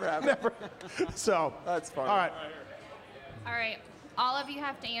happened. Never happened. Never. So That's funny. all right. All right. All of you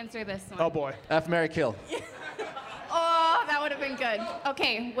have to answer this one. Oh boy. F, Mary, kill. Oh, that would have been good.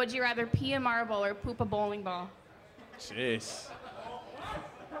 Okay, would you rather pee a marble or poop a bowling ball? Jeez.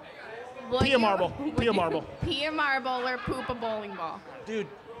 Pee a marble. Pee a marble. Pee a marble or poop a bowling ball? Dude,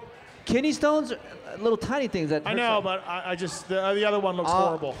 kidney stones are little tiny things that I hurt know, some- but I just the other one looks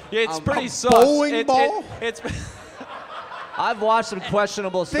horrible. Yeah, it's pretty sus. bowling ball? It's I've watched some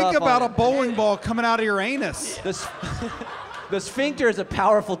questionable stuff. Think about a on it. bowling ball coming out of your anus. The sphincter is a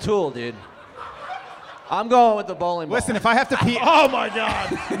powerful tool, dude. I'm going with the bowling ball. Listen, if I have to pee, Oh my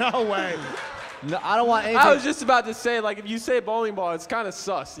God! No way. No, I don't want anything. I was just about to say, like, if you say bowling ball, it's kind of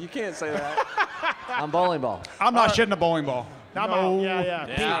sus. You can't say that. I'm bowling ball. I'm not shitting a bowling ball. I'm out.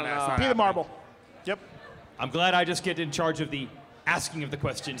 Yeah. Pee the marble. Yep. I'm glad I just get in charge of the asking of the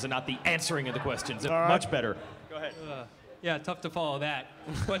questions and not the answering of the questions. All right. Much better. Go ahead. Yeah, tough to follow that.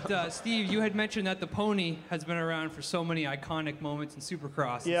 But Steve, you had mentioned that the pony has been around for so many iconic moments in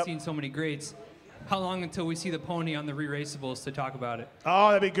Supercross and seen so many greats. How long until we see the pony on the re-raceables to talk about it? Oh,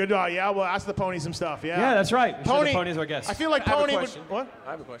 that'd be good. Yeah, we'll ask the pony some stuff. Yeah. Yeah, that's right. Pony. The pony's our guest. I feel like I have a Pony would. question. What?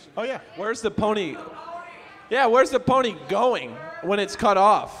 I have a question. Oh, yeah. Where's the pony? Yeah, where's the pony going when it's cut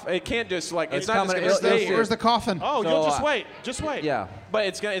off? It can't just like it's not just gonna stay here. Where's the coffin? Oh, So, you'll just wait. Just wait. Yeah. But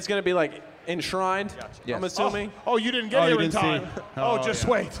it's gonna be like enshrined. Yes. I'm assuming. Oh, you didn't get Oh, here you in didn't time. see. Oh, Oh, just yeah.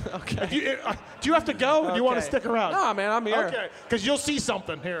 wait. Okay. Do you have to go? Or do you want to Okay. stick around? Nah, man, I'm here. Okay, because you'll see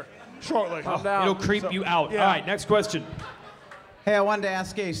something here shortly. Calm down. It'll creep you out. Yeah. All right, next question. Hey, I wanted to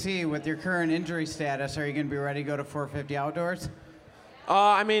ask AC, with your current injury status, are you going to be ready to go to 450 outdoors?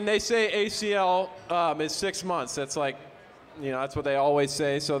 I mean, they say ACL is 6 months. That's like, that's what they always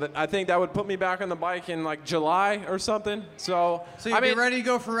say. So I think that would put me back on the bike in like July or something. So you'd be ready to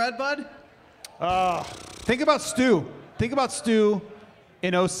go for Red Bud? Think about Stu. Think about Stu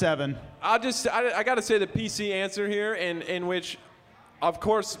in 07. I got to say the PC answer here, in which, of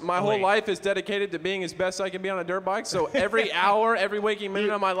course, my whole life is dedicated to being as best I can be on a dirt bike. So every hour, every waking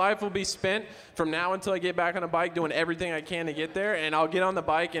minute of my life will be spent from now until I get back on a bike doing everything I can to get there. And I'll get on the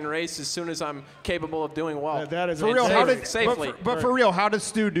bike and race as soon as I'm capable of doing well. That is For real, safely. But for real, how does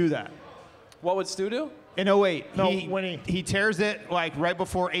Stu do that? What would Stu do? In 08, No, he, when he tears it like right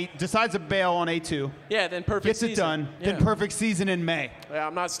before decides to bail on A2. Yeah, then perfect Gets season. it done. Yeah. Then perfect season in May. Yeah,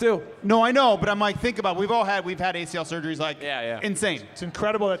 I'm not Stu. No, I know, but I'm like, think about it. We've had ACL surgeries like insane. It's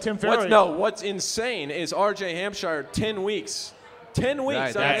incredible that Tim Ferry. What's insane is RJ Hampshire 10 weeks. 10 weeks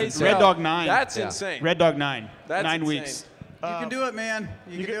Right, on that's ACL. Red Dog 9. That's Yeah. insane. Red Dog 9. That's 9 insane. weeks. You can do it, man.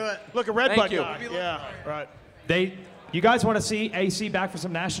 You can do it. Look at Red Thank Bud you. guy. Yeah, right. You guys want to see AC back for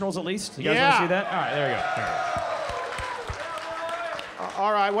some nationals at least? You guys want to see that? All right, there we go. All right.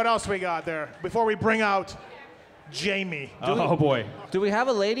 All right, what else we got there? Before we bring out Jamie. Oh boy. Do we have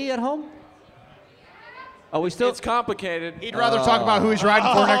a lady at home? Are we still? It's complicated. He'd rather talk about who he's riding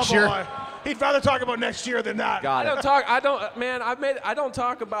for next year. Boy. He'd rather talk about next year than that. Got it. I don't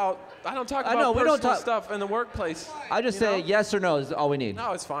talk about personal stuff in the workplace. I just say yes or no is all we need.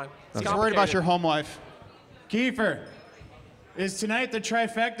 No, it's fine. It's He's worried about your home life. Kiefer, is tonight the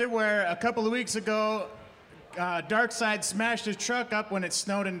trifecta where a couple of weeks ago Darkside smashed his truck up when it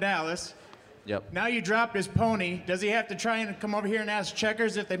snowed in Dallas? Yep. Now you dropped his pony. Does he have to try and come over here and ask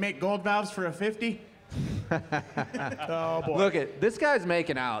Checkers if they make gold valves for a 50? Oh boy. Look at this guy's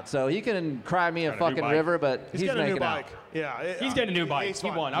making out, so he can cry me a Got a new fucking bike. river, but he's got a new making out. bike. Yeah. He's getting a new bike. He's He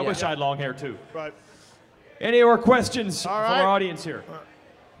fine. won. I Yeah. wish I had long hair too. Right. Any more questions All from right. our audience here?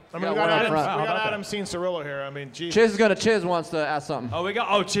 I mean, Got we one got up Adam, front. How we got about Adam Cianciarillo here. I mean, geez. Chiz is gonna Chiz wants to ask something. Oh, we got.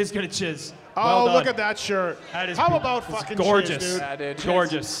 Oh, Chiz gonna Chiz. Oh, Well done. look at that shirt. That is How about it's fucking gorgeous, Chiz, dude? Yeah, dude. Chiz.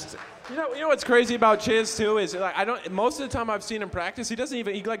 gorgeous. You know what's crazy about Chiz too is like most of the time I've seen him practice, he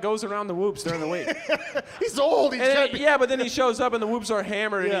like goes around the whoops during the week. He's old. He's And yeah, but then he shows up and the whoops are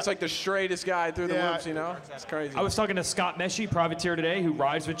hammered and Yeah. he's like the straightest guy through the Yeah. whoops. It's crazy. I was talking to Scott Meshy, privateer today, who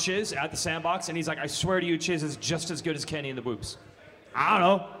rides with Chiz at the sandbox, and he's like, I swear to you, Chiz is just as good as Kenny in the whoops. I don't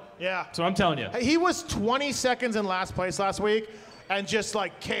know. Yeah. So I'm telling you. He was 20 seconds in last place last week, and just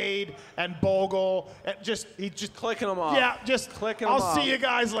like Cade and Bogle, and he just clicking them off. Yeah, just clicking I'll them off. see you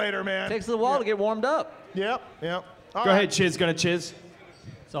guys later, man. Takes a while to get warmed up. Yep. All Go right. ahead, Chiz. Gonna Chiz.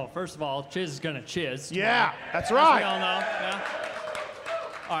 So first of all, Chiz is gonna chiz. Yeah, that's As right. we all know. Yeah.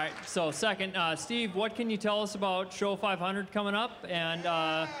 All right. So second, Steve, what can you tell us about Show 500 coming up? And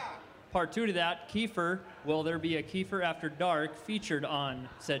part two to that, Kiefer. Will there be a Kiefer After Dark featured on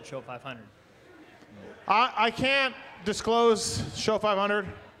said Show 500? I can't disclose Show 500.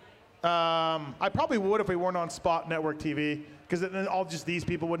 I probably would if we weren't on Spot Network TV, because then all just these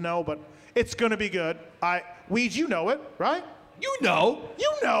people would know. But it's gonna be good. Weed, you know it, right? You know.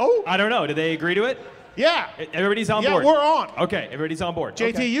 You know. I don't know. Did they agree to it? Yeah. Everybody's on Yeah, board. we're on. Okay, everybody's on board. JT,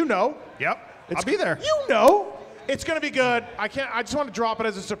 Okay. you know. Yep. I'll be there. You know. It's gonna be good. I just want to drop it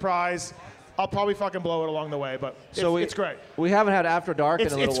as a surprise. I'll probably fucking blow it along the way, but it's great. We haven't had After Dark in a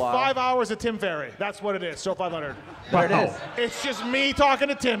little It's while. 5 hours of Tim Ferry. That's what it is. Show 500. There it is. It's just me talking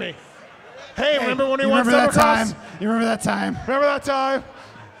to Timmy. Hey, remember when he you won remember that Supercross? time? You remember that time? Remember that time?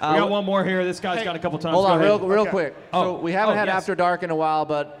 We got one more here. This guy's got a couple times. Hold on, Go ahead. real quick. So we haven't had yes. After Dark in a while,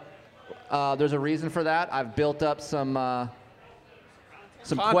 but there's a reason for that. I've built up some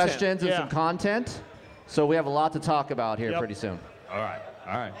Content, questions and yeah. some content. So we have a lot to talk about here pretty soon. All right.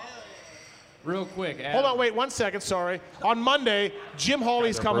 All right. Real quick. Hold on, wait 1 second. Sorry. On Monday, Jim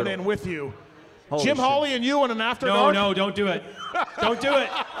Hawley's coming in with you. Holy Jim shit. Hawley and you in an after No, dark? no, don't do it. Don't do it.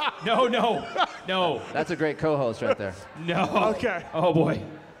 No. That's a great co-host right there. No. Okay. Oh boy.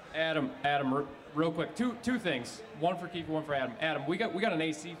 Adam, real quick, two things. One for Kiefer, one for Adam. Adam, we got an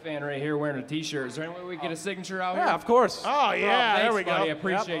AC fan right here wearing a T-shirt. Is there any way we can get a signature out here? Yeah, of course. Oh, yeah, thanks, there we go. buddy. I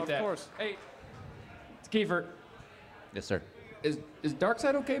appreciate Yep, that. Of course. Hey, it's Kiefer. Yes, sir. Is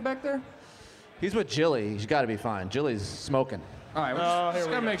Darkside okay back there? He's with Jilly. He's got to be fine. Jilly's smoking. All right, Oh, here just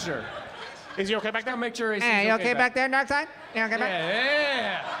we gotta go. make sure. Is he okay back there? Gotta make sure AC's Hey, you okay back there, Darkside? You okay back?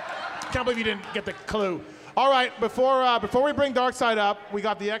 Yeah. Can't believe you didn't get the clue. All right, before we bring Darkside up, we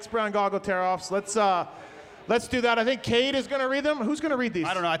got the X Brown goggle tear-offs. Let's do that. I think Cade is going to read them. Who's going to read these?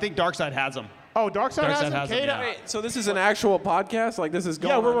 I don't know. I think Darkside has them. Oh, Darkside has them? Cade, yeah. Wait, so this is an actual podcast? Like this is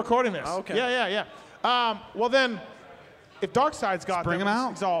going Yeah, we're on? recording this. Oh, okay. Yeah. Well then, if Darkside's got bring them, him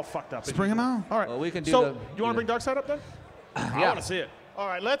out. It's all fucked up. Let's bring him out. All right. Well, we can do so, the- you want to bring Darkside up then? I want to see it. All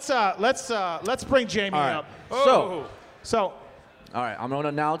right. Let's bring Jamie All right. up. So, all right, I'm going to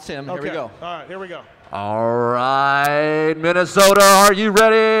announce him. Okay. Here we go. All right. Here we go. All right, Minnesota, are you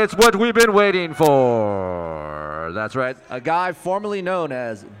ready? It's what we've been waiting for. That's right. A guy formerly known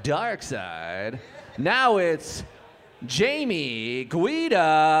as Darkside. Now it's Jamie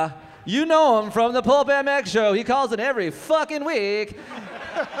Guida. You know him from the Pulp MX show. He calls it every fucking week.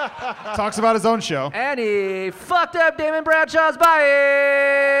 Talks about his own show. And he fucked up Damon Bradshaw's bike.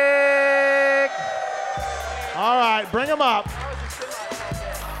 All right. Bring him up.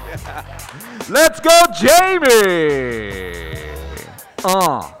 Let's go, Jamie!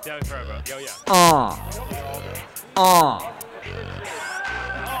 Yeah, that's right, bro.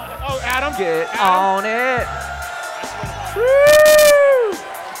 Oh, Adam. Get Adam. on it.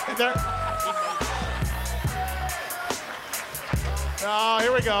 Is there- Oh,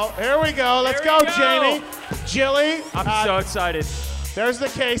 here we go. Here we go. Let's Here go, we go. Jamie. Jilly. I'm so excited. There's the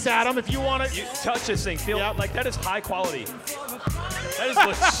case, Adam. If you want to. You touch this thing. Feel like that is high quality. That is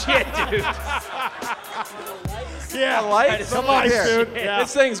legit, dude. Yeah, lights? the lights, dude. Shit. Yeah.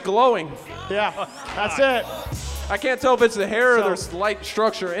 This thing's glowing. Yeah, that's it. I can't tell if it's the hair or there's light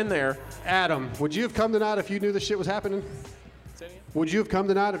structure in there. Adam, would you have come tonight if you knew this shit was happening? Would you have come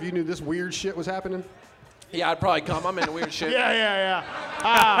tonight if you knew this weird shit was happening? Yeah, I'd probably come. I'm into weird shit. Yeah.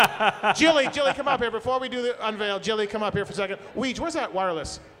 Jilly, come up here. Before we do the unveil, Jilly, come up here for a second. Weege, where's that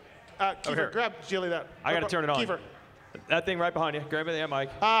wireless? Kiefer, here. grab Jilly that. I gotta turn it on. Kiefer. That thing right behind you. Grab it,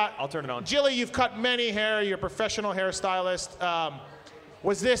 Mike. I'll turn it on. Jilly, you've cut many hair. You're a professional hairstylist.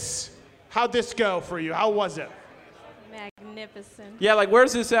 How'd this go for you? How was it? Magnificent. Yeah, like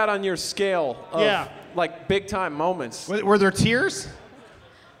where's this at on your scale of Yeah. like big time moments? Were there tears?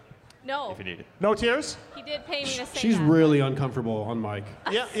 No. If you need it. No tears? He did pay me to say She's that. really uncomfortable on mic.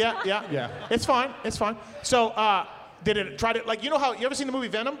 Yeah. Yeah. It's fine. So, did it try to, like, you know how, you ever seen the movie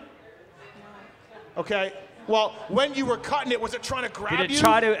Venom? Okay. Well, when you were cutting it, was it trying to grab you? Did it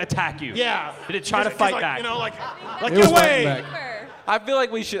try to attack you? Yeah. Did it try to fight back? You know, like It get was away. fighting back. I feel like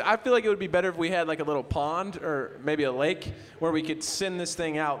it would be better if we had like a little pond or maybe a lake where we could send this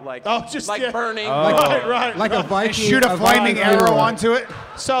thing out like burning. Right. Like a Viking. Shoot a flaming arrow onto it.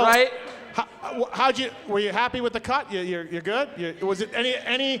 So, Right? were you happy with the cut? You're good? Was it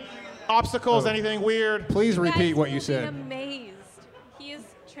any obstacles, anything weird? Please repeat guys what you will be said. amazed. He is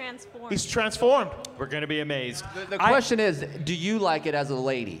transformed. He's transformed. We're gonna be amazed. The question is, do you like it as a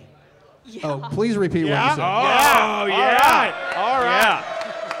lady? Oh, please repeat what you said. Oh, yeah. All right.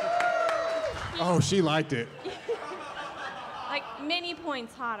 Oh, she liked it. Like many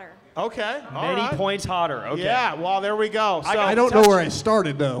points hotter. Okay. all Many right. points hotter. Okay. Yeah. Well, there we go. So, I don't know where I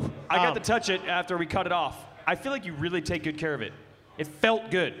started though. I got to touch it after we cut it off. I feel like you really take good care of it. It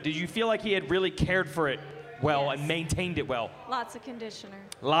felt good. Did you feel like he had really cared for it well and maintained it well? Lots of conditioner.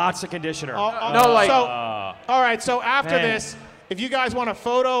 Lots of conditioner. all right. So after Man. this, if you guys want a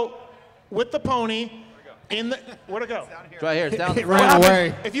photo with the pony, where'd it go? It's right here. It's down. It ran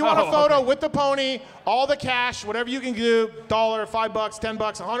away. If you want a photo with the pony, all the cash, whatever you can do, $1, $5, $10,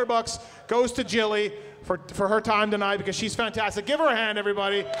 $100 goes to Jilly for her time tonight because she's fantastic. Give her a hand,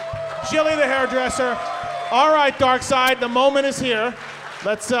 everybody. Jilly the hairdresser. All right, Darkside, the moment is here.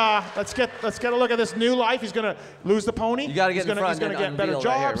 Let's get a look at this new life. He's gonna lose the pony. You gotta get he's in gonna, front He's gonna and get better unveil jobs.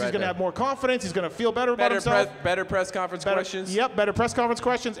 right here, He's right gonna there. have more confidence. He's gonna feel better about Better himself. better press conference questions. Yep, better press conference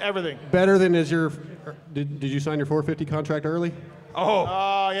questions. Everything. Better than is your. Did you sign your 450 contract early?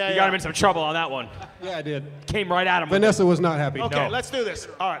 Oh, yeah. you got him in some trouble on that one. Yeah, I did. Came right at him. with Vanessa was not happy. Okay, No. let's do this.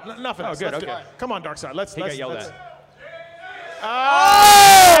 All right, enough of this. good, Let's do okay. it. Come on, Darkside. Let's. He got yelled let's, at.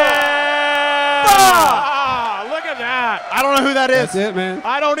 Ah, look at that. Yeah, I don't know who that is. That's it, man.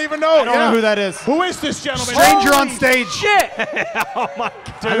 I don't even know. I don't know who that is. Who is this gentleman? Stranger on Holy stage. Shit! Oh my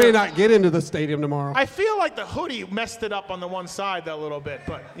God. I may not get into the stadium tomorrow. I feel like the hoodie messed it up on the one side that little bit,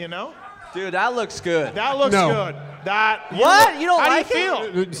 but you know. Dude, that looks good. That looks No. good. That What? You don't how like do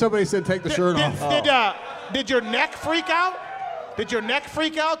you feel? Somebody said take the shirt off. Did your neck freak out? Did your neck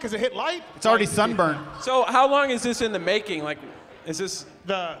freak out because it hit light? It's already sunburned. So how long is this in the making? Like, is this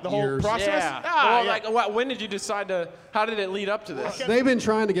the whole Years. process? Yeah. Ah, Well, like, when did you decide to? How did it lead up to this? They've been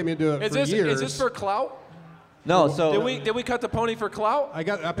trying to get me to do it Is for years. is this for clout? No, so Did we cut the pony for clout? I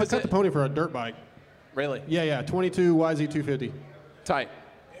cut the pony for a dirt bike. Really? Yeah, 22 YZ250. Tight.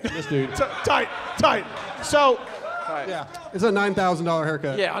 This dude. Tight. So. Yeah, it's a $9,000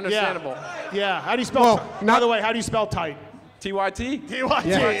 haircut. Yeah, understandable. Yeah. How do you spell? Well, by the way, how do you spell tight? TYT. TYT.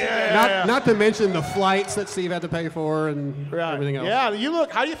 Yeah. Yeah. Not to mention the flights that Steve had to pay for and everything else. Yeah, you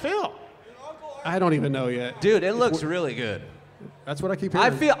look. How do you feel? I don't even know yet. Dude, it looks really good. That's what I keep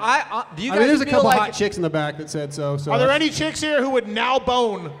hearing. Do you guys there's a feel couple like hot chicks in the back that said so. Are there any chicks here who would now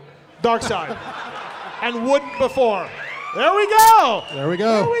bone Darkseid and wouldn't before? There we go. There we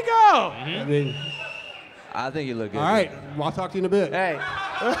go. There we go. I mean, I think you look good. all right, well, I'll talk to you in a bit. Hey.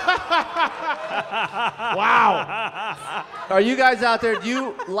 Wow. Are you guys out there, do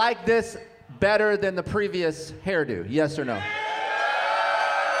you like this better than the previous hairdo? Yes or no?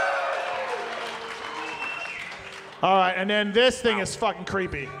 All right, and then this thing is fucking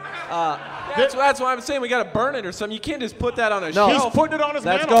creepy. That's why I'm saying we gotta burn it or something. You can't just put that on a No. He's shelf. putting it on his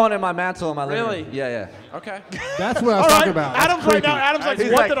That's mantle. going in my mantle in my living Really? room. Yeah. Okay. That's what I was All talking right, about. Adam's That's right now. creepy. Adam's like,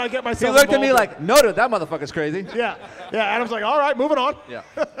 He's what like- did I get He myself looked at me involved like, no, dude, that motherfucker's crazy. in?" Yeah. Adam's like, all right, moving on. Yeah.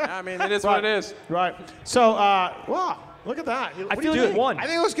 I mean, it is what it is. Right. So, wow, look at that. I feel like you won. I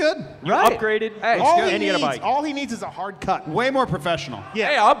think it was good. You Right. upgraded. Hey, and you got a bike. All he needs is a hard cut. Way more professional. Yeah.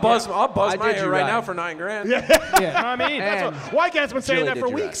 Hey, I'll buzz I my did hair you right right. now for $9,000. Yeah. You know what I mean? And White Cat's been saying Julie that did for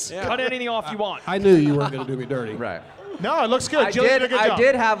you weeks. Yeah. Cut anything off you want. I knew you weren't going to do me dirty. Right. No, it looks good. I Julie did, did a good job. I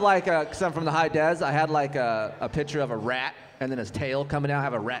did have like because I'm from the high des, I had like a picture of a rat and then his tail coming out,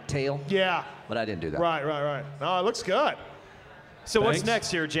 have a rat tail. Yeah. But I didn't do that. Right. No, it looks good. So what's Thanks.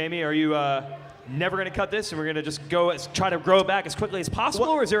 next here, Jamie? Are you never going to cut this and we're going to just try to grow it back as quickly as possible,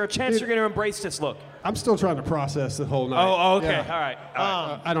 or is there a chance you're going to embrace this look? I'm still trying to process the whole night. Oh, okay. Yeah. All right.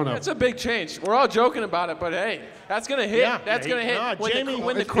 I don't know. It's a big change. We're all joking about it, but hey, that's gonna hit. Yeah. That's gonna hit. No, Jamie,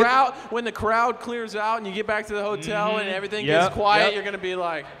 when it- the crowd clears out and you get back to the hotel and everything Yep, gets quiet, yep. you're gonna be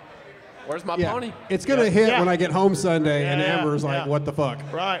like, "Where's my Yeah. pony?" It's going to hit Yeah. when I get home Sunday and Yeah, Amber's like, yeah. what the fuck?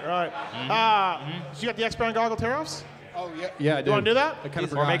 Right. So you got the X-Brand goggle tear-offs? Oh, yeah. Yeah, I do. You want to do that? I kind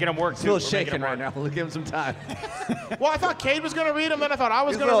of We're forgot. making them work, He's too. a little We're making shaking 'em right work. now. We'll give him some time. Well, I thought Cade was going to read them, then I thought I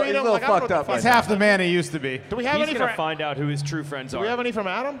was He's going a to little- read he's a them. little Like, I don't know fucked what up the right He's fuck- half the man he used to be. Do we have He's any going for? to find out who his true friends Do are. we have any from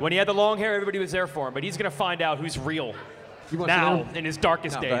Adam? When he had the long hair, everybody was there for him, but he's going to find out who's real You want now some? in his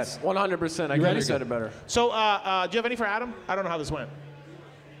darkest No, go days. 100%. I couldn't have said it better. So, do you have any for Adam? I don't know how this went.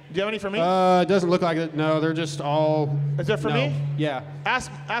 Do you have any for me? It doesn't look like it. No, they're just all. Is that for no. me? Yeah. Ask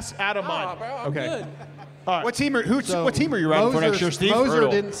Adam Oh, mine. bro, I'm Okay. good. All right. What team are So what team are you riding for next year, Steve? Moser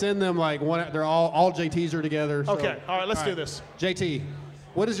Brutal. didn't send them like one. They're all JTs are together. So. Okay. All right. Let's do this. JT,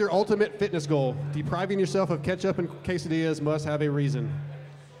 what is your ultimate fitness goal? Depriving yourself of ketchup and quesadillas must have a reason.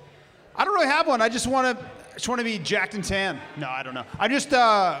 I don't really have one. I just want to be jacked and tan. No, I don't know. I just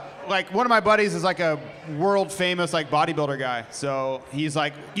like one of my buddies is like a world famous like bodybuilder guy. So he's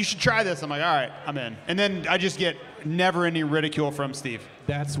like, you should try this. I'm like, all right, I'm in. And then I just get never any ridicule from Steve.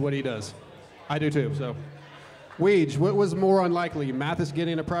 That's what he does. I do too. So, Weege, what was more unlikely, Mathis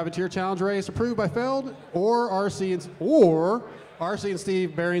getting a privateer challenge race approved by Feld, or RC and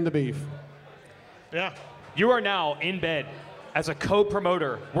Steve burying the beef? Yeah. You are now in bed as a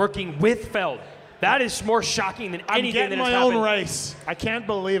co-promoter working with Feld. That is more shocking than I'm anything getting that has my happened. own race. I can't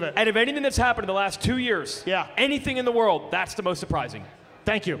believe it. And of anything that's happened in the last 2 years, Yeah. anything in the world, that's the most surprising.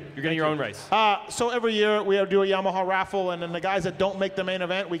 Thank you. You're getting your own race. So every year we do a Yamaha raffle, and then the guys that don't make the main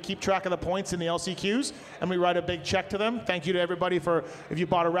event, we keep track of the points in the LCQs, and we write a big check to them. Thank you to everybody for if you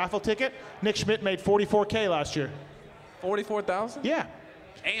bought a raffle ticket. Nick Schmidt made $44K last year. 44,000? Yeah.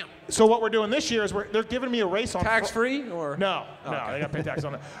 Damn. So what we're doing this year is they're giving me a race on Tax free or No, Oh, okay. they got to pay tax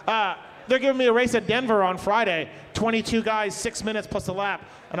on it. They're giving me a race at Denver on Friday. 22 guys, 6 minutes plus a lap,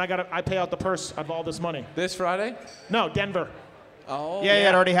 and I pay out the purse of all this money. This Friday? No, Denver. Oh. Yeah,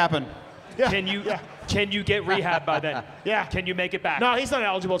 it already happened. Yeah. Can you get rehab by then? Yeah. Can you make it back? No, he's not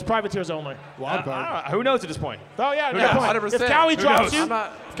eligible. It's privateers only. Wild card. I don't know. Who knows at this point? Oh yeah, Who good knows? point. 100%. If Cowie Who drops knows? you,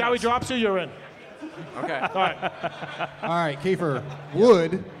 if Cowie drops you, you're in. Okay. All right. All right, Kiefer,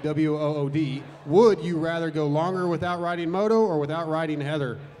 would, W-O-O-D, would you rather go longer without riding moto or without riding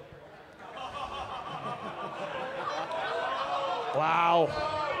Heather? Wow.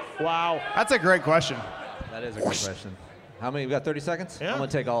 Wow. That's a great question. That is a good question. How many? We got 30 seconds? Yeah. I'm going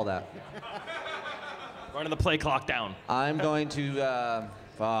to take all that. Running the play clock down. I'm going to,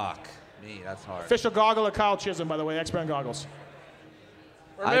 fuck me, that's hard. Official goggle of Kyle Chisholm, by the way, X-Brand goggles.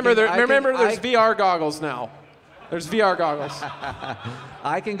 Remember, there's VR goggles now. There's VR goggles.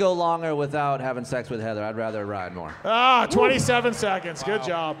 I can go longer without having sex with Heather. I'd rather ride more. 27 seconds. Good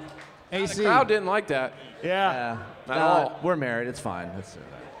job. The crowd didn't like that. Yeah. At all. We're married. It's fine.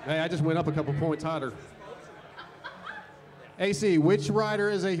 Hey, I just went up a couple points hotter. AC, which rider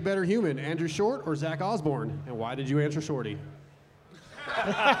is a better human, Andrew Short or Zach Osborne? And why did you answer Shorty?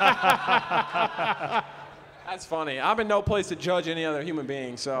 That's funny. I'm in no place to judge any other human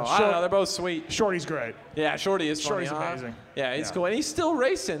being, so I don't know. They're both sweet. Shorty's great. Yeah, Shorty is funny. Shorty's amazing. Yeah, he's cool. And he's still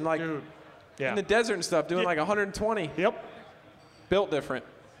racing, like in the desert and stuff, doing like 120. Yep. Built different.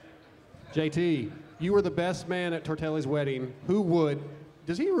 JT, you were the best man at Tortelli's wedding. Who would?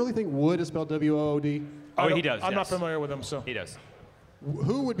 Does he really think wood is spelled W-O-O-D? Oh, he does. I'm not familiar with him, so. He does.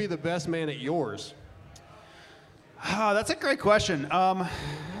 Who would be the best man at yours? That's a great question. I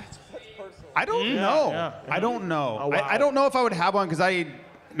don't know. I don't know. Oh, wow. I don't know if I would have one because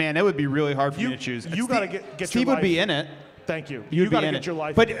man, it would be really hard for me to choose. You got to get Steve your would be life- in it. Thank you. You'd You got be to in get it. your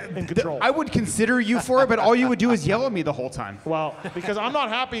life But in control. I would consider you for it, but all you would do is yell at me the whole time. Well, because I'm not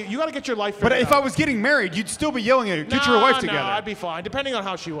happy. You got to get your life But figured if I out. was getting married, you'd still be yelling at her. Get your wife together. No, I'd be fine, depending on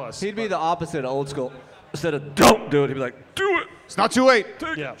how she was. He'd be the opposite of old school. Instead of don't do it, he'd be like, do it. It's not too late.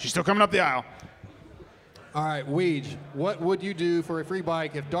 Yeah. She's still coming up the aisle. All right, Weege, what would you do for a free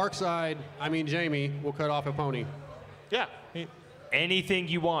bike if Jamie, will cut off a pony? Yeah. Anything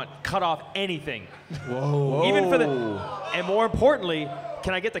you want. Cut off anything. Whoa. Even for and more importantly,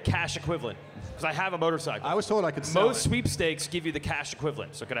 can I get the cash equivalent? Because I have a motorcycle. I was told I could sell Most it. sweepstakes give you the cash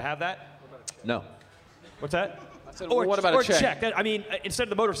equivalent. So could I have that? No. What's that? I said, well, what about a check? I mean, instead of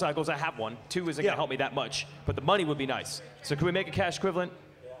the motorcycles, I have one. 2 isn't going to help me that much. But the money would be nice. So can we make a cash equivalent?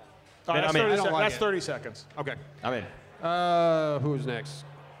 That's, I'm in. 30 that's 30 seconds. Okay. I'm in. Who's next?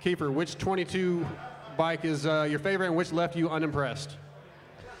 Kiefer, which 22 bike is your favorite and which left you unimpressed?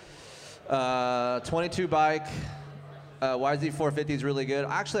 22 bike. YZ 450 is really good.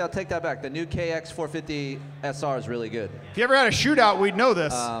 Actually, I'll take that back. The new KX 450 SR is really good. If you ever had a shootout, we'd know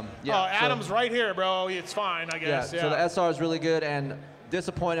this. Adam's right here, bro. It's fine, I guess. So the SR is really good, and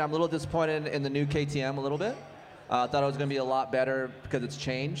disappointed. I'm a little disappointed in the new KTM a little bit. I thought it was going to be a lot better because it's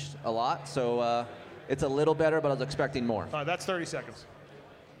changed a lot. So it's a little better, but I was expecting more. All right, that's 30 seconds.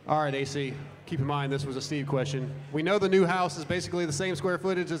 All right, AC, keep in mind this was a Steve question. We know the new house is basically the same square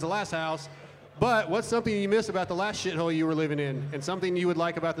footage as the last house, but what's something you miss about the last shithole you were living in and something you would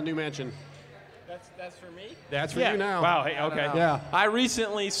like about the new mansion? That's for me? That's for you now. Wow, hey, okay. Yeah. I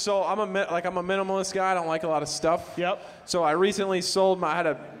recently sold, I'm a minimalist guy. I don't like a lot of stuff. Yep. So I recently sold I had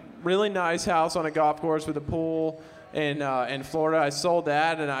a really nice house on a golf course with a pool in Florida. I sold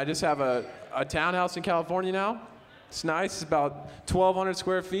that, and I just have a townhouse in California now. It's nice. It's about 1,200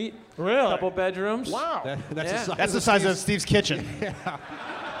 square feet. Really? A couple bedrooms. Wow. That's the size of Steve's kitchen.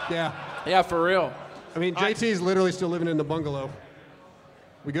 Yeah. Yeah, for real. I mean, JT's literally still living in the bungalow.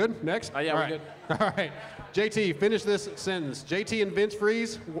 We good? Next? Yeah, All we're right. good. All right. JT, finish this sentence. JT and Vince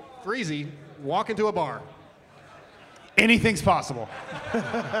Freezy walk into a bar. Anything's possible.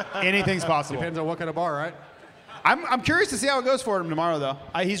 Anything's possible. Depends on what kind of bar, right? I'm curious to see how it goes for him tomorrow, though.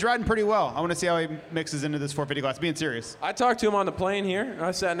 He's riding pretty well. I want to see how he mixes into this 450 class. Being serious. I talked to him on the plane here.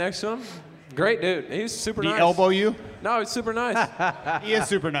 I sat next to him. Great dude. He's super Did nice. he elbow you? No, he's super nice. He is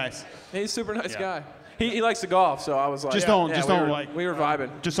super nice. He's a super nice guy. He likes to golf, so I was like, we were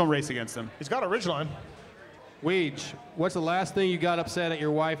vibing. Just don't race against him. He's got a Ridgeline. Weege, what's the last thing you got upset at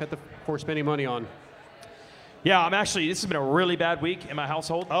your wife for spending money on? Yeah, this has been a really bad week in my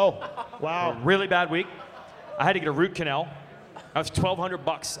household. Oh, wow. A really bad week. I had to get a root canal. That was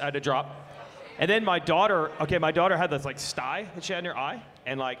 $1,200 I had to drop. And then my daughter had this sty that she had in her eye.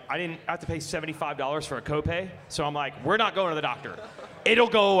 And I didn't have to pay $75 for a copay. So I'm like, we're not going to the doctor. It'll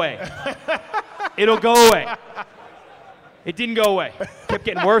go away. It'll go away. It didn't go away. Kept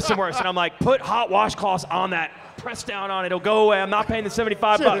getting worse and worse. And I'm like, put hot washcloths on that. Press down on it. It'll go away. I'm not paying the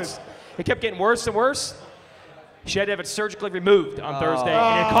 $75. It kept getting worse and worse. She had to have it surgically removed on Thursday,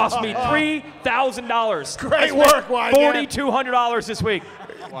 and it cost me $3,000. Great work, Wyden. $4,200 this week.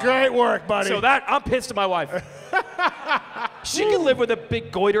 Wow. Great work, buddy. So I'm pissed at my wife. She can live with a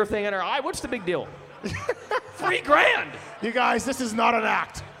big goiter thing in her eye. What's the big deal? $3,000. You guys, this is not an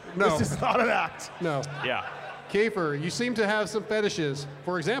act. No. This is not an act. No. Yeah. Kiefer, you seem to have some fetishes.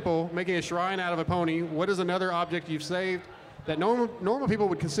 For example, making a shrine out of a pony. What is another object you've saved that normal people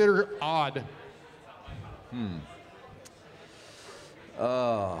would consider odd?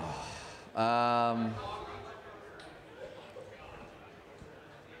 Oh.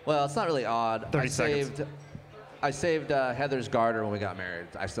 Well, it's not really odd. 30 seconds. I saved Heather's garter when we got married.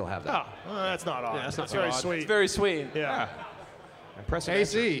 I still have that. Oh, well, that's not odd. Yeah, that's very odd. sweet. It's very sweet. Yeah. Impressive.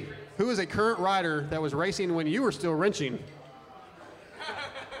 AC, who is a current rider that was racing when you were still wrenching?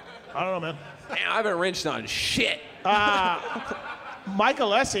 I don't know, man. Man, I haven't wrenched on shit. Mike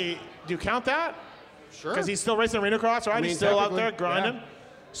Alessi, do you count that? Sure. Because he's still racing arena cross, right? I mean, He's still out technically, there grinding. yeah.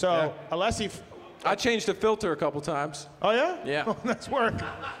 So Alessi. I changed the filter a couple times. Oh yeah? Yeah. Oh, that's work.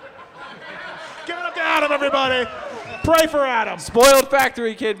 Give it up to Adam, everybody. Pray for Adam. Spoiled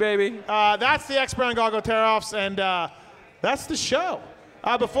factory kid, baby. That's the X-Brand Goggle Tear-Offs, and that's the show.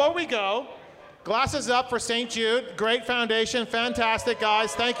 Before we go, glasses up for St. Jude. Great foundation. Fantastic,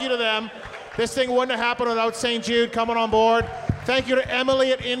 guys. Thank you to them. This thing wouldn't have happened without St. Jude coming on board. Thank you to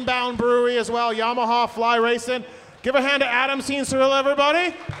Emily at Inbound Brewery as well. Yamaha Fly Racing. Give a hand to Adam Seen Cyril,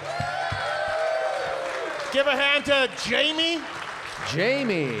 everybody. Give a hand to Jamie.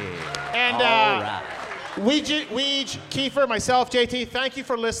 Jamie. And All right. Weege, Kiefer, myself, JT, thank you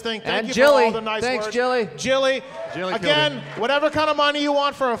for listening. Thank And you Jilly. for all the nice Thanks, words. Jilly. Jilly. Again, whatever kind of money you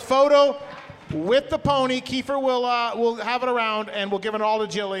want for a photo with the pony, Kiefer will have it around, and we'll give it all to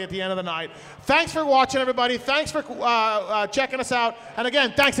Jilly at the end of the night. Thanks for watching, everybody. Thanks for checking us out. And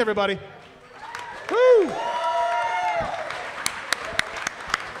again, thanks, everybody. Woo!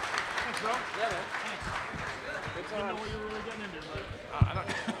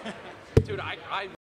 Dude, I